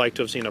just would have liked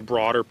to have seen a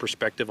broader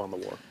perspective on the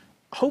war.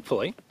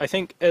 Hopefully, I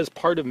think as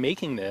part of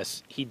making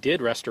this, he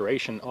did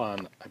restoration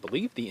on, I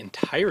believe, the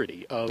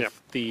entirety of Yep.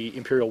 the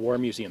Imperial War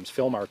Museum's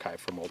film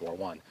archive from World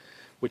War I,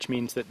 which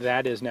means that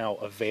that is now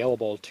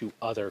available to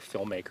other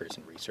filmmakers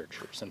and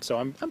researchers. And so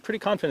I'm pretty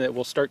confident that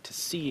we'll start to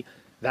see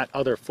that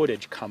other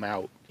footage come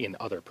out in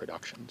other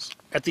productions.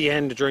 At the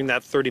end, during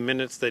that 30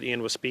 minutes that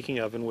Ian was speaking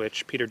of, in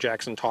which Peter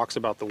Jackson talks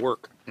about the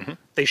work,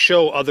 they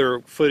show other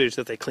footage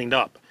that they cleaned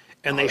up.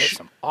 And There's they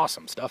some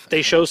awesome stuff.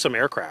 they show some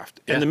aircraft.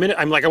 And Yeah. the minute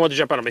I'm like, I want to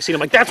jump out of my seat. I'm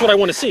like, that's what I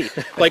want to see.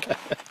 Like,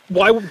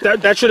 why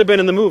that should have been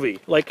in the movie.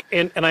 Like,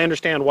 and I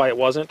understand why it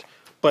wasn't.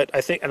 But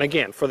I think, and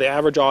again, for the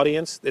average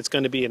audience, it's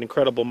going to be an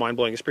incredible,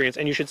 mind-blowing experience,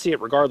 and you should see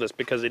it regardless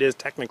because it is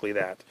technically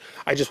that.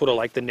 I just would have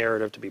liked the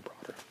narrative to be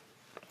broader.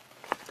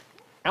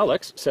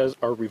 Alex says,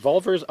 are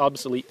revolvers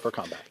obsolete for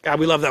combat? God,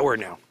 we love that word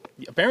now.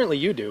 Apparently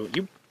you do.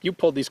 You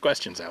pulled these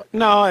questions out.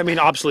 No, I mean,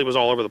 obsolete was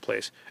all over the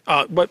place.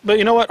 But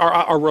you know what?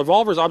 Are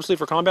revolvers obsolete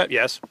for combat?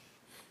 Yes.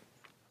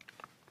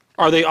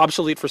 Are they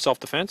obsolete for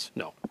self-defense?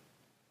 No.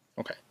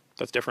 Okay.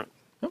 That's different.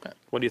 Okay.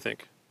 What do you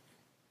think?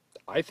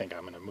 I think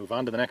I'm going to move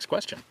on to the next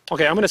question.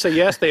 Okay, I'm going to say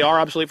yes, they are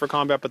obsolete for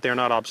combat, but they're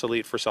not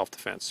obsolete for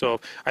self-defense. So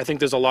I think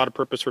there's a lot of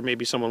purpose for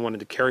maybe someone wanting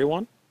to carry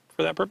one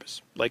for that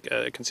purpose, like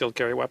a concealed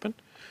carry weapon.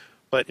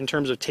 But in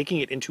terms of taking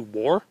it into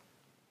war,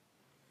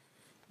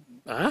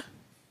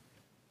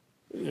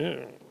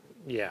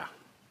 yeah,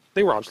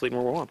 they were obsolete in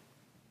World War I.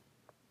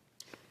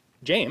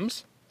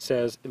 James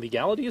says,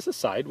 legalities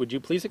aside, would you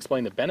please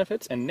explain the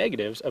benefits and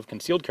negatives of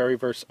concealed carry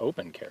versus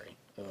open carry?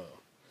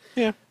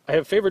 Yeah. I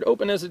have favored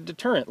open as a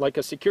deterrent, like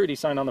a security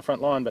sign on the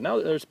front lawn, but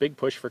now there's big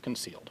push for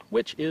concealed,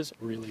 which is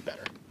really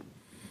better.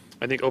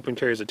 I think open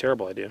carry is a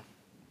terrible idea.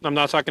 I'm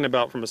not talking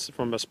about from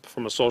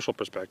a social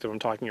perspective. I'm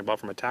talking about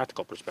from a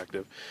tactical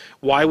perspective.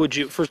 Why would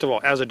you, first of all,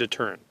 as a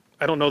deterrent?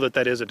 I don't know that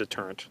that is a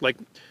deterrent. Like,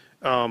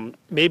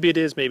 maybe it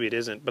is, maybe it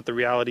isn't. But the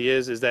reality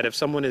is that if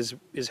someone is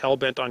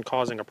hell-bent on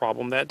causing a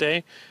problem that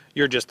day,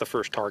 you're just the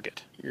first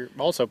target. You're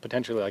also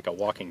potentially like a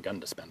walking gun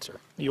dispenser.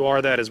 You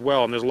are that as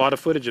well, and there's a lot of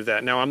footage of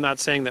that. Now, I'm not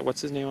saying that,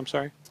 what's his name, I'm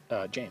sorry?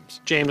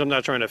 James. James, I'm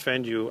not trying to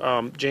offend you.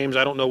 James,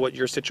 I don't know what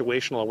your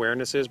situational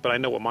awareness is, but I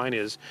know what mine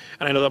is.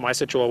 And I know that my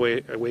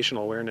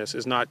situational awareness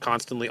is not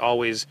constantly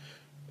always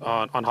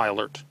on high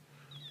alert.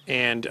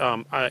 And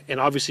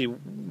obviously,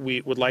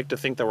 we would like to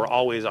think that we're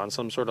always on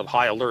some sort of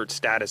high alert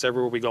status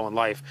everywhere we go in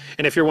life.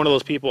 And if you're one of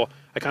those people,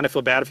 I kind of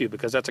feel bad for you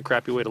because that's a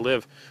crappy way to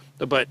live.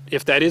 But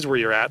if that is where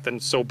you're at, then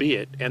so be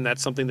it. And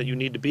that's something that you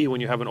need to be when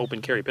you have an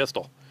open carry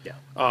pistol. Yeah.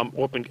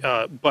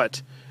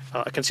 But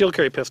a concealed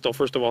carry pistol,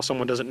 first of all,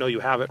 someone doesn't know you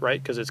have it, right?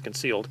 Because it's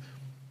concealed.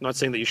 I'm not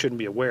saying that you shouldn't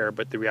be aware,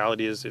 but the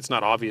reality is it's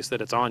not obvious that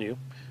it's on you,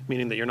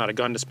 meaning that you're not a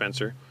gun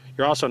dispenser.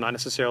 You're also not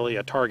necessarily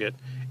a target.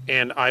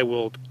 And I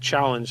will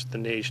challenge the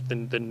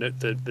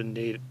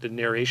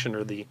narration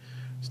or the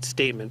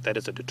statement that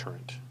it's a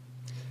deterrent.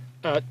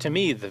 To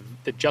me,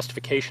 the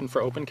justification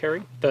for open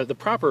carry, the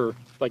proper,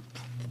 like,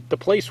 the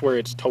place where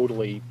it's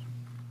totally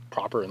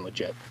proper and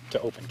legit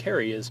to open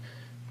carry is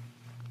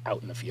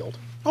out in the field.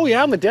 Oh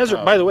yeah, out in the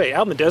desert. By the way,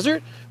 out in the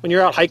desert, when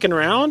you're out hiking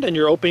around and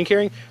you're open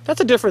carrying,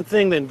 that's a different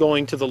thing than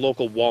going to the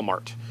local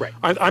Walmart. Right.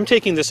 I'm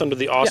taking this under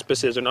the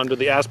auspices and under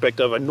the aspect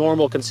of a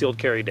normal concealed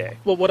carry day.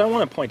 Well, what I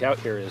want to point out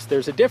here is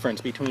there's a difference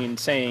between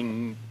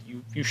saying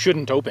you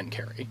shouldn't open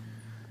carry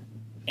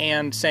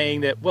and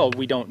saying that, well,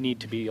 we don't need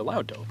to be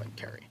allowed to open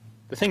carry.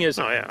 The thing is,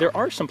 there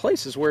are some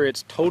places where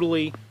it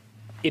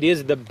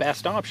is the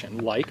best option,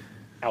 like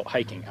out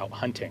hiking, out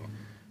hunting,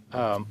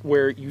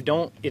 where you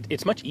don't,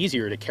 it's much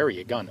easier to carry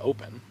a gun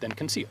open than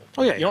concealed.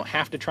 Oh, yeah. You don't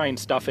have to try and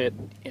stuff it,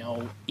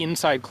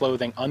 inside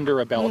clothing, under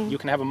a belt. You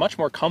can have a much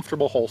more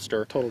comfortable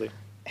holster. Totally.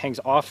 Hangs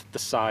off the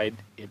side.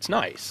 It's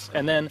nice.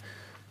 And then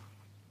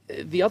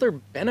the other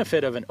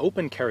benefit of an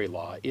open carry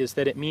law is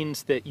that it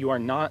means that you are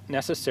not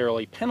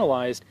necessarily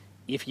penalized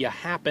if you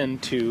happen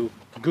to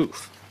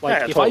goof.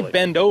 Like, if I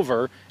bend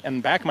over and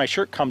the back of my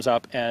shirt comes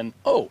up and,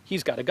 oh,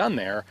 he's got a gun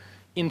there,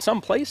 in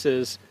some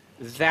places,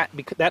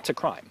 that's a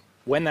crime.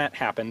 When that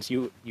happens,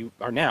 you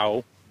are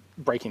now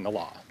breaking the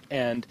law.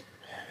 And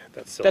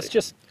that's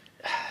just,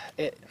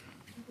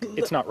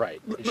 it's not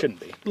right. It shouldn't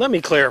be. Let me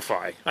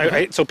clarify,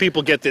 so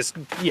people get this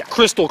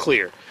crystal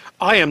clear.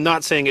 I am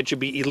not saying it should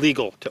be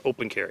illegal to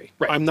open carry.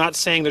 Right. I'm not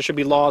saying there should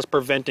be laws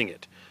preventing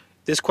it.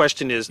 This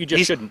question is... You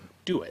just shouldn't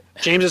do it.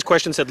 James's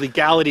question said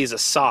legalities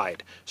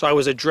aside. So I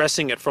was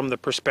addressing it from the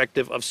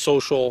perspective of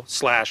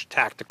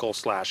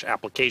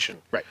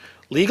social/tactical/application. Right.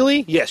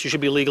 Legally, yes, you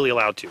should be legally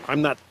allowed to.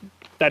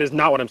 That is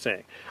not what I'm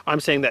saying. I'm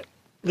saying that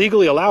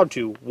legally allowed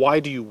to, why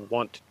do you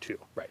want to?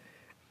 Right.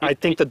 I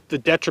think that the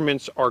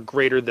detriments are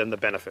greater than the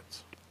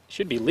benefits. It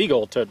should be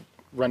legal to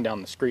run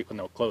down the street with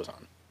no clothes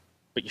on,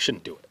 but you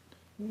shouldn't do it.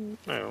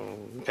 Oh,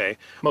 okay.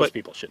 Most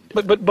people shouldn't do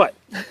it. But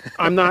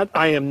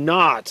I am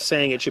not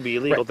saying it should be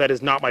illegal. Right. That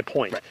is not my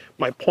point. Right.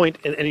 My point,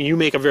 and you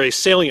make a very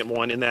salient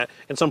one in that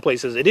in some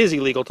places it is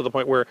illegal to the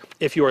point where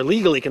if you are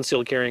legally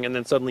concealed carrying and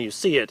then suddenly you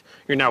see it,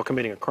 you're now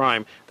committing a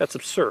crime. That's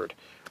absurd.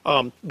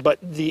 But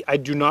I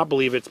do not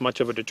believe it's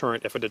much of a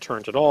deterrent, if a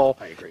deterrent at all.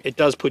 I agree. It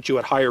does put you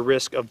at higher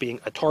risk of being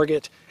a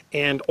target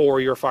and or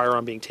your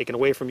firearm being taken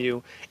away from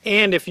you.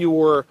 And if you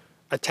were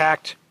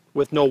attacked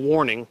with no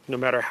warning, no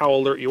matter how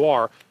alert you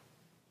are,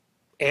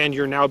 and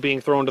you're now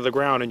being thrown to the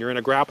ground and you're in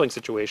a grappling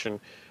situation,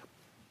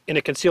 in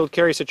a concealed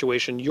carry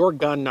situation, your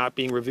gun not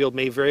being revealed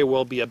may very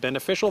well be a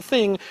beneficial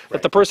thing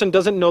that the person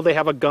doesn't know they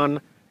have a gun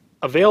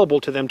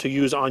available to them to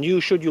use on you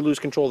should you lose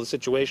control of the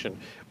situation.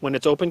 When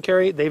it's open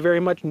carry, they very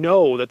much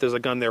know that there's a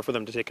gun there for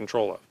them to take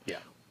control of. Yeah.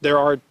 There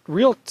are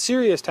real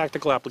serious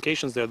tactical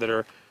applications there that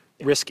are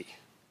risky.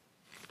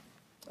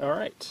 All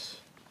right.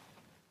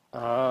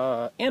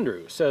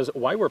 Andrew says,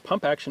 why were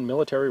pump-action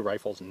military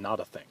rifles not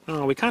a thing?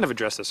 Oh, we kind of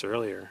addressed this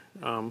earlier.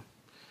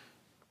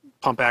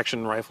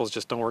 Pump-action rifles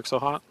just don't work so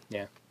hot.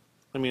 Yeah.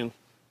 I mean,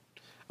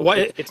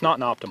 why? It's not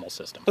an optimal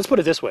system. Let's put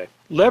it this way.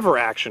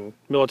 Lever-action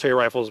military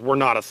rifles were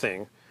not a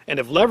thing. And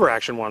if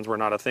lever-action ones were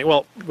not a thing,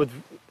 well, with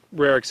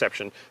rare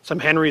exception, some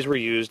Henrys were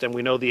used, and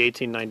we know the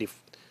 1895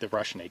 The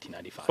Russian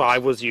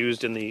 1895. was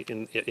used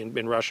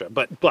in Russia.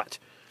 But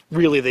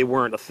really they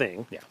weren't a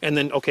thing. Yeah. And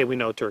then, okay, we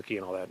know Turkey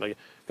and all that. Like,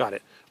 got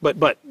it.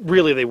 But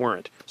really they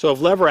weren't. So if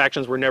lever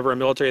actions were never a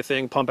military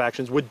thing, pump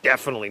actions would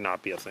definitely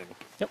not be a thing.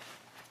 Yep.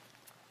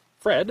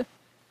 Fred,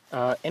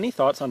 any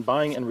thoughts on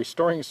buying and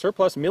restoring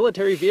surplus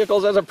military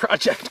vehicles as a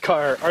project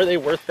car? Are they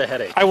worth the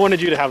headache? I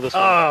wanted you to have this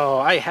one. Oh,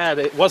 I had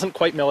it. Wasn't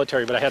quite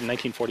military, but I had a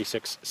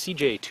 1946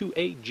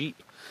 CJ2AG.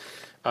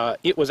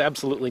 It was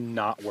absolutely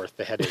not worth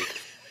the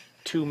headache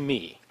to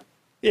me.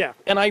 Yeah.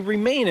 And I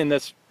remain in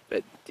this.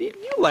 You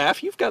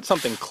laugh. You've got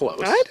something close.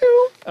 I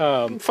do.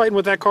 I'm fighting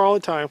with that car all the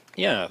time.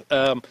 Yeah.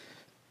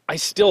 I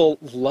still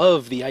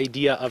love the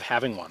idea of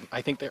having one.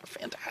 I think they're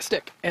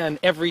fantastic. And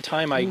every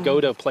time I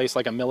go to a place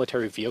like a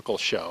military vehicle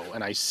show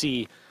and I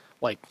see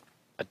like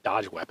a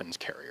Dodge weapons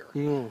carrier,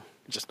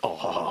 just, I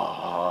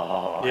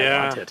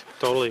want it.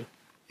 Totally.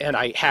 And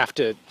I have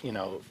to,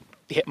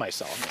 hit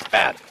myself.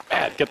 Bad.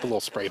 Get the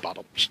little spray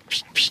bottle.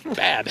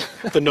 Bad.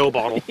 The no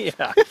bottle.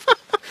 Yeah.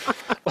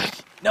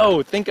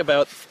 No, think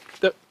about,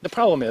 the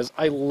problem is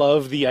I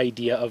love the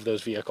idea of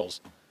those vehicles.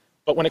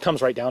 But when it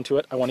comes right down to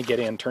it, I want to get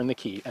in, turn the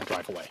key, and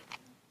drive away.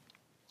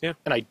 Yeah.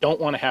 And I don't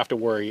want to have to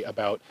worry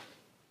about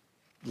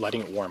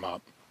letting it warm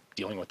up,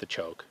 dealing with the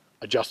choke,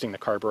 adjusting the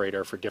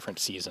carburetor for different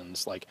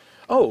seasons. Like,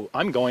 oh,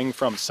 I'm going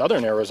from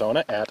southern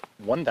Arizona at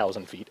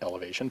 1,000 feet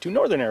elevation to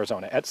northern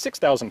Arizona at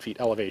 6,000 feet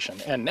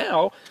elevation. And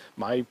now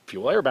my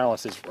fuel air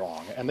balance is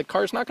wrong, and the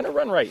car's not going to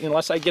run right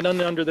unless I get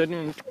under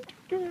the...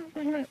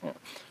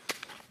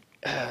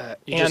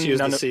 You just use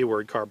the C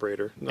word,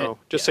 carburetor. No,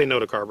 just say no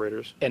to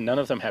carburetors. And none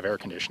of them have air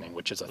conditioning,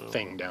 which is a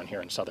thing down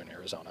here in southern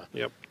Arizona.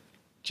 Yep.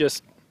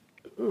 Just,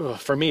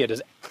 for me, it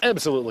is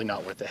absolutely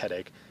not worth the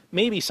headache.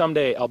 Maybe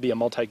someday I'll be a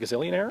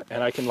multi-gazillionaire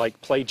and I can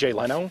play Jay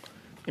Leno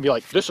and be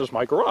like, this is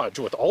my garage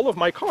with all of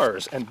my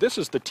cars, and this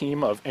is the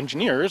team of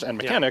engineers and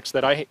mechanics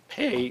that I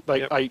pay,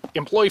 I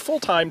employ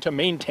full-time to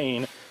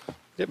maintain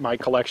my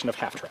collection of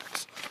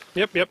half-tracks.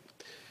 Yep.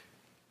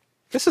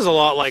 This is a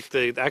lot like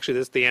the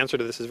answer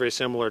to this is very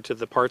similar to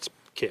the parts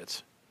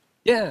kits.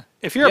 Yeah.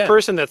 If you're a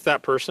person that's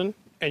that person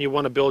and you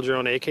want to build your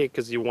own AK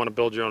because you want to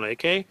build your own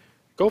AK,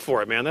 go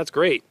for it, man. That's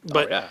great.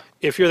 But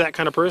if you're that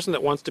kind of person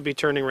that wants to be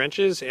turning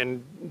wrenches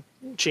and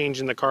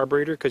changing the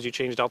carburetor because you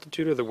changed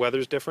altitude or the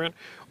weather's different,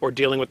 or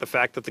dealing with the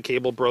fact that the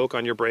cable broke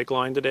on your brake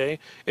line today,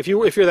 if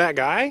you're that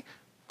guy,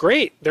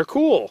 great. They're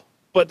cool.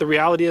 But the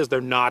reality is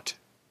they're not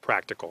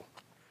practical.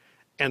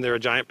 And they're a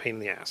giant pain in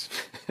the ass.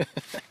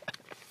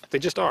 They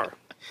just are.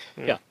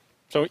 Yeah.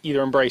 So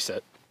either embrace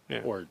it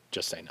or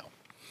just say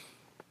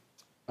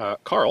no.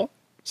 Carl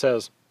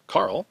says,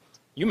 Carl,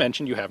 you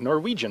mentioned you have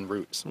Norwegian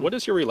roots. What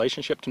is your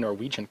relationship to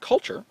Norwegian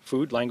culture,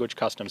 food, language,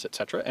 customs,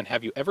 etc.? And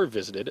have you ever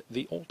visited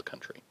the old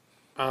country?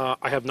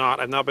 I have not.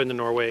 I've not been to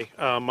Norway.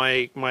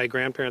 My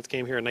grandparents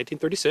came here in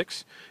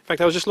 1936. In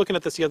fact, I was just looking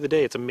at this the other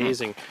day. It's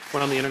amazing.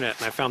 Went on the internet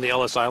and I found the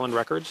Ellis Island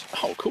records.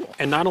 Oh, cool.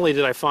 And not only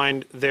did I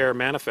find their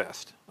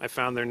manifest, I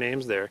found their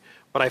names there,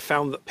 but I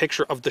found the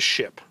picture of the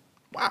ship.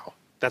 Wow.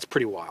 That's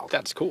pretty wild.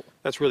 That's cool.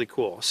 That's really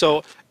cool.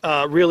 So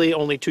really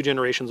only 2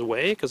 generations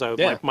away, because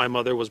my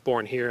mother was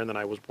born here and then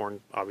I was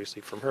born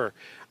obviously from her.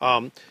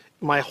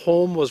 My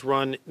home was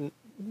run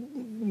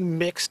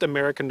mixed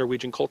American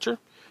Norwegian culture.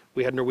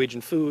 We had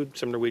Norwegian food,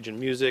 some Norwegian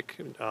music.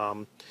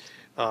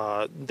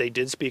 They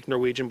did speak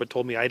Norwegian, but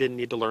told me I didn't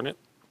need to learn it.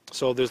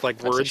 So there's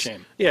like words. That's a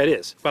shame. Yeah, it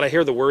is. But I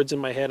hear the words in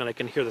my head, and I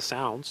can hear the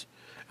sounds,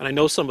 and I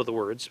know some of the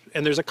words.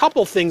 And there's a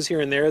couple things here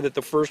and there that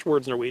the first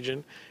word's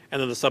Norwegian, and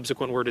then the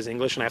subsequent word is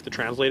English, and I have to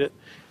translate it.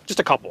 Just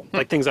a couple,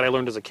 like things that I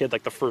learned as a kid.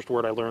 Like the first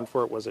word I learned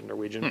for it was in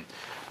Norwegian,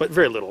 but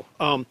very little.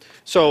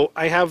 So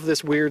I have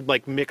this weird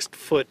like mixed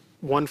foot.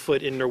 1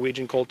 foot in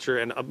Norwegian culture,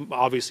 and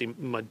obviously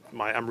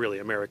I'm really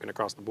American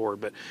across the board,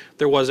 but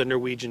there was a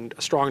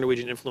strong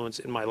Norwegian influence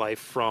in my life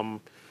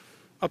from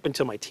up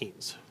until my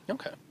teens.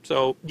 Okay.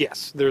 So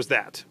yes, there's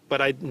that,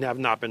 but I have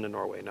not been to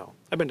Norway, no.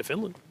 I've been to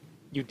Finland.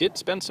 You did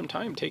spend some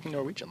time taking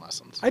Norwegian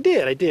lessons. I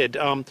did.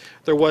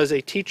 There was a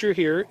teacher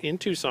here in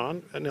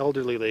Tucson, an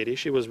elderly lady.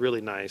 She was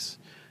really nice,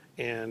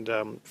 and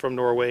from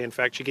Norway. In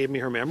fact, she gave me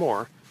her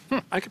memoir.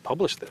 I could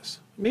publish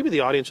this. Maybe the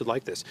audience would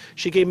like this.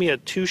 She gave me a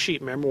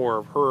 2-sheet memoir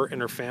of her and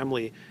her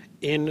family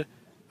in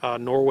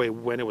Norway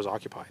when it was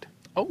occupied.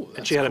 Oh, that's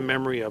and she had a cool.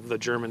 memory of the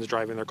Germans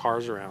driving their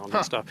cars around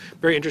and stuff.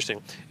 Very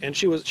interesting. And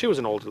she was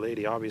an older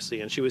lady, obviously,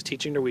 and she was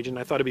teaching Norwegian.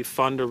 I thought it'd be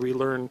fun to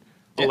relearn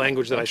a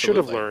language that I should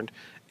have learned,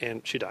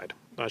 and she died.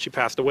 She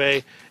passed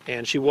away,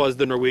 and she was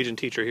the Norwegian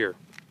teacher here.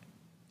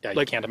 Yeah,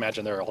 you can't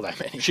imagine there are all that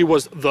many. She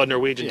was the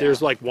Norwegian. Yeah.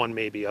 There's like one,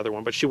 maybe other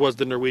one, but she was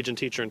the Norwegian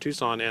teacher in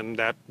Tucson, and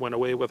that went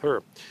away with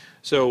her.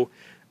 So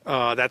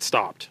that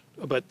stopped.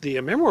 But the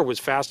memoir was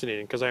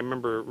fascinating because I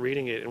remember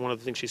reading it, and one of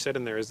the things she said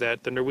in there is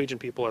that the Norwegian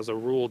people, as a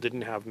rule,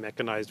 didn't have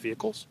mechanized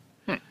vehicles.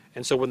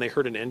 And so when they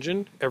heard an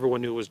engine,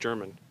 everyone knew it was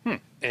German. And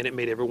it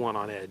made everyone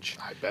on edge.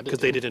 I bet it because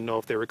they did. didn't know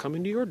if they were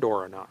coming to your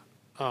door or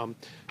not.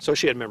 So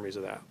she had memories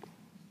of that.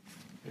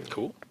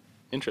 Cool.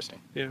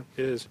 Interesting. Yeah,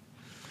 it is.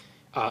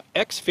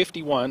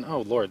 X51,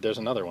 oh Lord, there's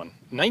another one.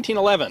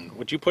 1911,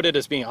 would you put it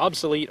as being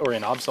obsolete or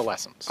in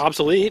obsolescence?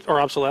 Obsolete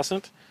or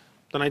obsolescent?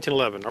 The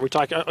 1911. Are we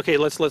talking? Okay,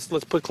 let's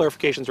put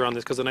clarifications around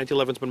this because the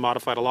 1911's been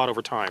modified a lot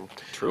over time.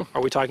 True.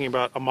 Are we talking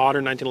about a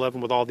modern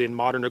 1911 with all the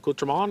modern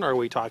accoutrement, or are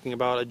we talking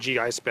about a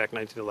GI spec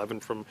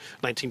 1911 from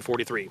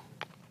 1943?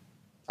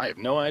 I have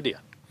no idea.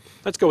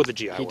 Let's go with the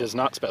GI. He does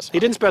not specify. He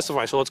didn't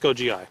specify, so let's go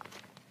GI.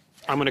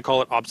 I'm going to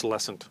call it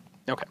obsolescent,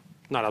 Okay.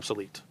 not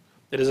obsolete.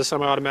 It is a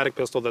semi-automatic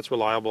pistol that's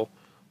reliable.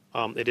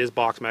 It is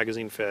box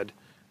magazine fed.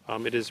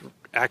 It is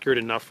accurate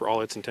enough for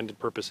all its intended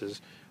purposes,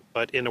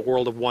 but in a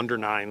world of Wonder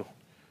 9,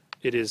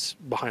 it is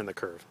behind the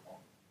curve.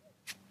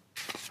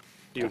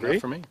 Do you agree?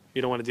 Not for me.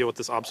 You don't want to deal with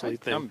this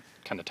obsolete thing? I'm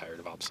kind of tired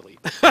of obsolete.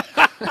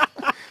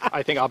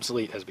 I think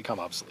obsolete has become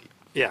obsolete.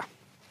 Yeah.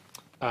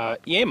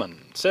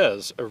 Yeaman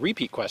says, a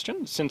repeat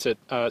question, since it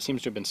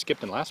seems to have been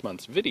skipped in last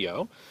month's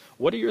video,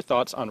 what are your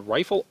thoughts on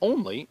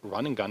rifle-only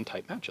run-and-gun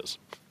type matches?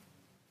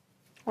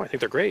 Oh, I think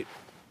they're great.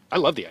 I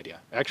love the idea.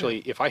 Actually,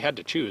 if I had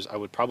to choose, I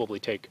would probably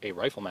take a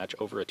rifle match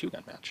over a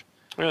two-gun match.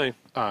 Really?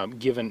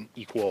 Given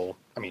equal,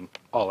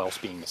 all else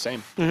being the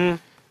same.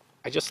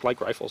 I just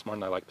like rifles more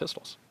than I like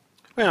pistols.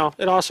 Well,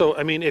 it also,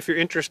 if your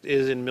interest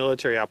is in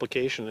military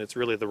application, it's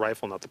really the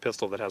rifle, not the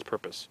pistol, that has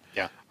purpose.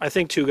 Yeah. I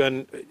think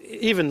two-gun,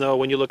 even though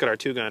when you look at our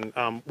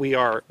two-gun, we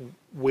are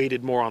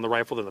weighted more on the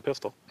rifle than the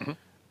pistol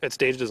at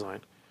stage design.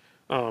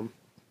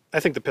 I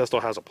think the pistol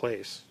has a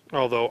place,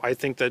 although I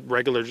think that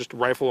regular just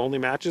rifle-only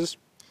matches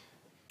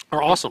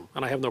are awesome,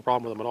 and I have no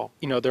problem with them at all.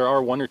 You know, there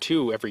are one or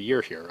two every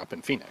year here up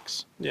in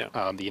Phoenix. Yeah.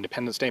 The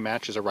Independence Day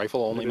match is a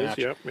rifle-only match.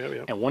 Yep.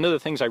 And one of the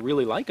things I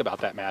really like about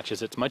that match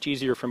is it's much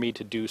easier for me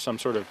to do some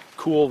sort of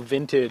cool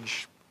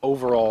vintage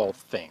overall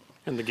thing.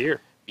 And the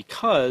gear.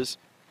 Because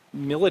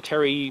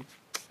military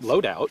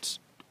loadouts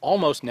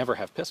almost never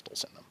have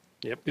pistols in them.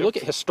 Yep. You look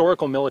at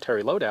historical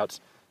military loadouts,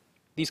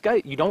 these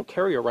guys, you don't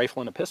carry a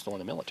rifle and a pistol in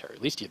the military.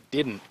 At least you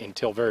didn't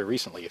until very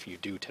recently, if you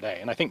do today.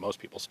 And I think most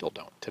people still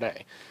don't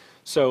today.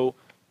 So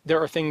there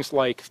are things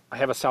like, I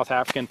have a South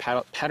African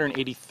Pattern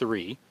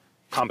 83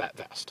 combat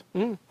vest,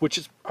 which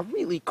is a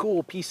really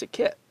cool piece of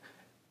kit.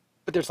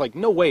 But there's like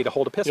no way to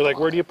hold a pistol. You're like,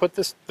 on where it. do you put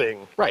this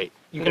thing? Right.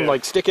 You can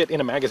like stick it in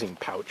a magazine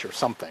pouch or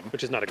something.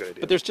 Which is not a good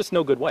idea. But there's just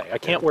no good way. I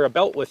can't wear a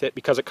belt with it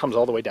because it comes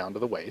all the way down to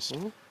the waist.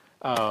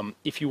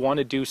 If you want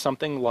to do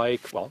something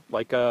like, an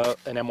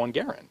M1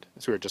 Garand,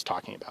 as we were just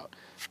talking about.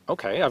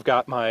 Okay, I've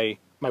got my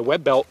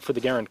web belt for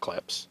the Garand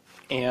clips,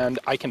 and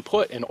I can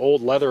put an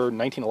old leather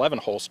 1911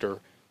 holster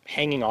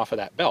hanging off of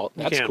that belt.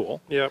 That's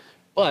cool. Yep.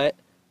 But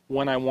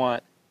when I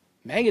want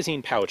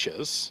magazine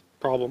pouches,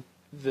 Problem.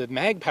 the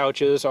mag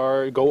pouches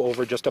go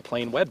over just a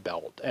plain web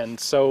belt, and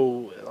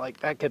so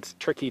that gets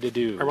tricky to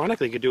do.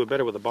 Ironically, you could do it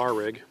better with a bar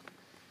rig.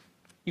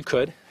 You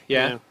could,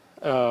 yeah.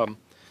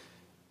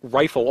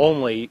 Rifle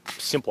only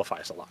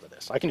simplifies a lot of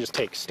this. I can just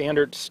take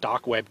standard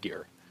stock web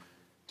gear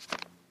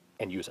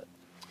and use it.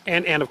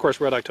 And of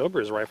course, Red October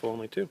is rifle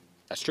only too.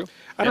 That's true.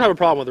 I don't have a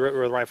problem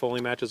with rifle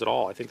only matches at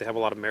all. I think they have a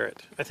lot of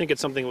merit. I think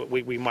it's something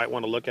we might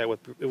want to look at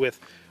with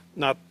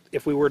not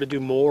if we were to do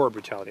more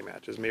brutality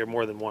matches, maybe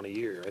more than one a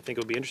year. I think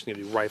it would be interesting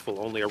to do rifle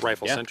only or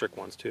rifle centric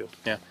ones too.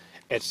 Yeah,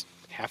 it's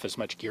half as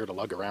much gear to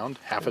lug around,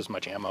 half as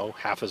much ammo,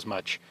 half as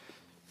much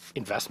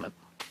investment.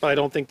 But I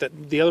don't think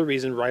that the other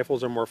reason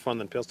rifles are more fun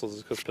than pistols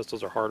is because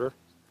pistols are harder.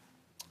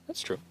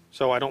 That's true.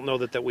 So I don't know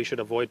that we should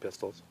avoid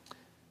pistols.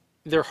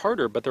 They're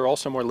harder, but they're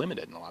also more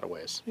limited in a lot of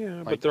ways. Yeah,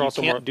 like, but they're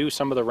also you can't more... do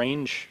some of the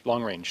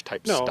long range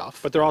type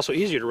stuff. But they're also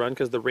easier to run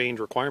because the range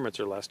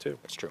requirements are less too.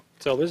 That's true.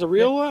 So there's a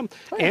real...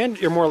 and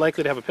you're more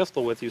likely to have a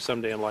pistol with you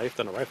someday in life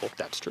than a rifle.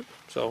 That's true.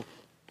 So...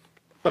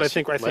 But I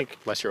think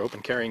unless you're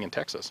open carrying in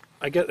Texas.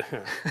 I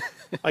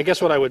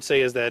guess what I would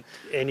say is that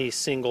any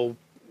single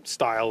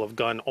style of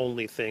gun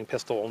only thing,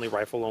 pistol only,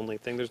 rifle only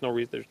thing, there's no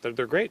reason.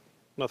 They're great.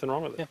 Nothing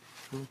wrong with it.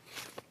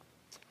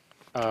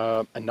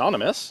 Yeah.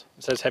 Anonymous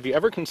says, have you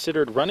ever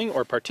considered running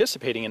or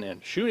participating in a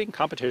shooting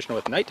competition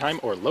with nighttime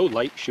or low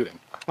light shooting?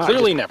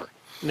 Clearly never.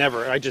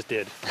 Never. I just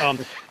did.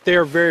 They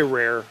are very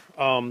rare.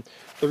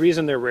 The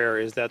reason they're rare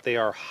is that they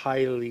are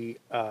highly,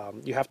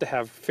 you have to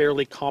have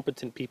fairly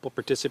competent people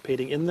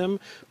participating in them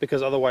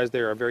because otherwise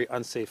they're a very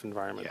unsafe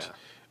environment.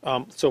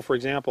 Yeah. So for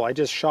example, I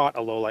just shot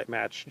a low light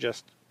match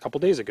just a couple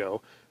days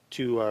ago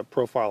to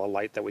profile a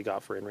light that we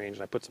got for InRange,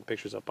 and I put some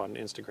pictures up on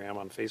Instagram,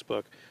 on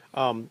Facebook,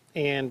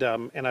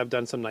 and I've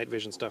done some night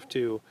vision stuff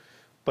too,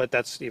 but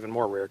that's even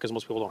more rare because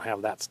most people don't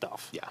have that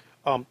stuff. Yeah.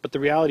 But the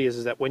reality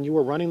is that when you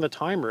were running the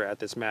timer at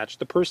this match,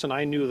 the person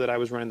I knew that I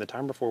was running the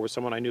timer for was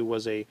someone I knew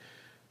was a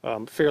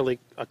fairly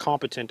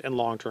competent and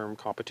long-term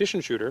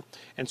competition shooter,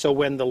 and so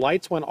when the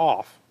lights went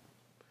off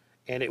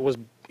and it was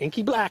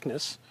inky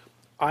blackness,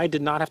 I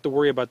did not have to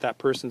worry about that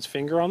person's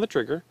finger on the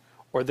trigger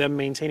or them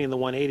maintaining the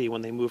 180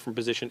 when they moved from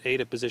position A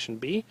to position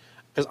B,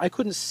 because I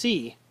couldn't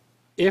see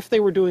if they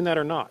were doing that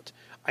or not.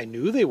 I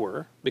knew they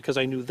were because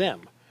I knew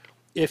them.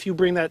 If you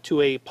bring that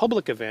to a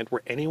public event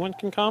where anyone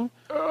can come,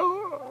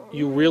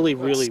 you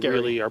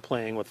really are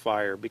playing with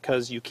fire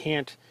because you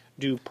can't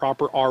do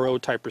proper RO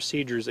type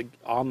procedures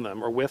on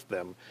them or with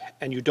them,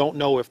 and you don't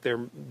know if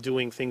they're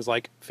doing things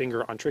like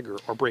finger on trigger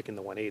or breaking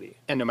the 180.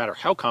 And no matter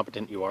how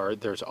competent you are,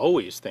 there's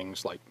always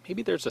things like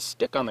maybe there's a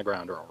stick on the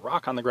ground or a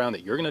rock on the ground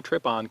that you're going to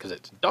trip on because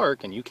it's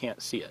dark and you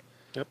can't see it.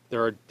 Yep.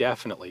 There are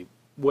definitely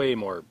way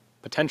more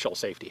potential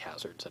safety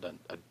hazards at a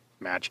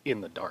match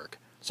in the dark.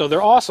 So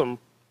they're awesome,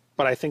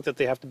 but I think that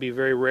they have to be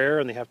very rare,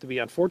 and they have to be,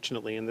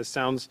 unfortunately, and this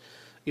sounds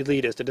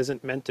elitist, it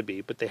isn't meant to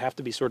be, but they have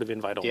to be sort of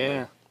invite only.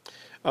 Yeah.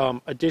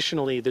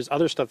 Additionally, there's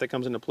other stuff that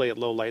comes into play at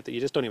low light that you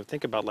just don't even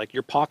think about, like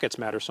your pockets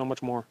matter so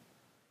much more.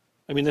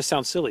 I mean, this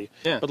sounds silly,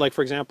 but like,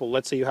 for example,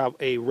 let's say you have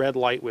a red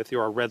light with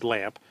your red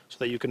lamp so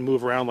that you can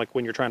move around like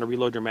when you're trying to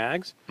reload your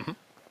mags.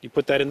 You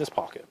put that in this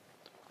pocket.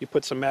 You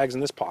put some mags in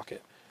this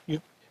pocket.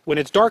 When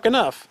it's dark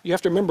enough, you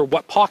have to remember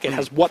what pocket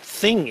has what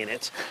thing in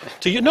it.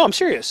 No, I'm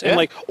serious. And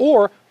like,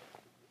 or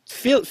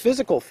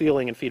physical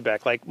feeling and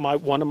feedback. Like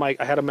I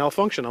had a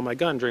malfunction on my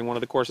gun during one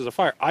of the courses of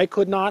fire. I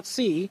could not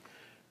see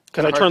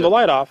because I turned the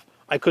light off.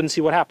 I couldn't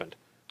see what happened.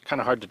 Kind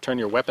of hard to turn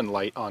your weapon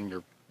light on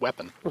your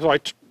weapon.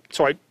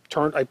 So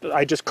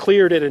I just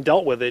cleared it and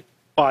dealt with it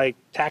by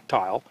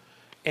tactile,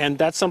 and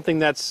that's something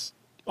that's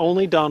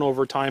only done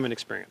over time and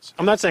experience.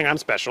 I'm not saying I'm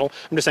special.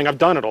 I'm just saying I've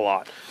done it a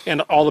lot,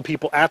 and all the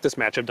people at this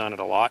match have done it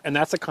a lot, and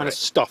that's the kind of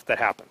stuff that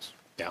happens.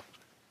 Yeah.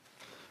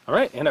 All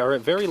right, and our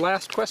very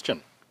last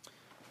question.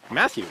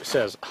 Matthew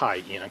says,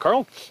 hi, Ian and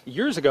Carl.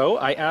 Years ago,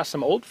 I asked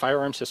some old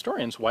firearms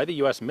historians why the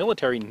U.S.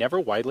 military never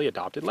widely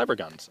adopted lever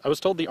guns. I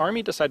was told the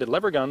Army decided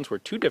lever guns were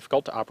too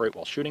difficult to operate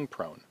while shooting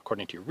prone.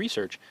 According to your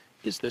research,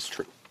 is this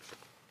true?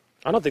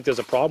 I don't think there's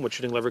a problem with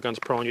shooting lever guns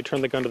prone. You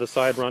turn the gun to the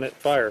side, run it,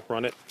 fire,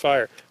 run it,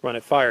 fire, run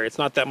it, fire. It's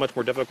not that much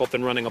more difficult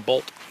than running a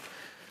bolt.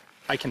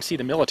 I can see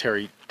the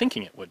military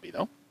thinking it would be,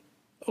 though.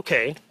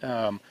 Okay.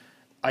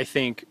 I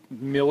think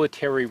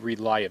military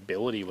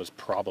reliability was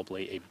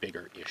probably a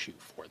bigger issue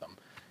for them.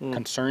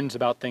 Concerns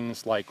about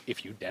things like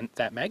if you dent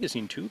that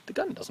magazine tube, the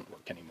gun doesn't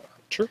work anymore.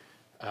 Sure.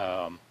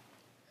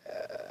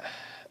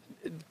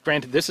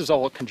 Granted, this is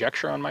all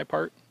conjecture on my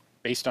part,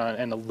 based on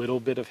and a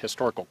little bit of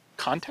historical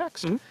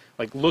context,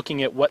 like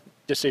looking at what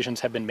decisions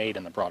have been made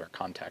in the broader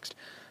context.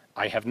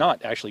 I have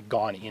not actually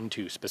gone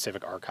into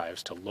specific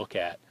archives to look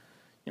at,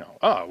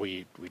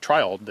 we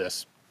trialed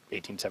this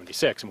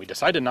 1876 and we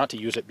decided not to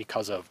use it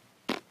because of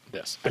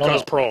this.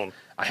 Because prone.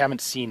 I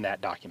haven't seen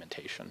that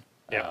documentation.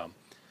 Yeah.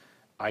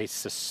 I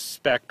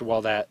suspect,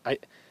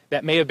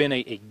 that may have been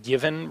a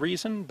given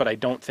reason, but I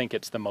don't think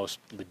it's the most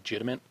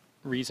legitimate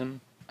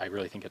reason. I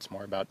really think it's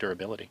more about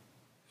durability.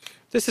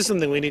 This is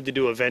something we need to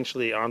do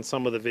eventually on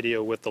some of the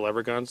video with the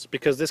lever guns,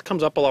 because this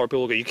comes up a lot where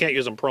people go, you can't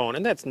use them prone,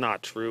 and that's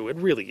not true. It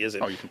really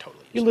isn't. Oh, you can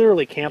totally use You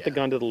literally cant the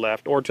gun to the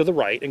left or to the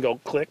right and go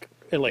click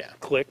and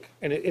click.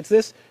 And it's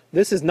this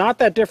is not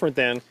that different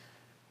than...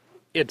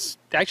 It's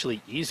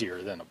actually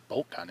easier than a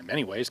bolt gun in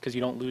many ways because you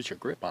don't lose your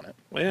grip on it.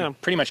 Yeah. You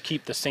pretty much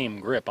keep the same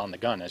grip on the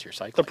gun as you're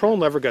cycling. The prone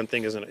lever gun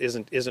thing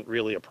isn't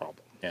really a problem.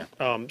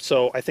 Yeah.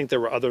 So I think there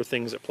were other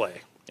things at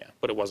play. Yeah.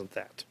 But it wasn't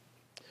that.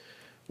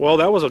 Well,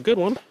 that was a good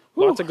one.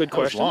 Lots of good that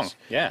was questions. long.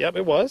 Yeah. Yep,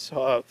 it was.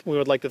 We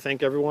would like to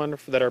thank everyone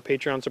that are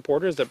Patreon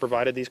supporters that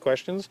provided these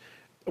questions.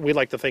 we'd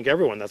like to thank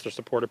everyone that's a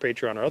supporter,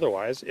 Patreon or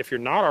otherwise. If you're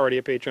not already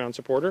a Patreon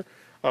supporter,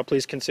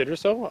 please consider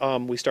so.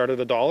 We started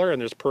 $1,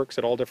 and there's perks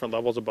at all different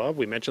levels above.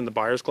 We mentioned the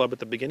Buyers Club at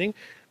the beginning.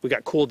 We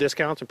got cool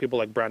discounts from people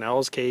like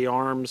Brownells, KE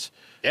Arms,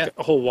 Yeah.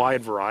 a whole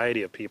wide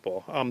variety of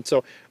people.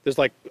 So there's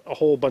like a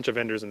whole bunch of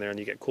vendors in there, and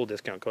you get cool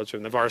discount codes from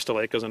them. Navarre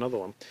Staleka another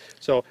one.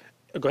 So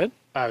go ahead.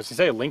 I was going to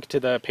say, a link to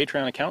the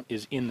Patreon account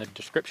is in the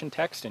description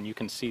text, and you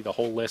can see the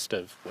whole list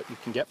of what you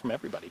can get from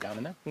everybody down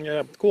in there.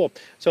 Yeah, cool.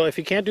 So if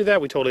you can't do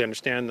that, we totally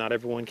understand. Not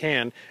everyone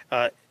can.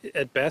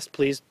 At best,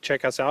 please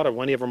check us out on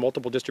any of our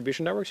multiple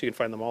distribution networks. You can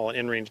find them all on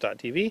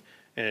InRange.tv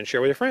and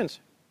share with your friends.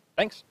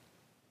 Thanks.